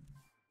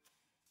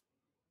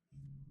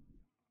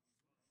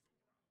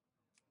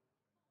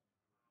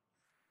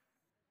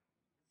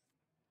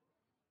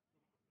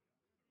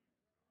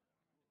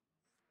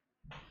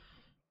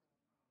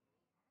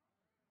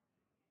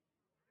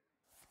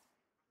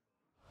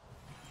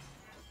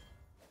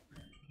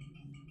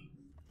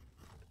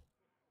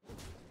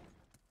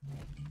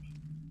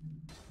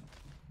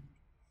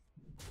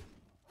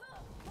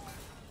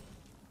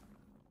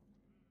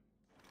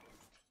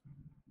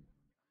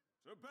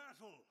 To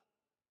battle.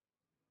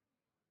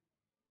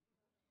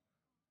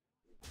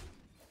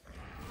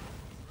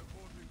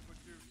 Reporting for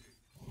duty.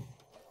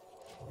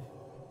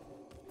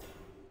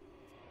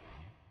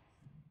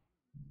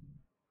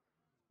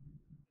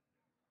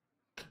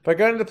 If I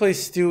got into play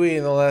Stewie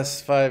in the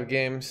last 5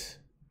 games.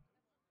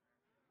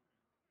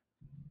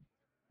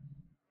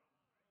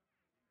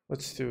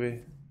 What's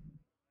Stewie?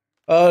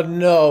 Oh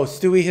no,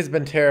 Stewie has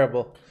been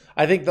terrible.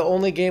 I think the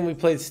only game we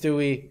played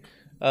Stewie,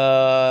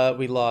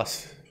 we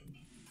lost.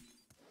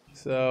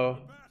 So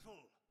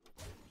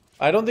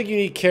I don't think you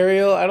need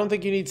Carriel. I don't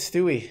think you need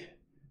Stewie.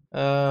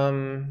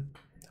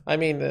 I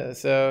mean,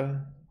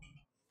 so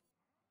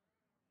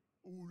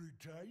All it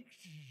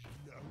takes is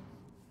love,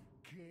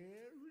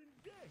 care, and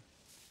death.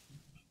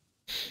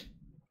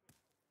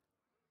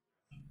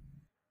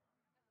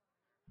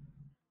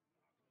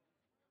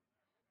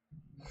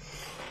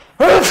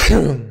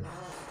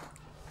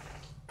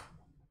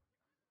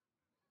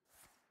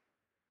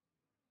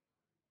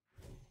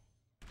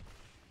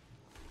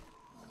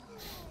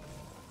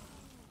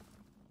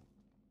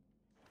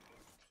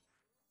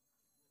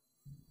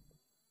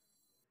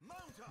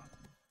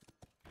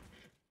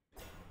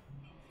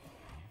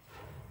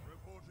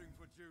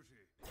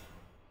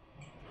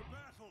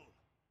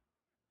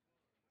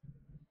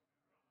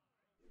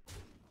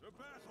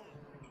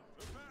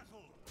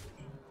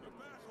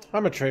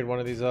 I'm gonna trade one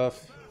of these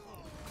off.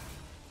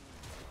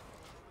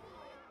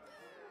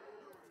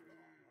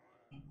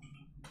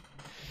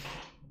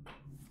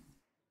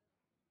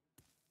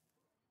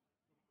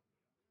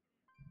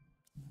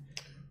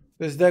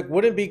 This deck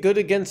wouldn't be good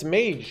against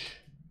Mage.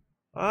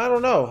 I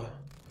don't know.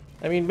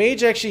 I mean,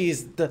 Mage actually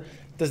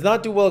does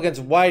not do well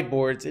against wide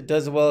boards. It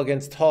does well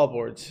against tall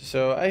boards.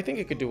 So I think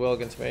it could do well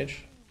against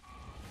Mage.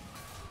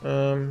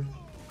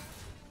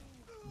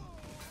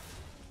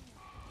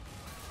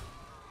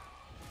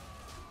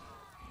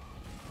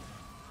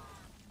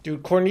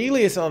 Dude,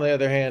 Cornelius, on the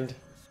other hand,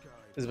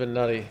 has been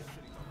nutty.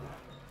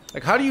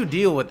 Like, how do you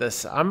deal with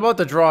this? I'm about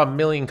to draw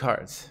 1,000,000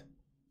 cards.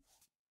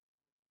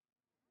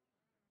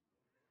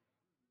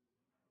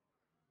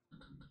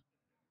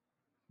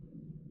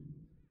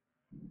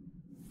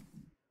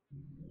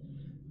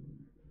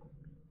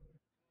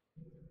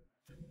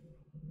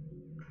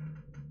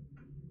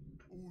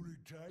 All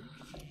it takes is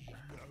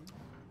no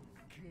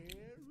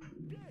care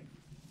and death.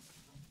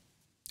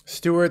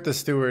 Stewart the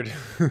Steward.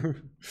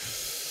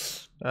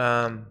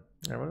 Alright,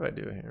 what do I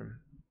do here?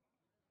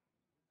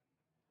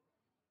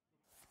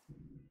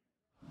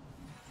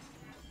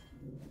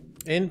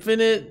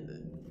 Infinite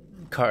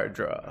card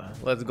draw.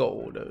 Let's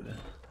go, dude.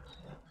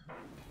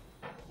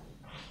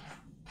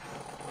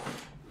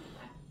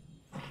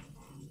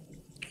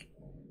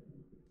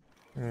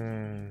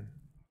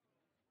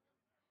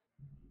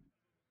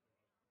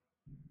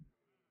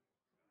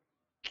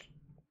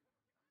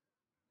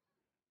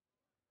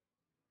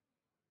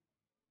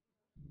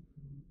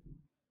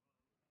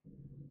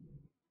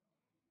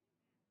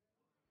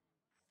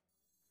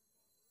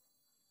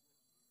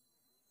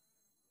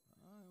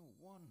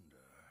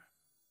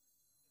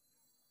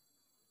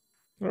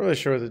 Not really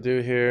sure what to do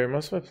here.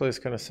 Most of my plays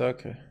kind of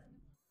suck.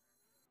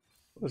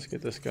 Let's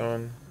get this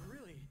going.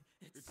 Really,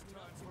 it's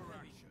not too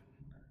heavy.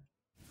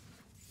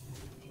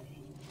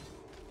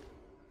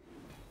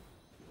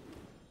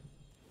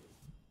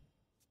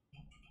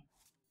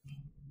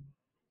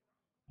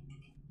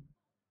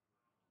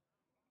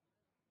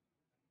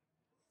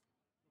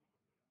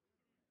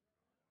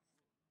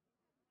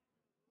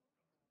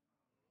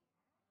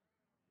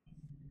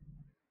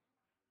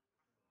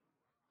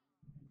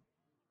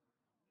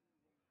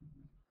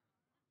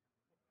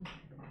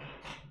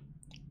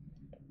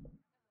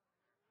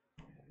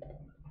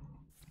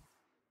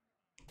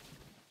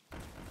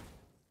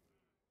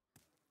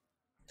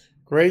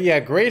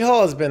 Great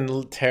Hall has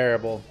been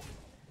terrible.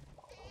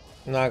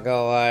 I'm not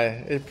gonna lie.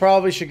 It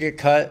probably should get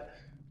cut,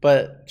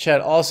 but Chet,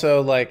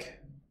 also, like,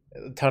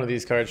 a ton of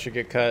these cards should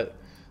get cut.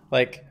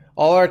 Like,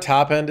 all our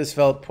top end has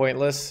felt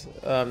pointless.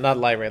 Not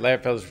light rate. Light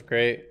rate feels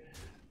great.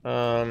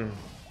 So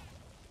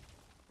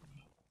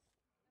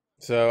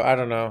I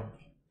don't know.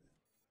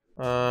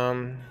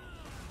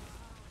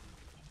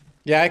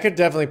 Yeah, I could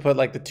definitely put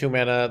like the 2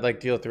 mana, like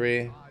deal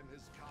 3.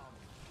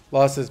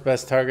 Lost his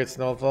best target,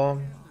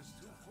 Snowfall.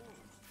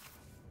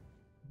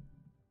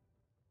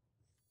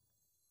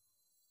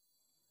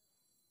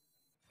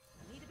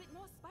 Need a bit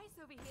more spice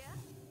over here.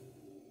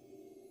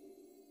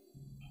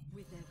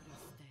 With every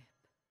step,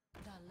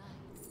 the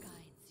light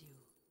guides you.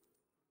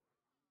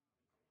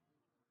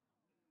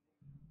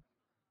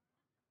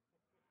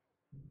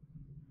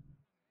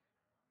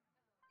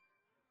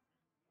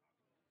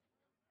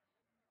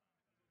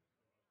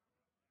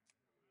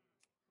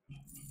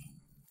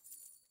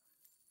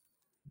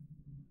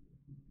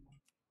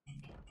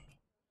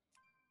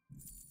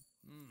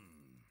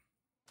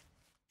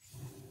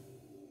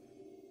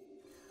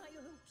 I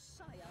hope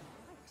Sire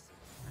likes it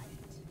right.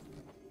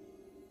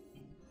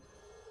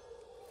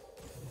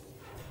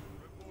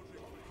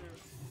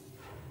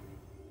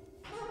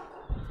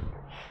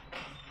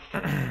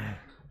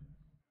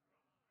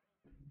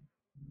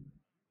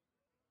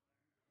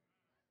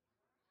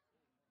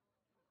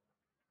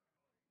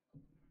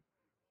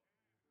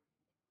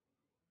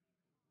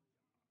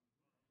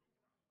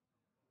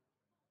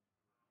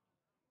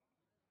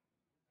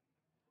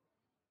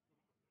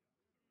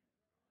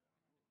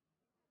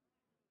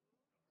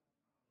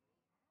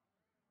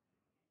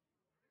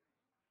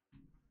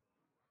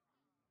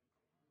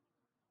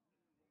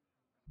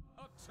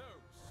 A toast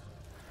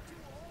to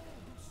all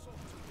who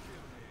sought to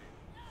kill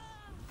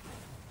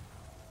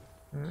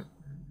me.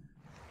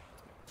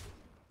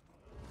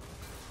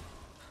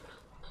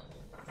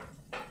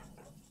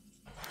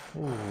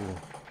 Ooh.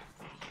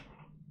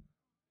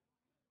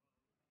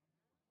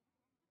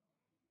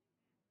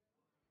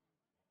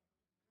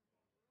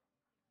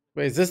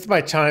 Wait, is this my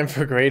time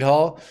for Great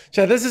Hall?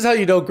 Chad, this is how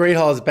you know Great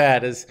Hall is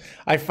bad, is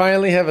I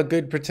finally have a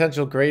good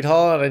potential Great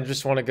Hall and I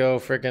just want to go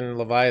freaking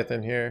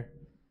Leviathan here.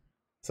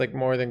 It's like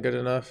more than good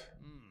enough.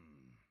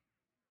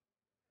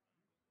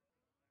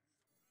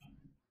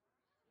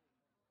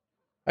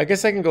 I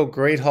guess I can go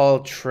Great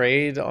Hall,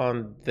 trade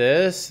on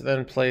this,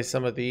 then play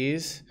some of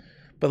these.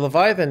 But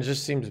Leviathan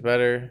just seems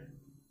better.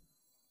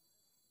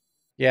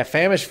 Yeah,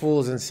 Famished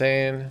Fool is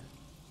insane.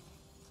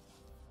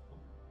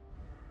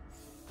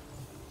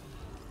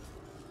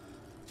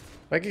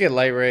 If I could get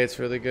Light Ray, it's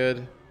really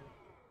good.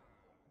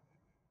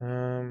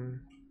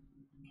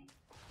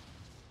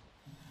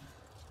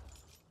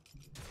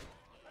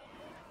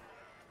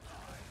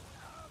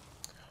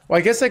 Well,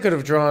 I guess I could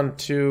have drawn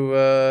two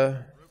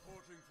Reporting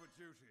for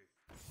duty.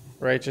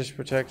 Righteous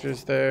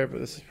Protectors there, but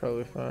this is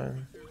probably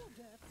fine.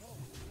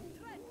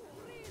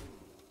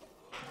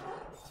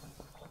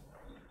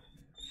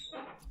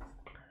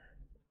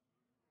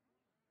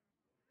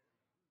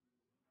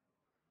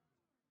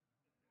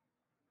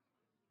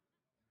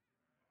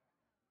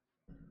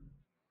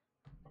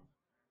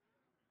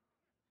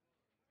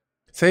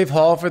 Save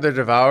Hall for the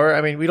Devourer.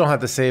 I mean, we don't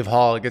have to save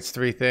Hall. It gets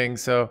 3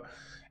 things. So,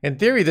 in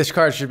theory, this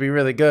card should be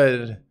really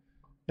good.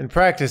 In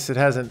practice, it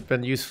hasn't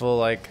been useful,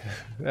 like,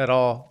 at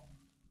all.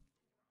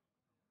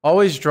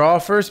 Always draw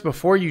first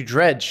before you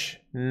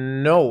dredge.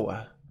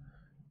 No.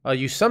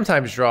 You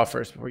sometimes draw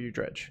first before you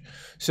dredge.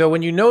 So,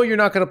 when you know you're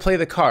not going to play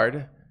the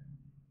card,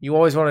 you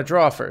always want to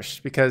draw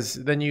first, because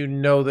then you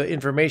know the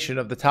information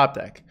of the top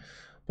deck.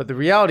 But the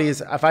reality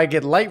is, if I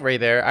get Light Ray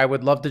there, I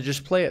would love to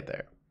just play it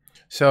there.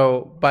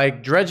 So by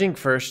dredging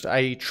first,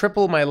 I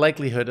triple my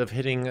likelihood of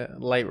hitting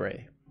Light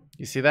Ray.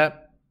 You see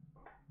that?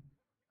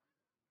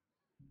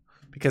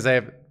 Because I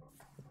have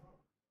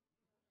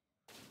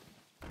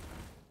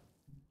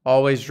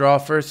always draw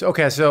first.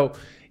 Okay, so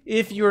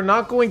if you're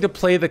not going to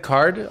play the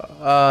card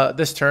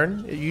this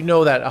turn, you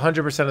know that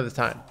 100% of the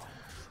time.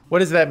 What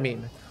does that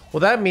mean? Well,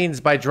 that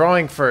means by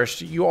drawing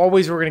first, you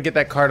always were going to get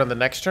that card on the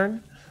next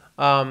turn.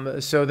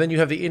 So then you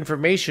have the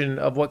information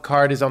of what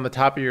card is on the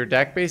top of your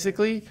deck,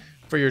 basically,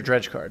 for your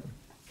dredge card.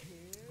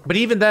 But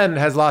even then, it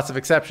has lots of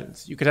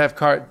exceptions. You could have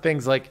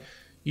things like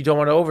you don't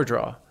want to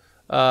overdraw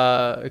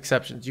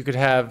exceptions. You could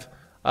have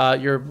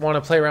you want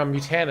to play around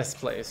Mutanus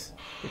plays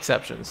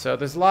exceptions. So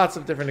there's lots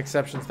of different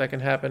exceptions that can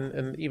happen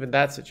in even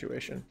that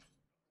situation.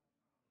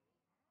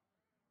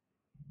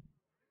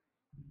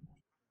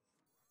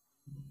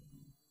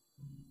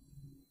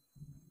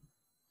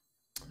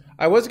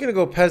 I was going to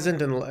go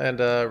Peasant and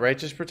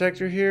Righteous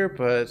Protector here,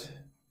 but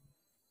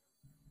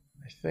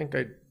I think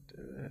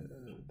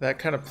that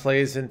kind of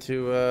plays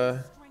into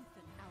Strengthen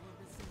our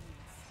resilience.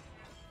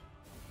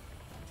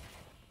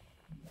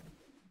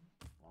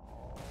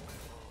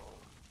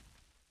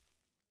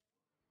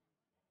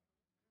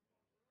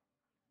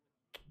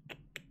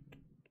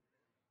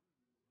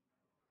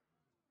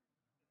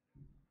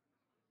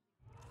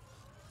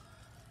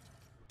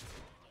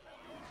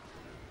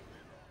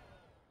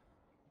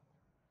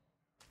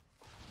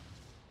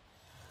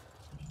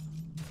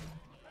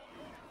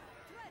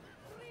 Tread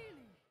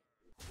freely.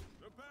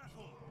 The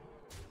battle.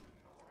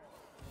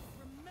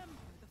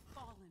 Remember the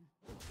fallen.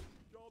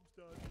 Job's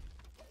done.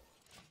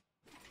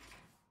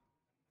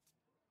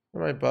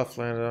 what my buff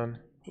land on.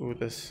 Ooh,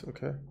 this,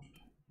 okay.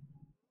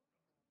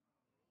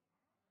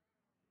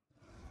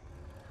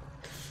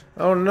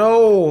 Oh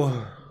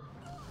no!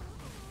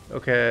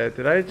 Okay,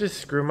 did I just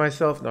screw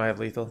myself? No, I have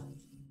lethal.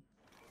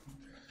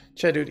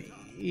 Chat, dude,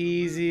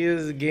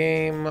 easiest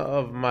game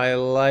of my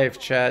life,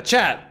 chat.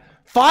 Chat!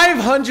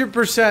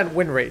 500%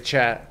 win rate,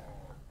 chat.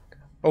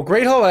 Oh,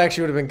 Great Hall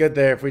actually would have been good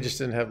there if we just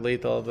didn't have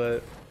lethal,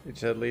 but we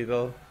just had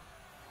lethal.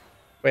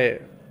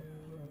 Wait.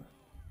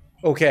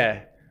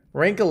 Okay.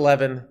 Rank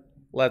 11.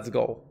 Let's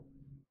go.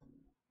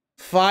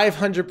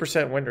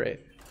 500% win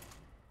rate.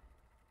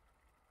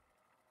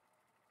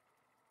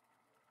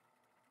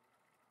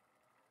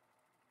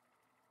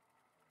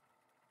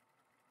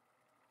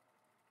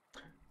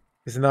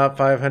 It's not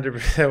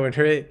 500% win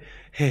rate.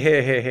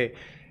 Hey.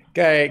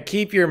 Guy,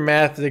 keep your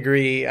math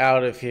degree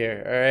out of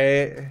here,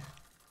 alright?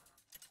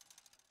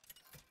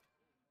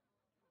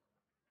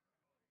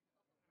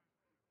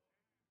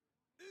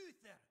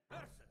 Uther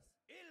versus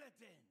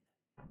Illidan.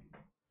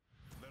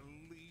 The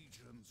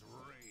Legion's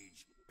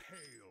rage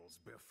pales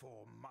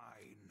before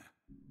mine.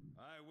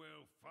 I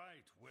will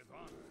fight with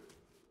honor.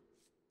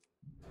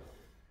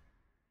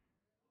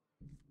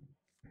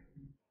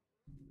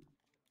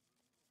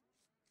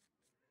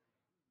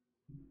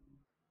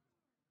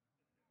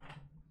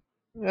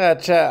 Yeah,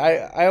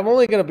 chat, I'm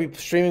only going to be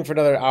streaming for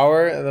another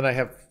hour, and then I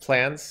have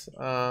plans.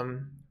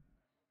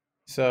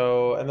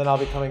 So, and then I'll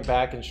be coming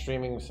back and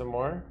streaming some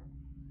more.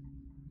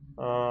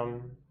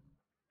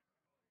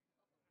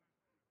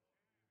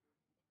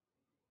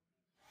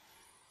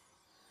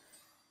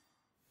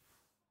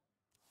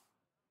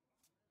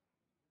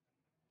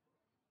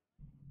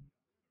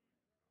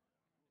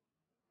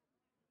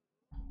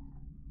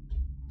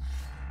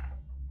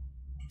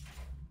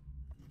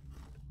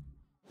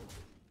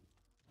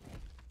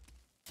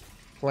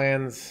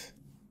 Plans.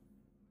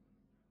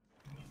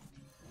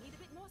 Need a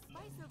bit more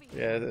spice over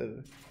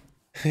here.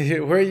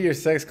 Yeah, where your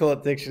sex cult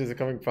addiction is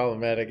becoming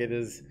problematic. It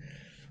is.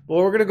 Well,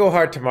 we're gonna go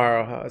hard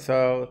tomorrow.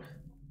 So,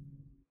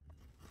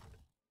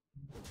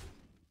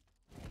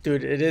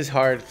 dude, it is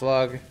hard,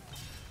 Flog.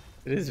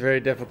 It is very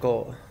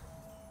difficult.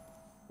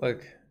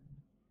 Look,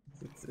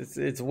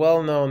 it's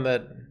well known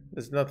that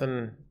there's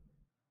nothing.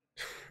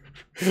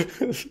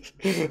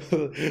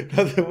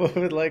 Nothing one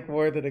would like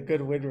more than a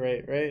good win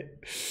rate, right?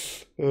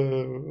 What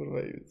am I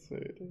even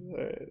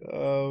saying?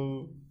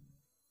 All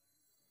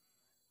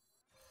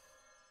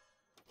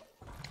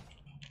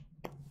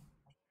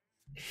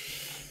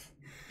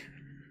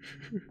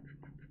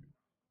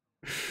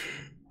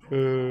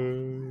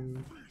right.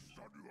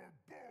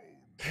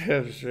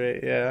 That's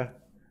right, yeah.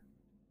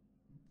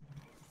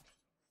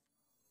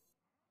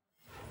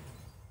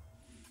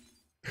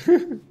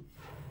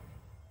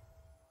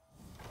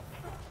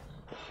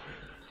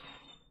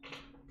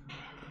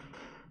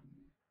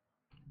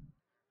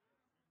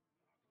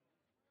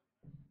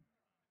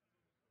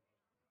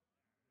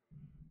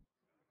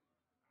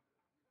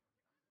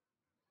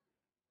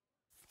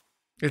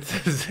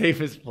 It's the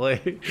safest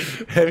play.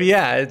 I mean,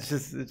 yeah, it's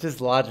just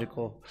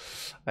logical.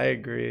 I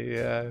agree,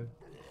 yeah.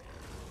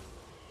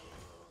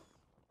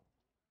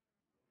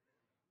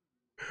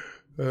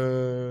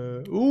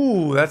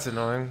 Ooh, that's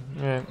annoying.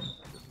 Yeah.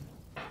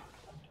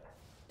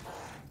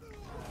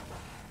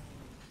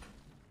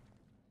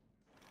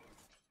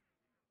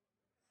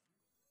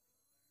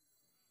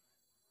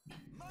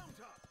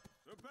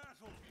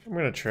 I'm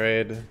gonna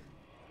trade. The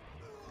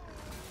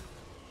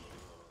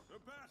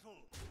battle.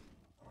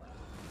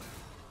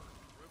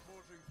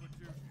 Reporting for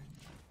duty.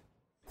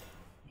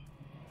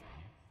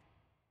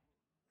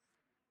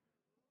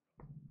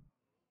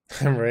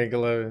 I'm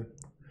regular.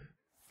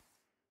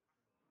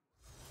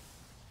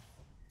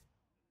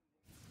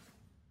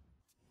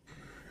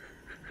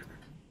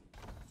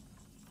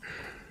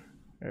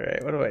 All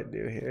right, what do I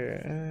do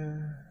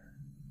here?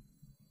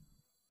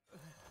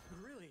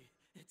 Really,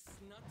 it's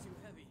not too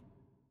heavy.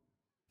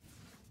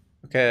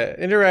 Okay,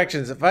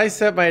 interactions. If I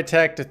set my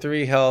attack to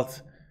 3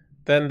 health,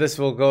 then this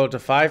will go to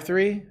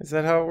 5-3. Is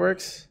that how it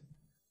works?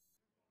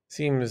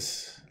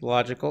 Seems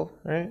logical,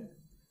 right?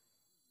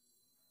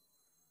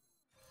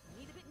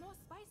 Need a bit more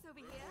spice over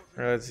here.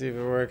 All right, let's see if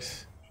it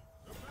works.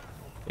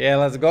 Yeah,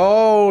 let's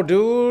go,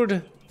 dude.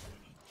 All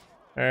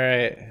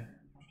right.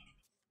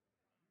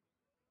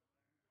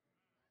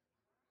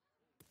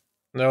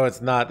 No,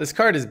 it's not. This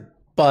card is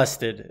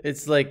busted.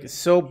 It's like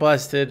so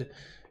busted.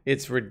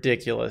 It's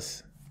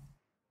ridiculous.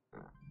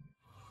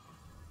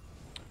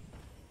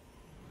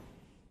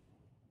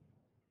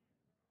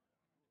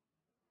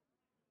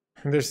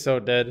 They're so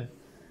dead.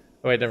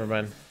 Oh, wait, never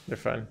mind. They're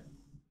fine.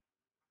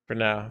 For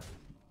now.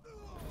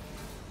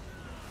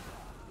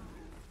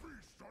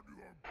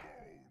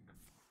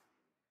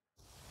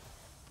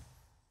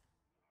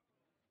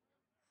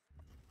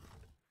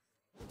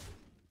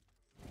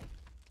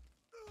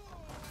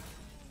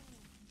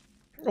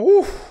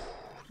 Ooh.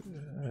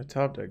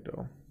 Top deck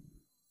though.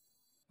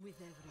 With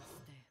every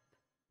step,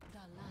 the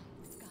light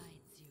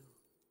guides you.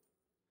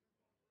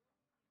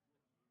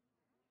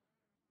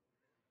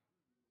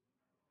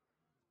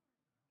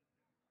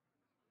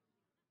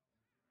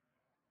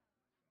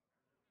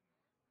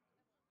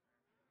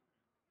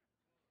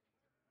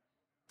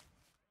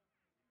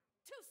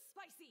 Too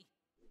spicy.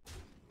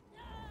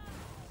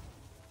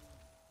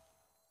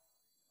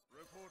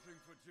 Reporting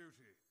for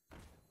duty.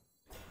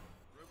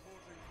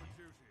 Reporting for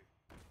duty.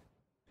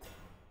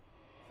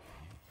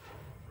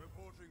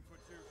 Reporting for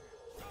duty.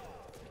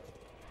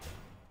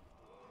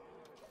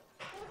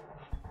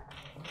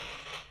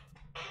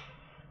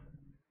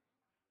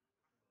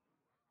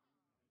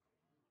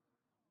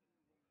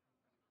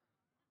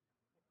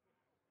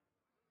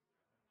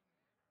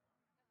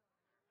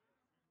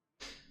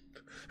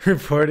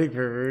 Reporting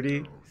for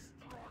Rudy.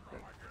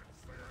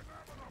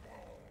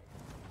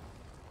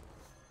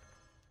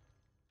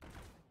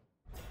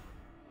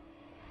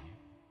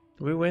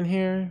 Do we win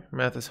here?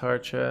 Math is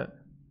hard, chat.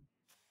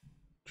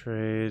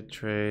 Trade,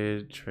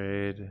 trade,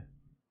 trade.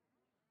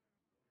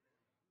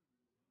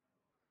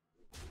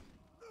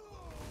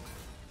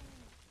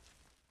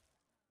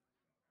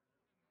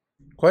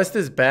 Quest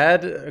is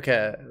bad?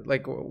 Okay,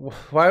 like,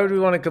 why would we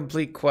want to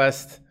complete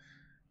quest?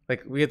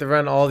 Like, we have to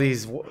run all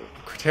these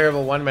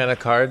terrible 1-mana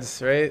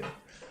cards, right?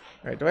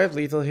 Alright, do I have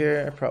lethal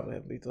here? I probably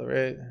have lethal,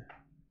 right?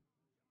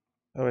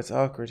 Oh, it's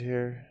awkward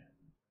here.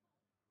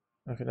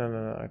 Okay, no.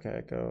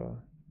 Okay, go.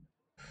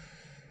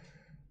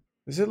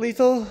 Is it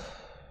lethal?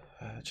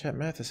 Chat,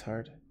 math is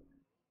hard.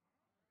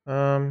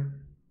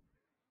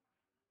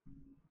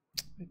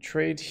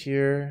 Trade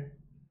here.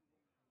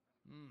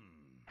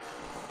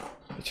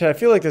 Chat, I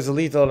feel like there's a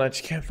lethal and I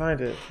just can't find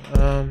it.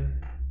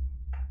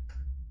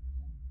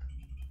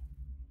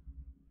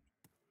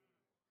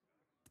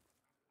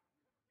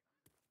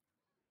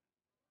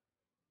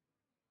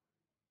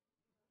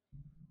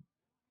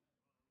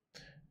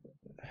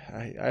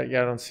 I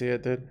don't see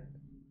it, dude.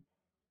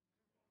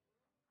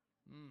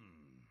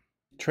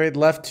 Trade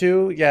left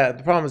 2. Yeah,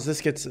 the problem is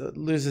this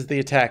loses the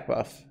attack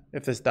buff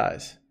if this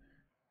dies.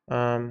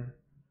 So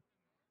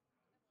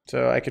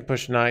I could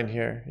push 9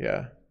 here.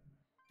 Yeah.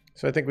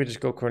 So I think we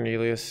just go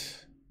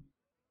Cornelius.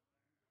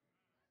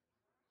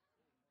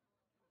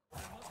 I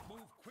must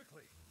move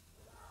quickly.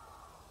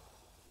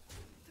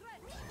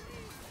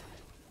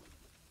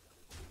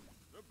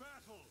 The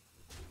battle.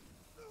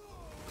 The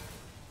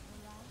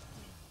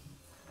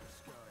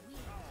sky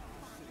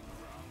sitting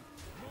around.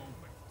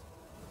 Movement.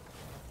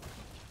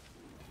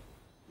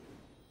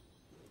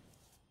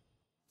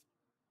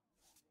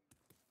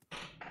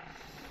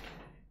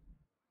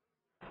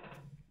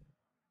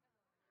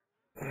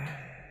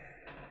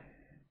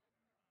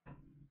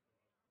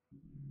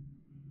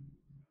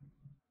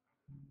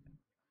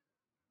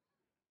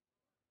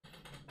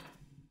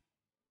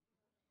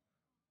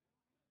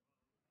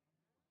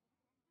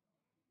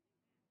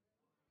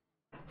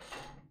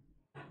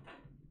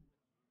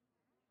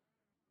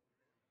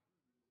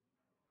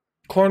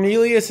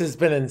 Cornelius has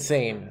been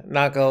insane,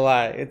 not gonna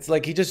lie. It's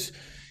like he just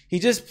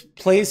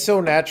plays so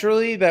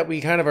naturally that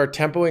we kind of are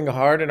tempoing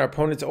hard and our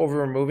opponent's over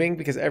removing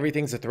because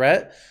everything's a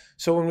threat.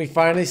 So when we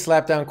finally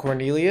slap down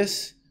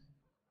Cornelius,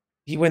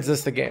 he wins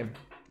us the game.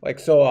 Like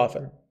so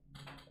often.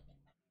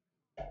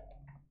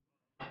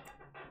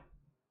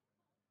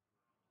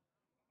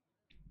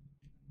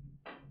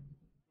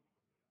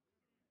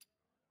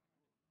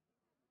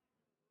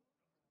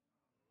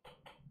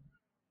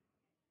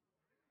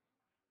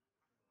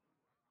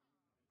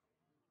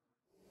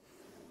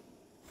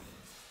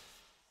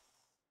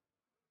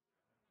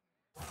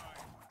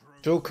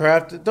 Don't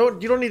craft. You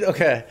don't need.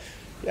 Okay,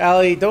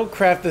 Ali, don't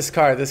craft this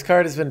card. This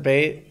card has been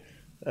bait.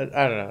 I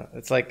don't know.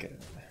 It's like,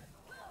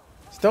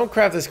 just don't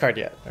craft this card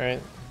yet. All right,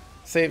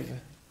 save.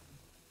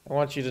 I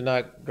want you to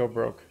not go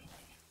broke.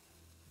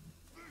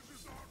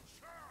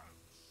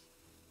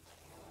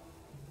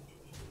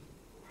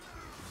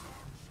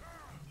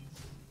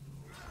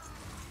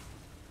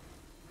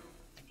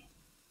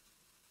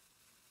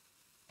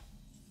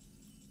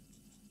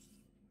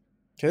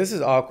 Okay, this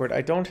is awkward.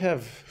 I don't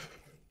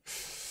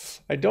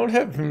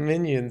have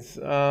minions.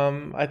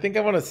 I think I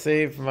want to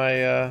save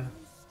my.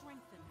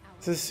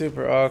 This is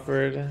super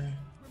awkward.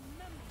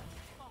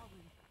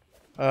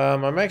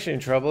 I'm actually in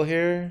trouble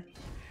here,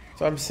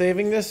 so I'm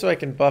saving this so I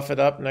can buff it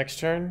up next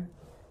turn.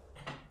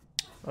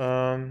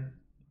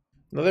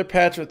 Another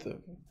patch with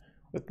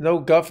no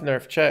Guff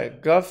nerf.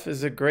 Chat. Guff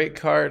is a great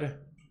card.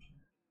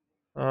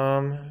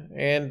 Only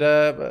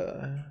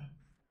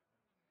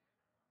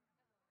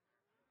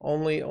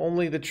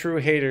the true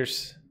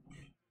haters.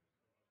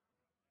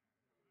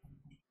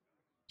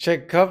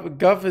 Check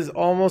Guff is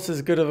almost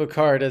as good of a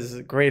card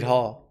as Great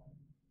Hall.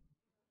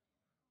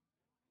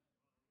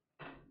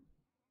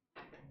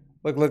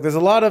 Look, there's a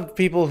lot of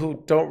people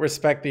who don't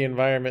respect the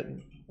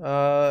environment,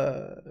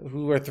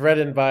 who are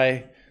threatened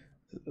by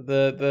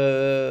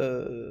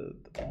the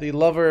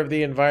lover of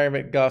the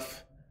environment,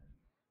 Guff.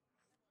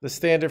 The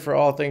standard for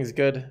all things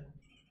good.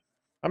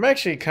 I'm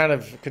actually kind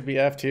of could be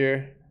F'd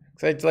here.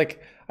 Cause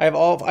I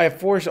have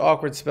 4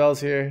 awkward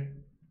spells here.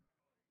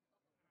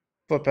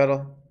 Foot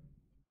pedal.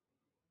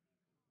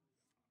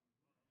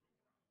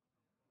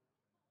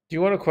 Do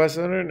you want a quest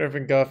owner?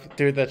 Nerfing Guff?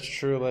 Dude, that's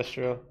true, that's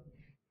true.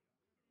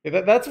 Yeah,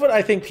 that's what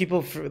I think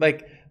people,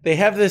 like, they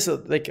have this,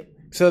 like,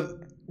 so,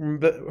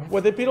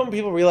 what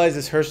people realize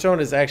is Hearthstone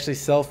is actually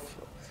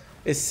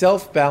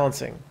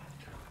self-balancing.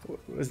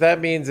 What that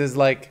means is,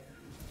 like,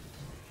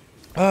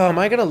 oh, am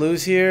I gonna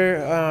lose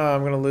here? Oh,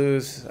 I'm gonna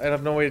lose. I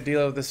have no way to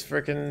deal with this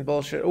freaking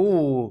bullshit.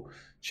 Ooh,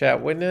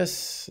 chat,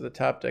 witness the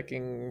top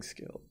decking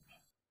skill.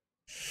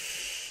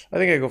 I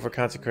think I go for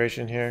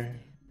consecration here.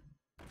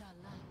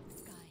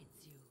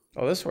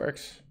 Oh, this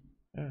works.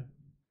 Yeah.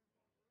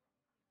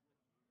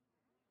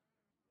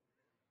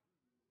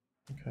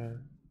 Okay.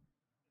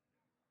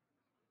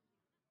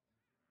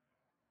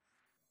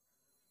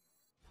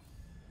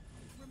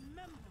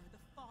 Remember the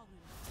fallen.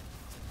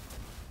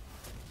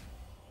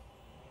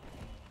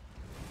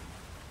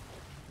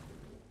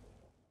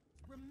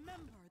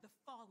 Remember the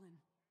fallen.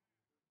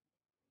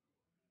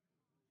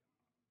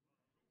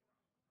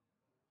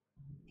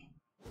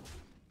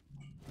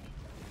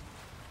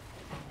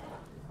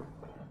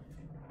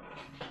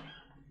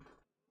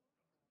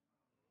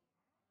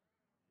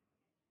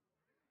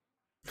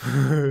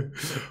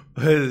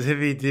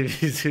 Hippie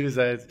dippy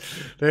suicides.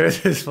 There's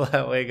his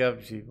flat wake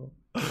up, people.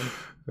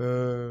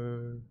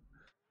 7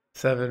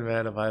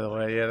 mana, by the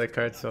way. Yeah, that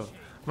card's so.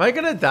 Am I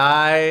gonna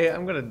die?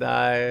 I'm gonna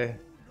die.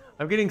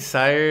 I'm getting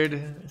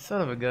sired.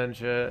 Son of a gun,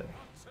 shit.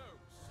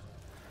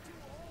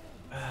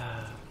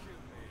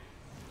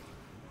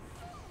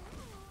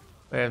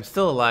 Wait, I'm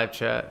still alive,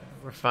 chat.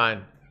 We're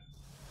fine.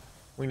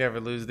 We never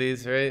lose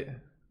these, right?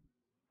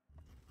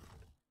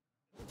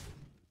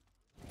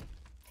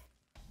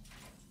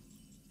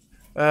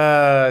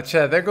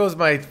 Chat, there goes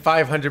my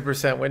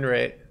 500% win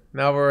rate.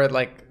 Now we're at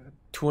like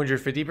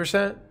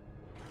 250%,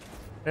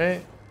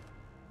 right?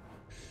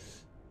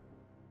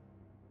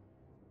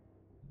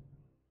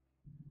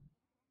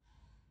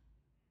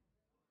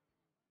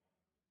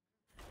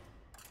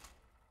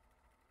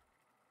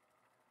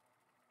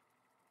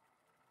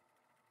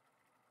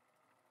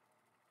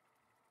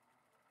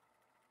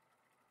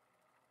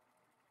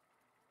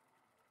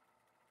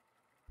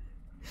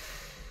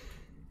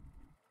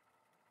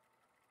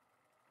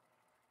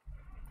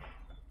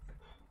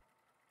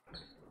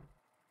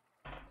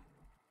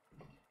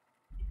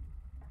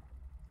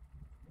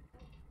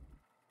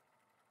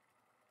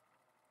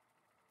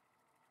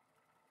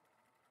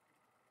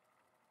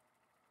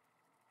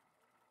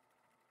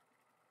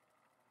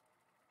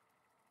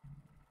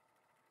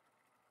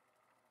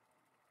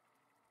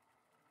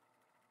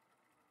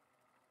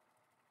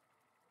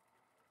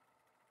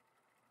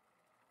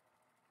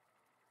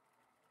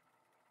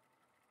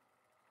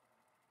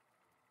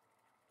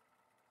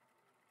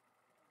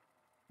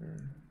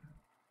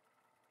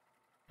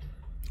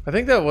 I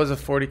think that was a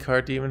 40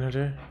 card Demon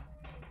Hunter.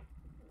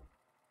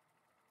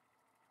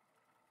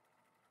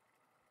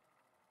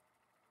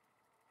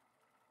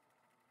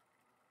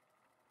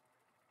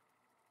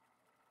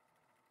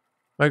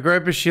 My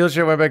gripe is shield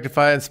share went back to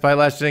 5 and spy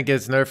lash didn't get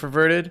its nerf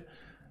reverted.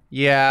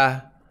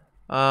 Yeah.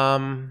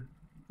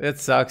 It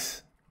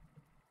sucks.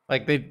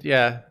 Like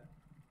yeah.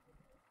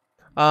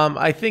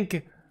 I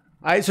think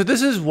so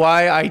this is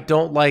why I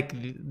don't like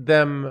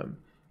them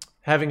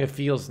having a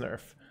feels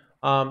nerf.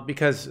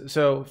 Because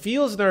so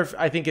feels nerf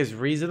I think is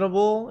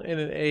reasonable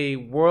in a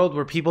world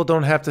where people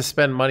don't have to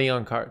spend money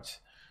on cards.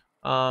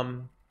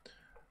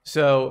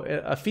 So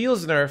a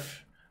feels nerf,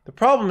 the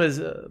problem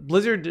is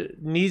Blizzard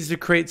needs to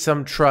create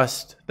some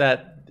trust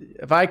that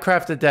if I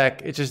craft a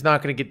deck, it's just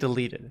not going to get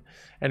deleted.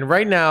 And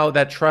right now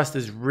that trust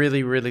is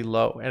really, really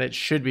low, and it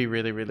should be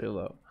really, really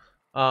low.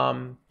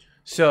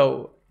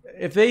 So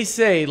if they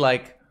say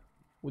like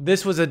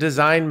this was a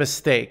design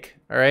mistake,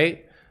 all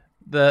right,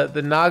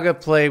 the Naga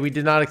play we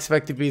did not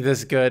expect to be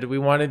this good. We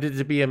wanted it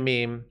to be a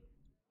meme.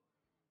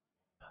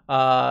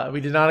 We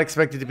did not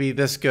expect it to be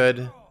this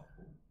good.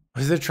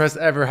 Was the trust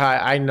ever high?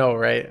 I know,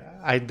 right?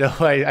 I know.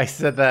 I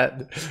said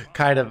that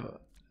kind of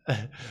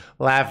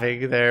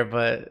laughing there,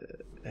 but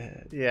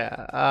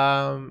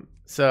yeah.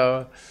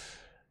 So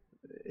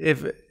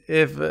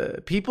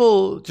if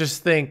people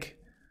just think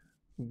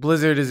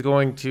Blizzard is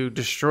going to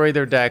destroy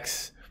their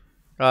decks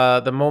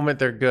the moment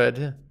they're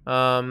good,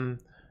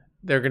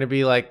 they're going to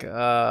be like,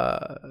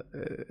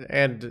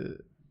 and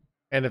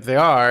if they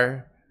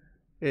are,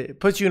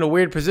 it puts you in a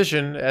weird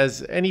position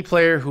as any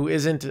player who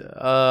isn't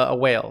a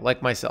whale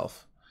like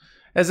myself.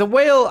 As a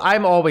whale,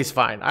 I'm always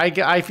fine.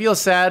 I feel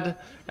sad,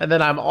 and then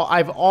I'm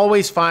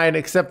always fine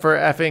except for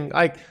effing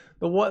like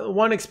the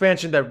one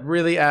expansion that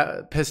really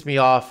pissed me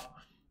off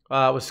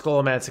was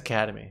Skullman's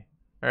Academy.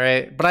 All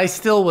right, but I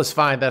still was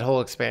fine that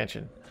whole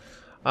expansion.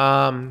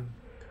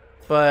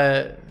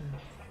 But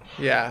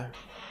yeah.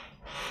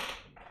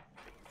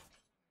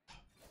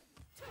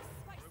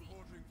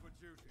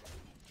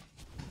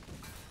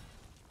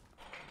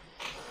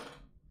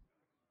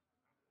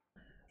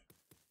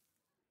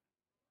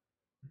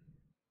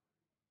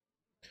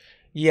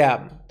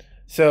 Yeah,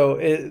 so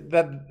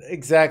that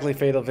exactly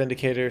Fatal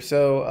Vindicator.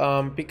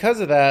 So because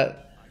of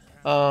that,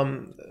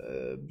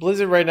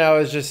 Blizzard right now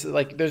is just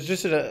like there's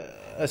just an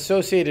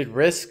associated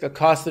risk, a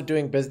cost of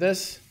doing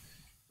business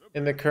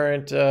in the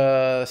current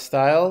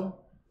style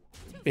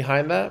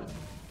behind that.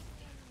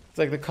 It's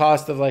like the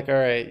cost of like, all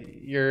right,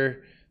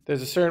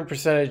 there's a certain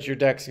percentage your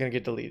deck's gonna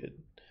get deleted.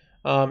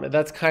 And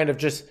that's kind of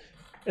just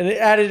an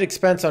added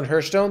expense on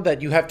Hearthstone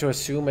that you have to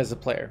assume as a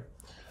player.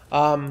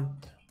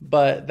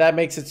 But that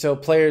makes it so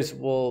players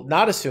will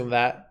not assume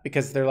that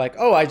because they're like,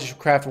 oh, I just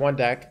craft one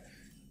deck.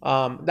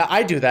 Now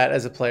I do that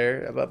as a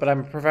player, but I'm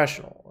a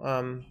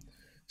professional.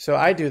 So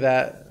I do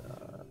that,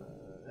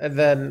 and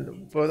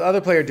then the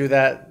other player do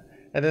that,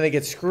 and then they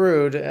get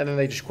screwed, and then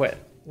they just quit.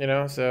 You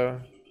know,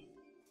 so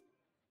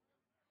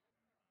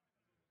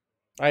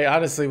I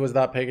honestly was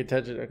not paying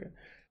attention. Okay,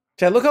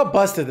 Chad, look how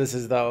busted this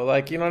is, though.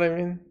 Like, you know what I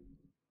mean?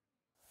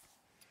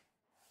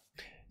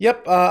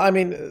 Yep. I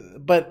mean,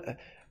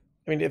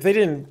 if they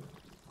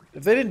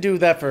didn't do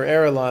that for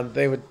Erelon,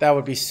 that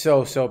would be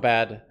so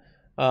bad.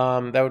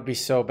 That would be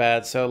so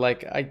bad. So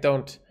like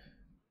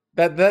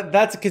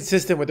that's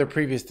consistent with their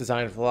previous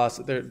design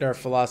philosophy, their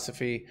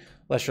philosophy.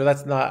 Lester,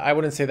 that's not. I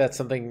wouldn't say that's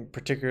something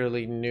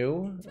particularly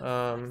new.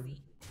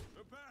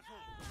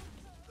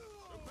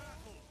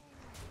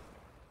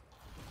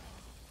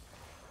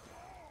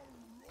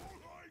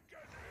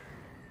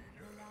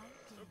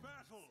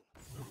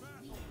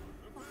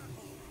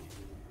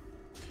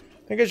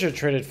 I think I should have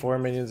traded 4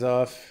 minions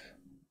off,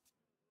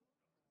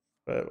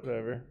 but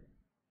whatever.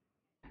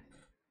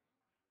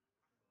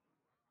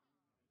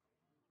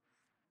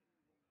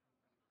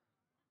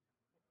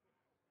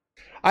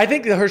 I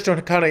think the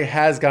Hearthstone kind of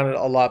has gotten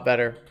a lot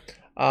better.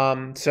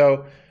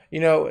 So,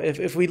 you know,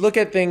 if we look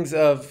at things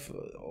of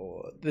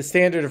the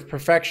standard of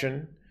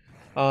perfection,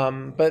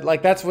 but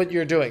like that's what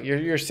you're doing.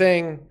 You're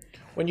saying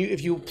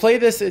if you play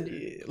this,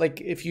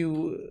 like if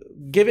you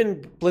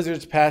given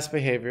Blizzard's past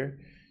behavior,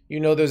 you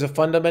know there's a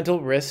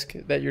fundamental risk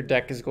that your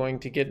deck is going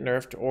to get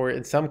nerfed, or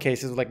in some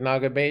cases like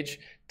Naga Mage,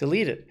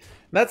 deleted.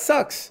 And that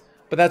sucks,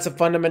 but that's a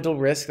fundamental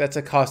risk. That's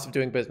a cost of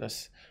doing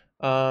business,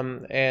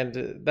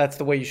 and that's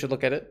the way you should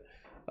look at it.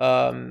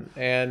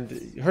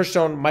 And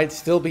Hearthstone might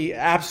still be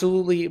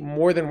absolutely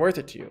more than worth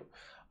it to you.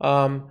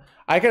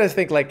 I kind of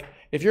think like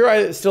if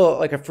you're still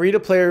like a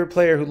free-to-player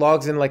player who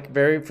logs in like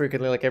very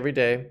frequently, like every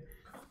day,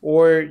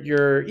 or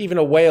you're even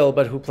a whale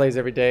but who plays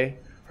every day,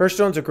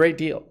 Hearthstone's a great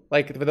deal.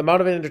 Like for the amount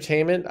of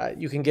entertainment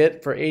you can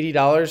get for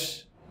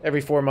 $80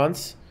 every 4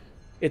 months,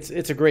 it's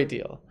a great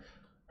deal.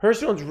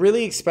 Hearthstone's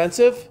really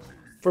expensive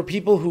for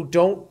people who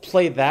don't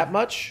play that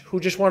much, who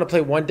just want to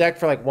play one deck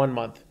for like 1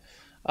 month.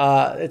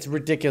 It's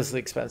ridiculously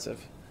expensive.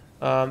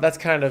 That's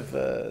kind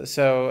of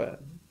so.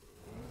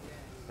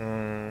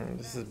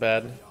 This is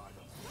bad.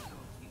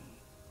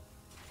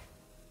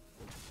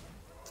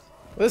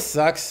 This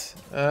sucks.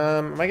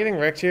 Am I getting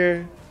wrecked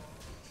here?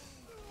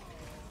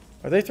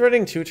 Are they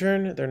threatening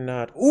 2-turn? They're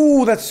not.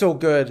 Ooh, that's so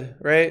good,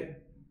 right?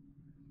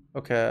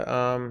 Okay.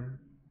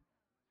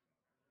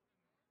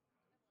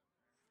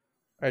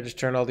 I just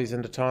turn all these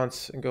into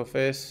taunts and go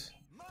face.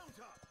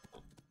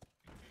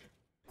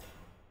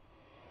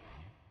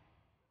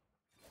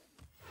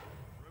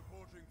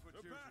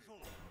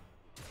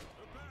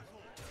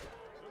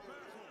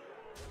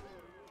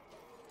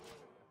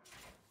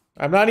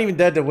 I'm not even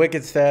dead to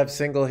Wicked Stab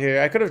single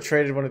here. I could have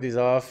traded one of these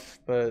off,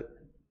 but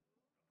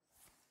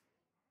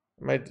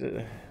I might.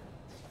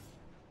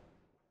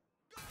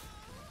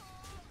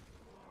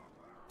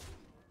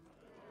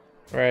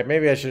 All right,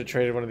 maybe I should have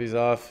traded one of these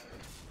off.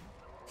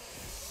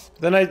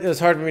 Then it was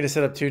hard for me to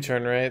set up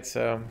 2-turn, right?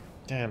 So,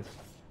 damn.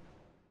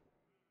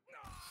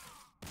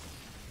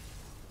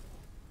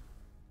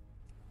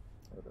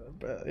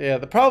 But yeah,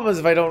 the problem is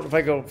if I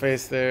go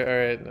face there. All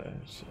right,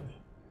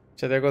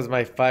 so there goes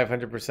my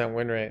 500%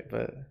 win rate.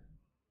 But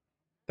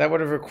that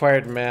would have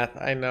required math.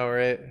 I know,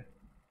 right?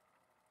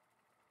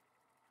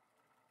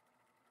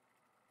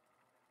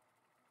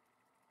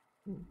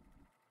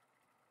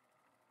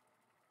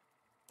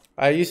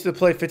 I used to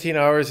play 15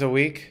 hours a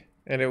week,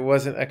 and it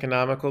wasn't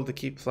economical to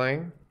keep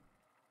playing.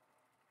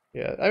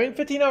 Yeah, I mean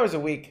 15 hours a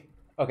week.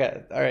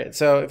 Okay, all right.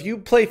 So if you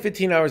play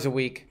 15 hours a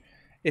week,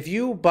 if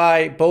you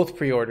buy both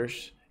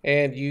pre-orders.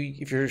 And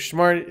if you're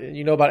smart,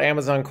 you know about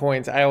Amazon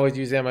coins. I always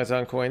use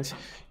Amazon coins.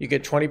 You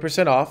get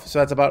 20% off. So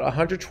that's about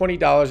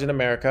 $120 in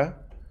America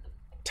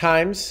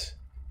times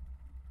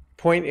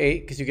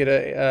 0.8 because you get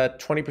a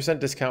 20%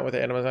 discount with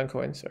the Amazon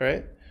coins. All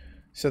right.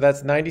 So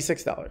that's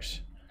 $96.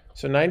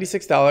 So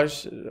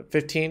 $96,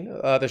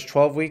 15. There's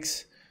 12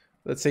 weeks.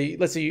 Let's say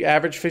you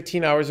average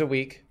 15 hours a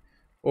week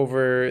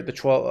over the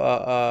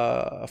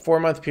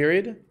 4-month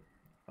period.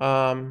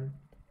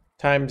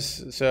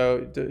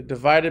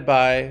 Divided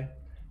by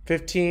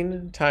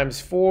 15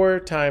 times 4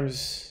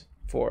 times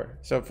 4.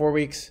 So 4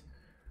 weeks.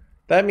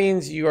 That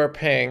means you are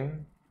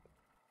paying.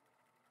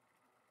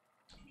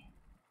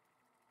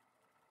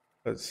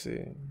 Let's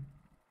see.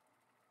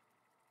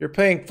 You're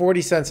paying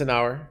 40 cents an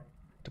hour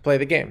to play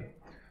the game.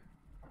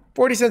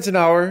 40 cents an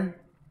hour,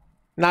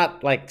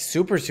 not like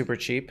super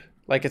cheap.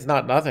 Like it's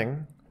not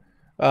nothing.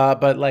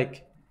 But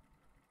like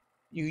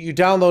you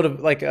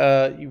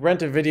download you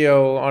rent a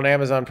video on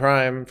Amazon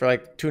Prime for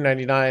like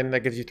 $2.99.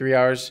 That gives you 3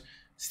 hours.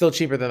 Still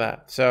cheaper than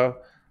that. So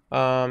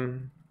I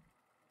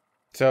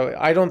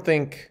don't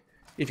think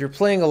if you're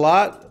playing a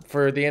lot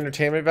for the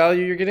entertainment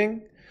value you're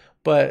getting,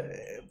 but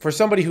for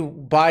somebody who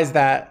buys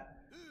that,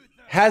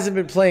 hasn't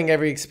been playing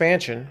every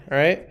expansion, all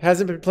right?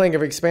 Hasn't been playing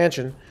every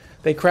expansion.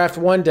 They craft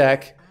one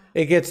deck,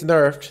 it gets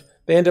nerfed.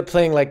 They end up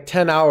playing like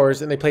 10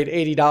 hours and they paid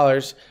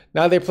 $80.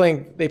 Now they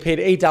paid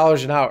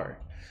 $8 an hour.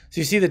 So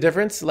you see the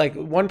difference? Like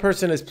one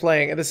person is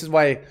playing, and this is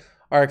why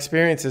our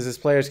experiences as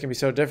players can be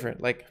so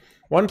different. Like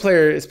one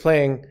player is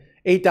playing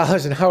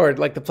 $8 an hour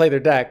like to play their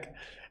deck,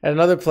 and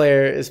another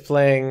player is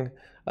playing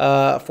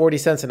 40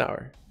 cents an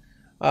hour.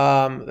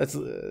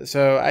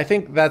 So I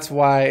think that's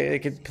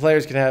why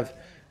players can have,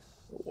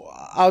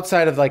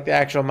 outside of like the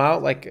actual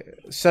amount, like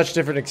such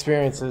different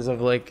experiences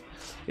of like,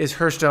 is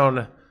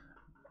Hearthstone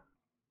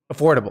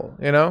affordable,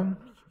 you know?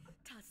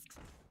 Tusks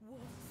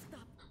won't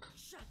stop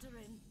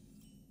shattering.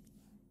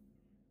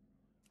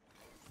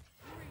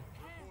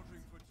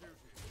 Reporting for duty.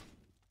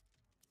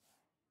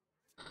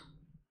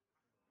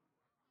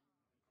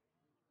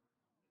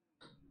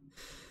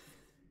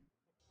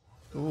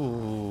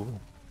 Ooh.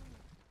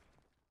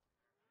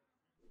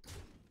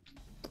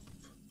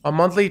 A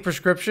monthly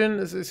prescription?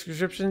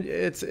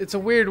 It's a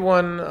weird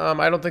one.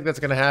 I don't think that's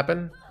gonna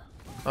happen.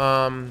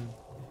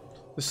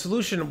 The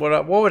solution,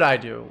 what would I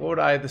do?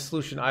 The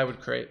solution I would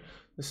create?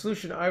 The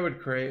solution I would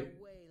create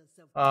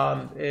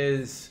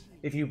is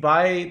if you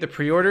buy the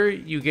pre-order,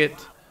 you get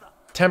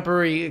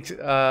temporary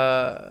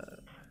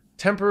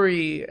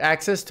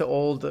access to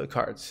old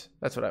cards.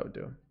 That's what I would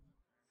do.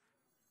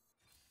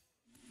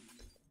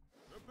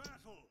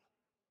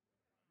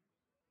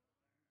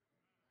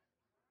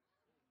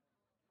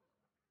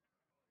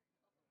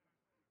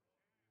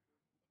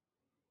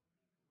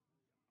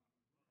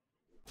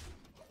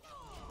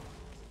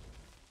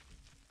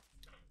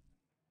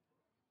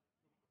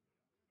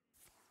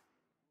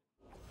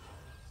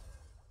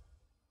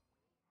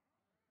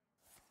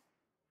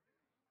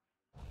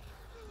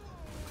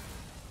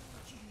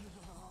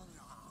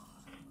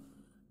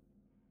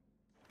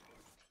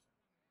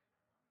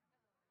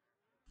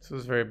 This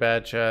was very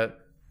bad, chat.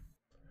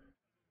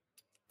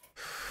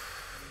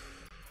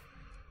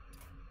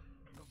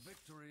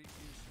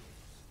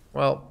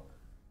 Well,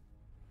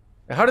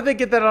 how did they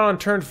get that on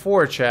turn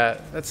 4,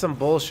 chat? That's some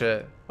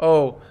bullshit.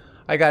 Oh,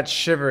 I got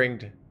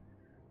shivering.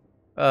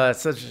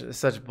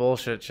 Such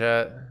bullshit,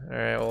 chat. All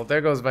right, well, there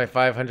goes my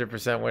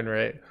 500% win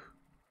rate.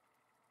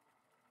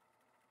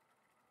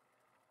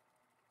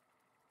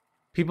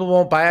 People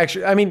won't buy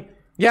actually. I mean,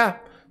 yeah.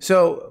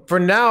 So for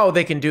now,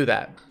 they can do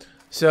that.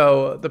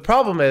 So the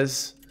problem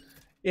is,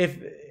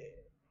 if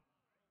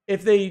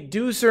they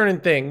do certain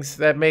things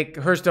that make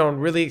Hearthstone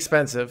really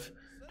expensive,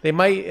 they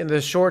might, in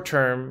the short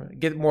term,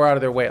 get more out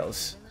of their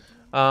whales,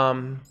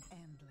 and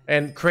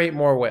create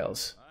more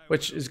whales,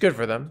 which is good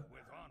for them.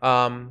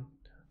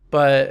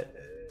 But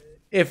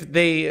if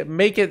they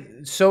make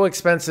it so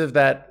expensive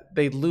that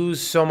they lose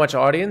so much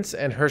audience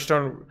and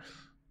Hearthstone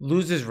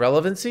loses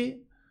relevancy,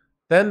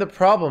 then the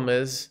problem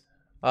is,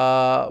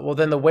 well,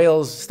 then the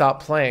whales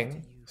stop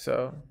playing.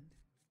 So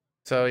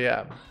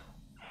yeah.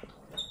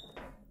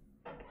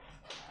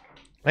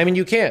 I mean,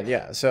 you can,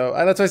 yeah. So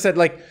that's why I said,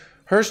 like,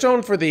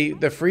 Hearthstone for the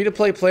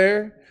free-to-play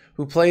player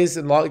who plays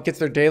and gets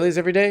their dailies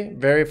every day,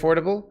 very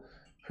affordable.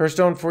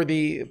 Hearthstone for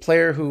the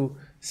player who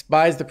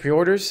buys the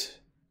pre-orders,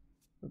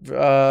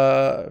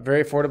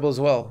 very affordable as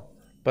well.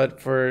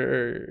 But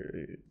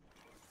for...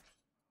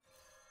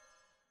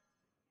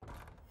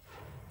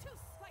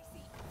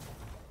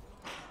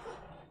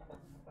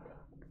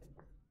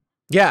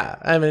 Yeah,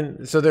 I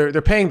mean, so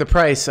they're paying the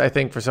price, I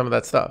think, for some of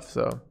that stuff,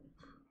 so...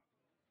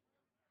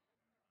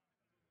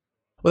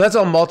 Well, that's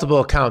on multiple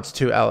accounts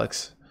too,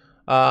 Alex.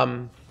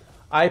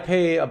 I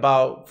pay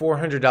about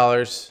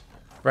 $400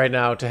 right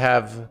now to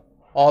have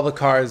all the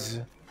cards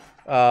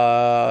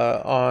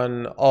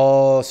on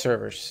all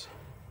servers.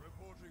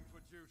 Reporting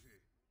for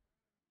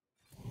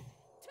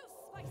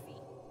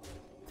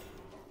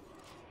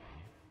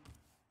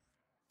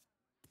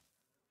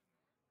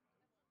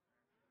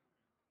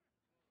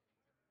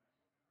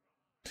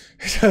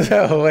duty.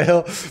 Oh,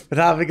 well, but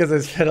not because I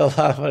spent a lot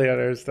of money on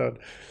Hearthstone.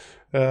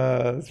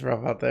 It's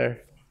rough out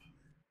there.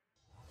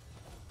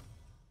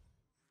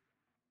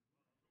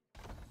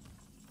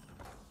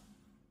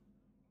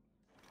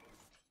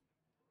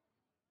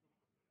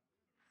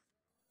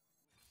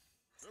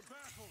 The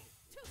battle.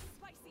 Too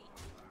spicy.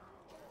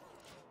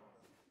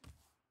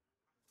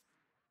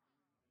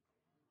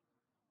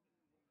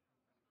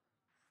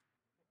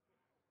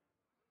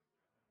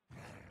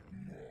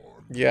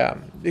 Yeah,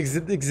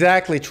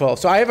 exactly 12.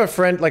 So I have a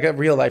friend, like a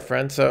real life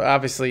friend. So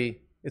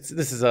obviously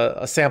this is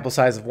a sample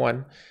size of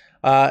one.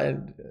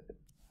 And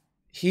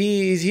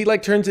he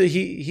like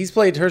he's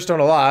played Hearthstone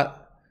a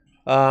lot.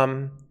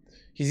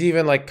 He's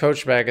even like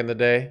coached back in the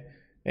day,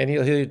 and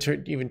he'll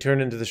even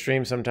turn into the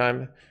stream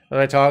sometime. And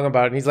I talk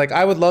about it, and he's like,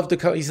 I would love to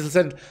come. He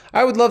said,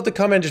 I would love to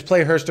come and just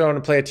play Hearthstone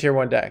and play a tier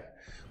 1 deck,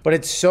 but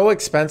it's so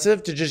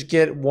expensive to just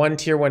get one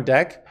tier 1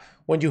 deck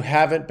when you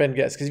haven't been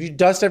guessed. Because if you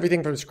dust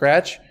everything from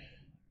scratch,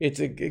 it's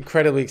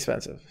incredibly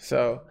expensive.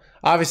 So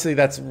obviously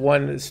that's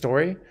one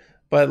story,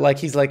 but like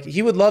he's like,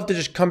 he would love to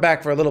just come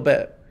back for a little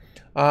bit.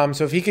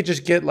 So if he could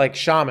just get like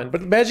Shaman,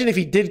 but imagine if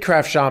he did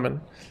craft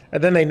Shaman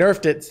and then they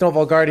nerfed it,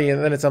 Snowball Guardian,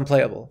 and then it's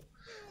unplayable.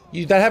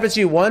 That happens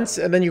to you once,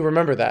 and then you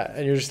remember that,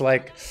 and you're just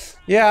like,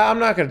 yeah, I'm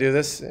not gonna do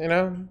this, you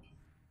know?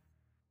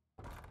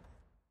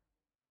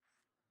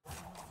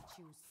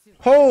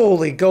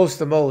 Holy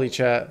ghost-a-moly,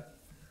 chat.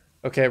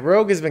 Okay,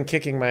 Rogue has been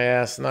kicking my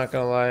ass, not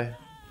gonna lie.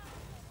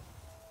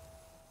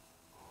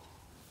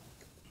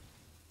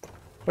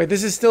 Wait,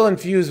 this is still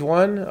Infuse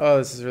 1? Oh,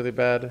 this is really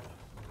bad.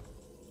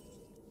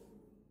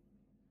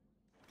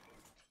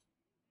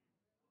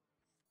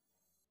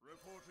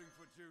 Reporting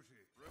for duty.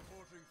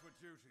 Reporting for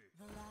duty.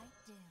 The light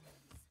dims.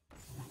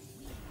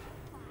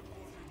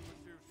 Reporting for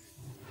duty.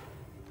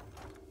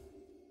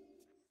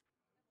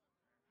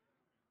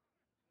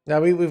 Now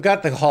we've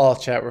got the hall,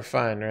 chat. We're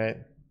fine, right?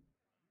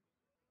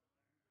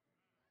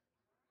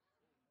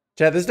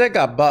 Chat, this deck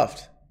got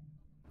buffed.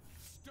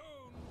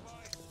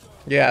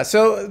 Yeah,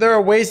 so there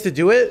are ways to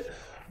do it,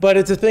 but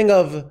it's a thing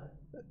of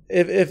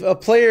if a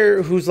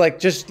player who's like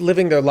just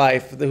living their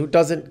life, who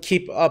doesn't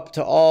keep up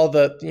to all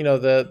the, you know,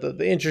 the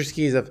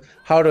intricacies of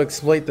how to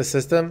exploit the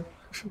system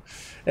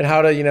and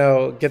how to, you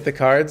know, get the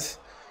cards,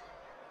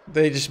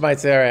 they just might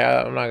say, all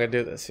right, I'm not gonna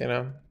do this, you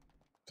know?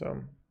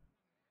 So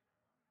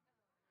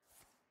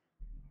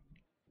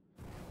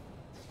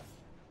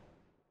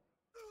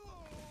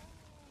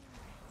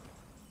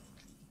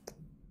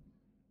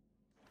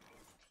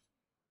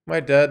am I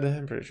dead?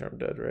 I'm pretty sure I'm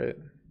dead, right?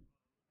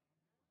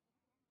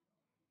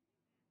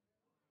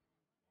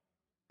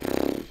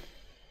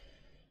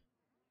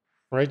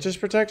 Righteous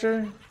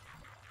Protector?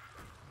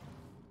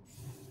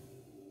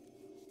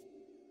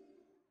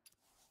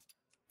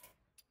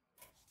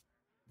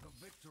 The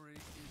victory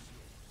is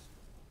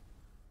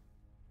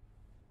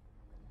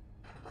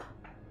yours.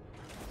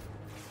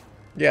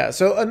 Yeah,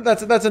 so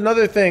that's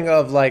another thing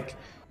of like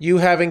you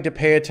having to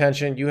pay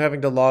attention, you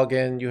having to log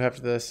in, you have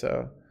to this,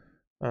 so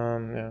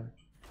yeah.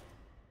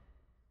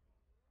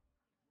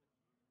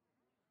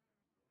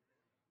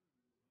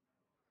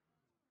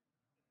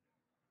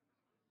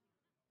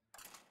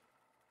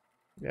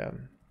 Yeah.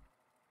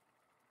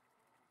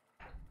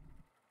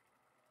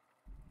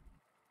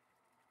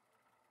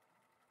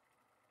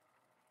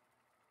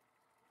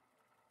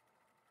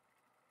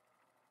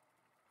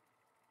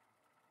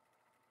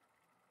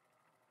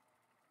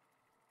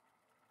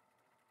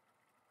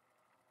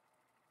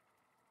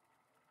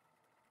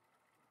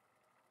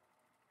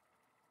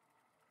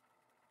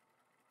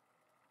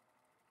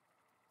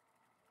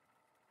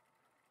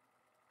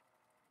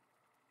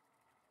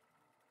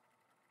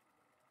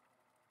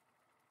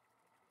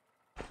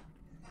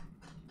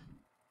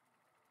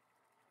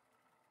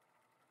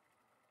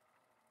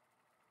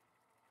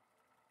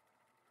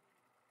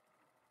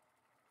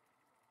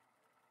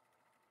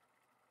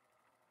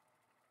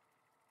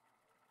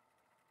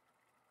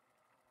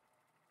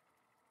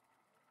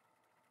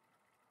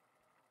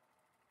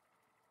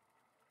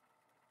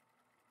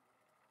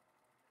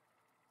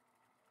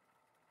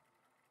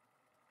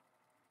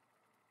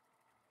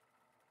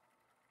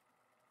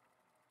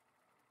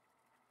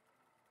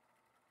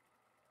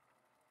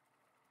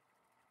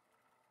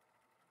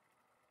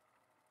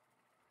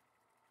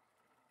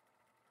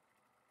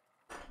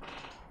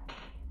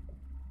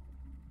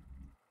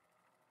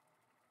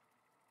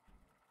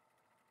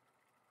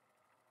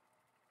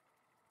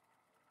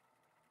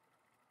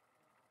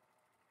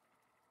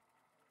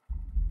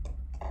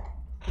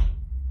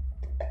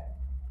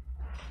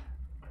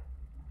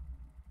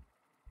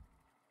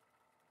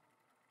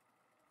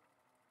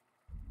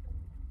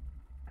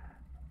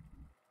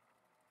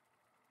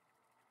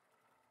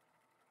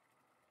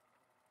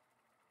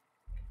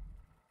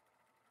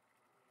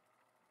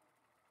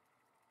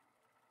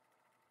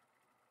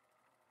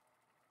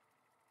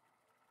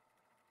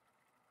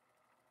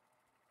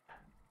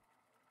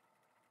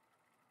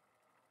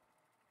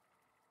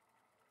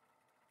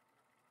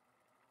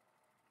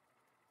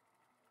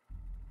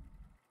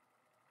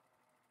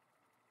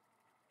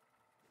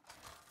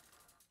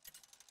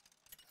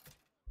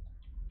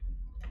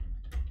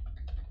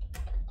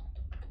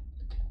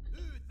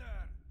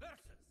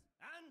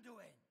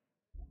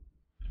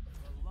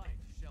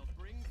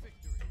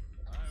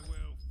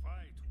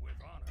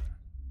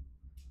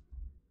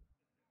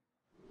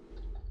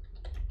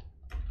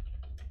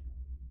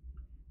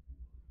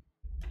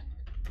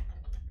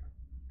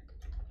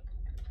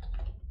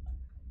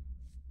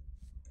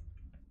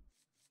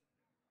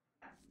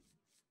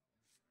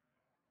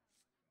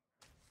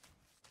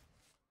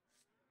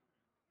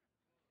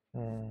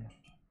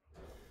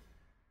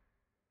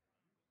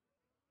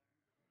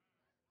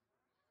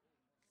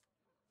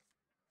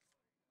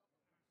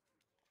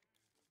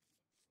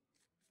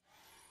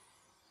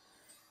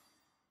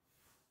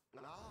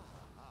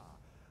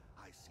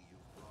 I see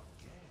you've brought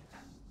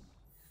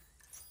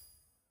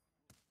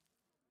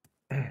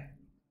guests.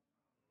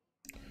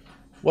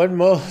 What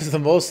is the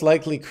most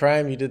likely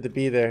crime you did to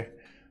be there?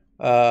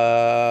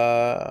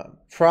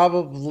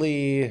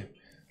 Probably,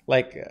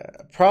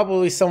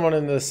 probably someone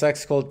in the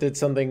sex cult did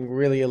something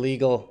really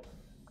illegal,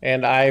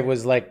 and I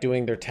was like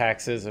doing their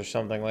taxes or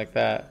something like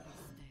that,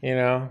 you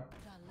know?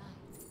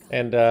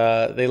 And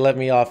they let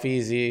me off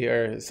easy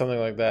or something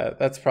like that.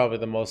 That's probably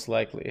the most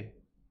likely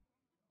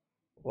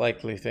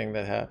thing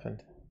that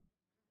happened.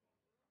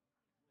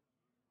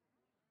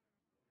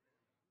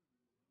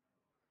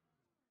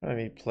 I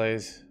need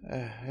plays. I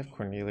have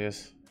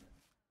Cornelius.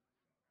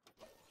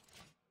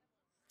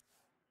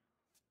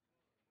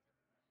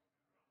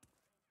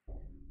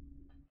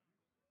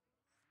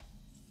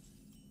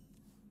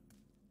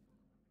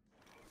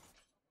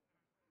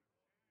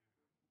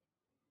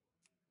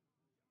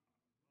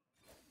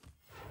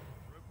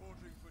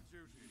 Reporting for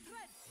duty.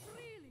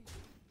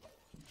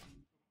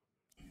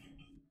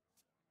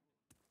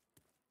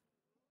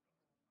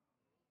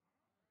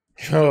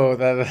 Oh,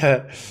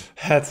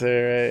 that's it,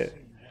 right?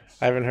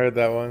 I haven't heard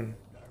that one.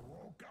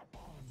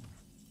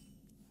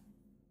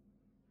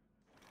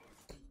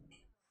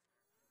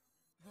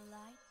 The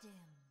light dims,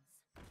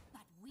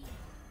 but we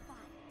fight.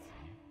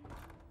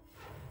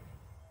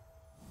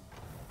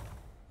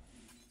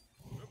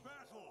 The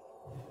battle.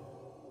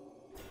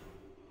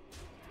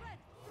 Tread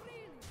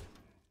freely.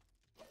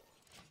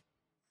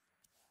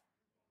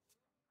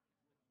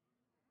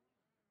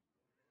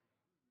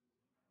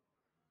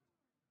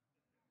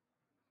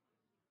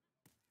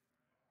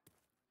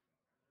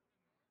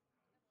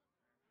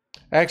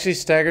 Actually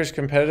staggers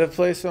competitive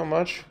play so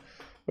much?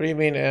 What do you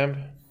mean, Amp?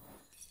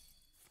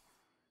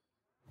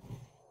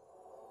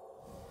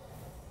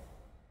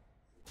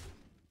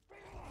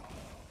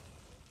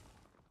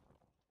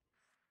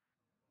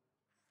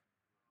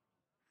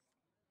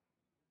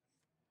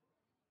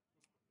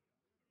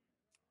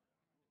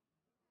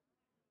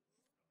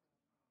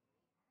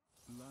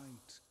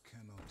 Light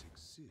cannot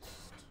exist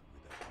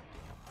without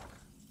dark.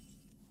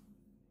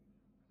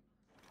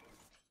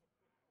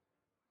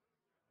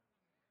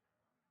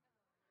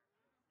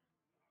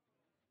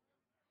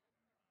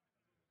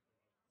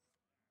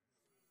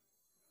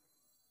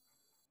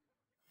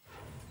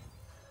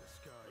 The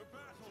sky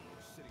bird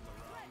sitting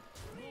around.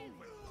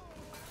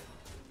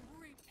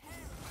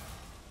 Repel.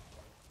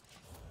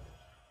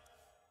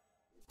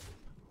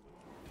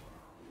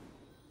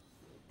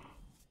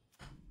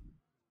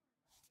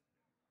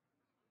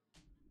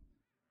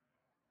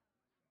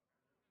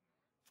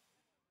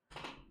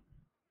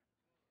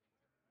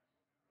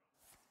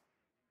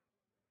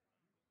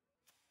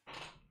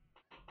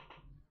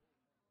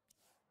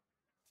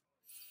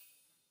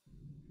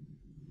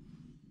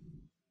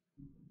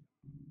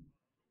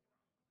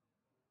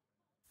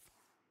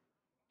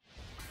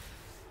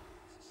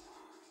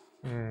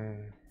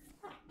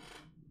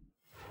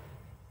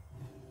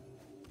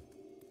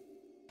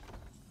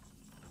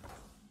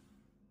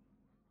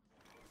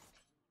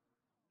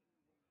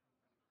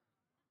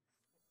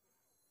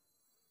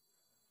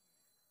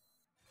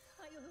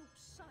 I hope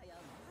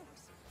Sire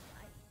likes it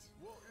right.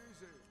 What is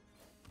it?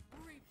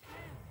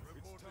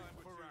 Repel. It's time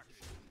for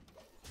action.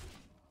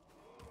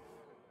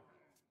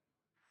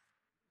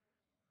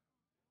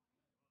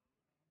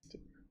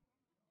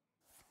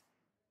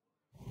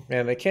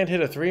 Man, they can't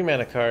hit a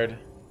 3-mana card.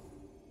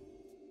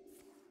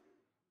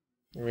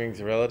 Rings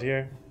a relic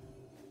here.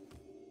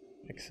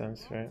 Makes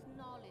sense, right?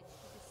 Knowledge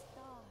to the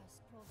stars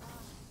provide.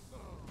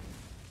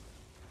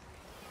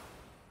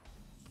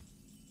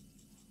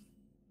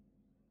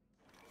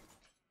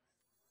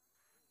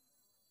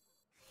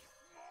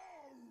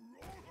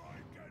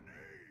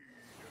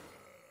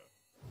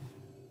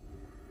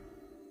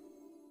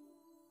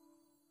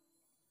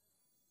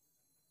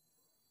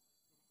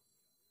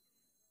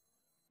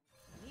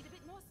 Need a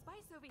bit more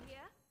spice over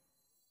here.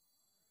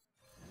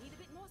 Need a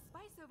bit more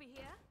spice over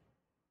here.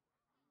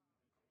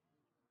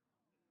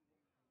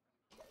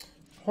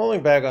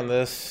 Holding back on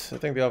this. I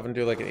think they often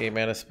do like an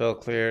 8-mana spell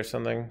clear or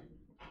something.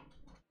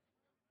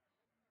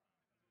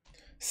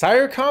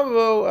 Sire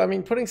combo. I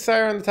mean, putting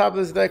Sire on the top of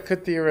this deck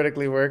could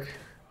theoretically work.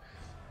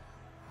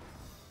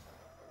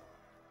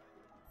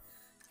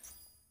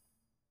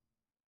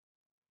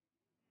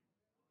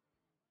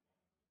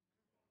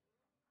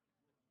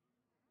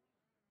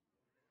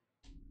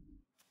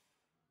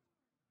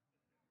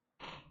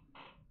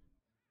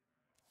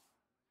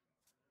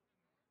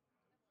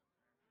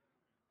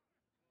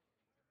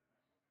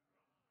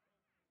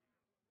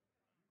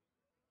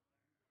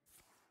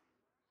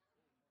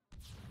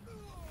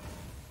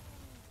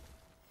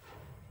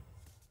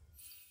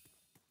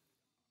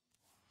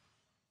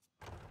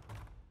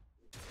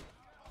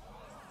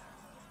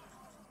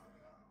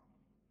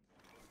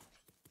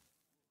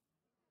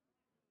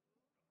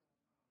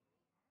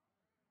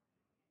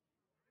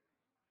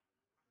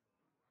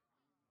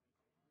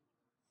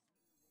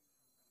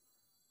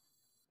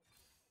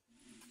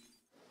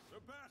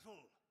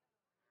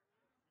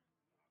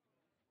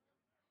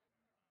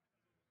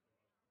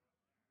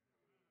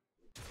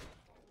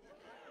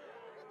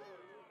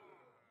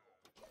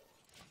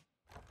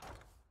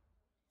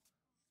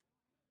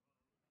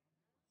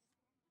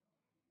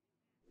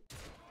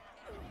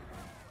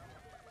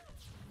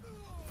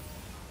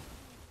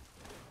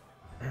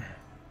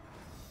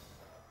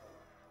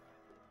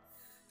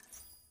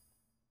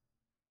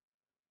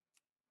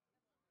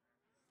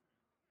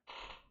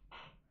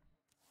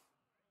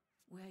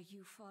 Where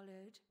you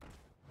followed?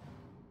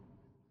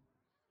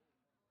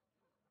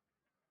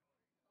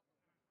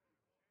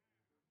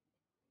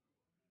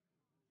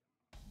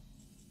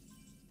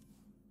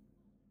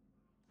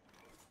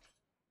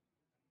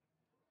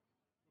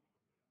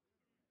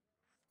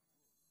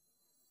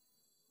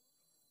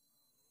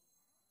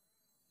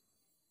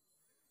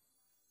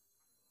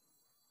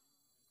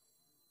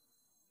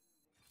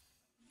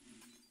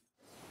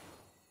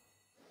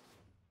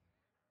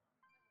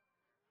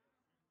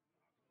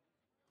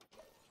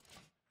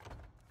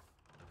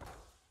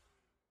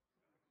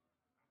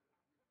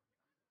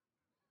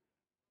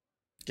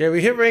 Yeah,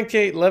 we hit rank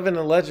 11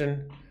 in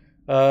Legend.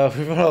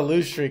 We're on a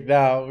lose streak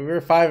now. We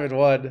were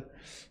 5-1.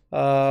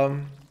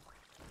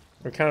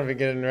 We're kind of been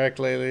getting wrecked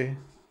lately,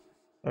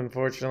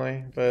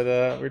 unfortunately. But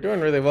we're doing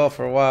really well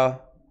for a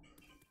while.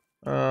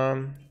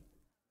 Not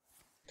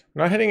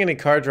hitting any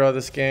card draw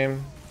this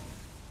game.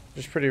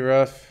 Just pretty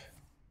rough.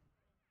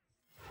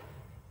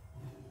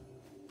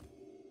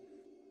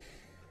 The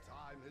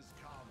time has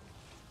come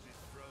to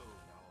dethrone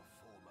our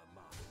former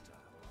master.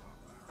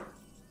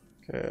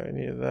 Okay, I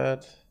needed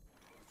that.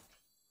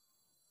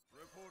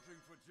 Reporting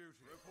for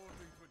duty.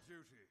 Reporting for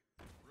duty.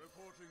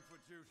 Reporting for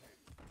duty.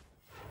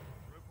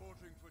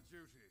 Reporting for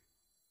duty.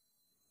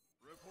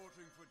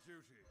 Reporting for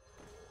duty.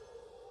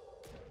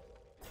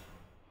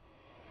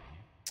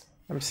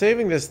 I'm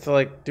saving this to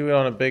like do it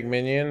on a big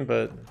minion,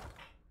 but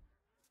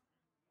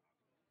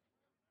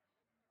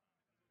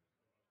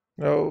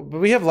no, but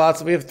we have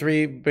lots. We have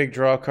 3 big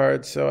draw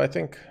cards, so I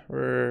think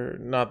we're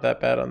not that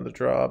bad on the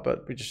draw,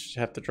 but we just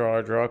have to draw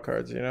our draw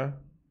cards, you know?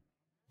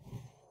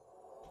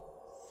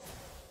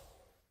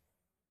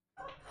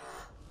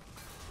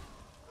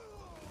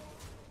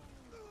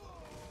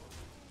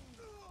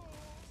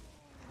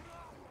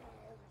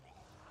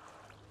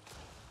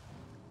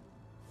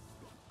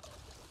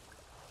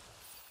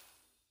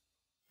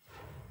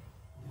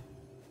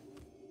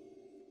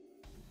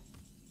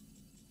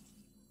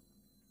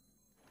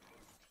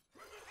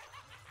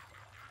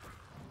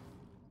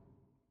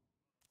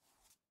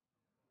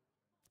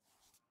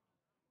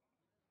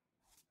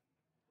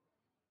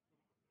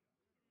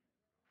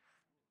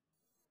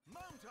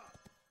 Mount up!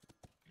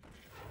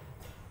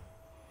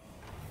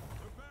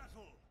 The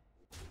battle!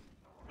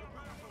 The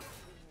battle!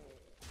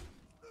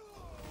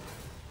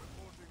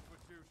 Reporting for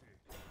duty.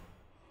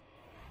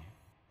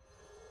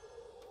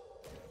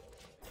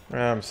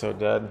 I'm so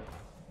dead.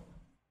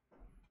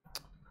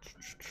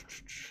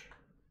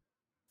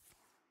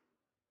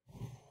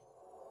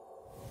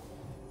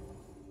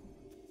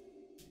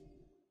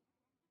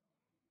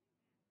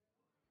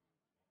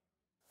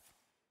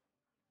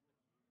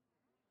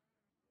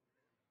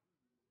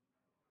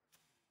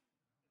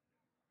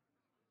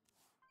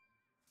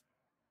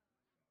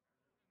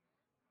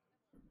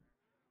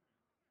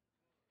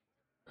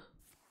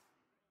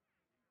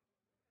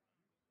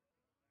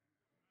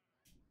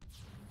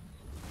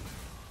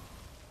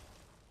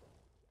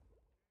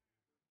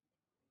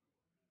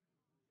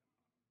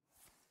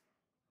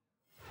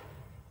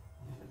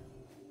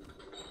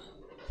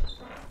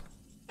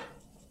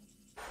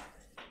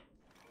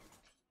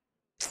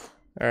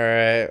 All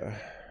right.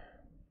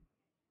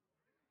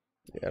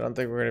 Yeah, I don't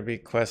think we're gonna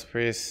beat Quest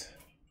Priest.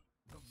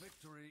 The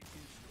victory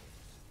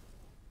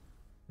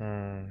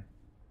is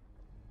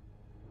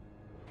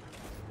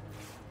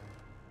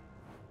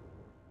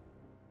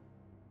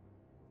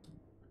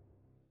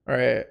All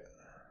right.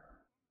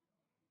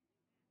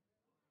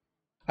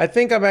 I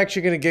think I'm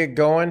actually gonna get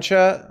going,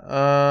 chat.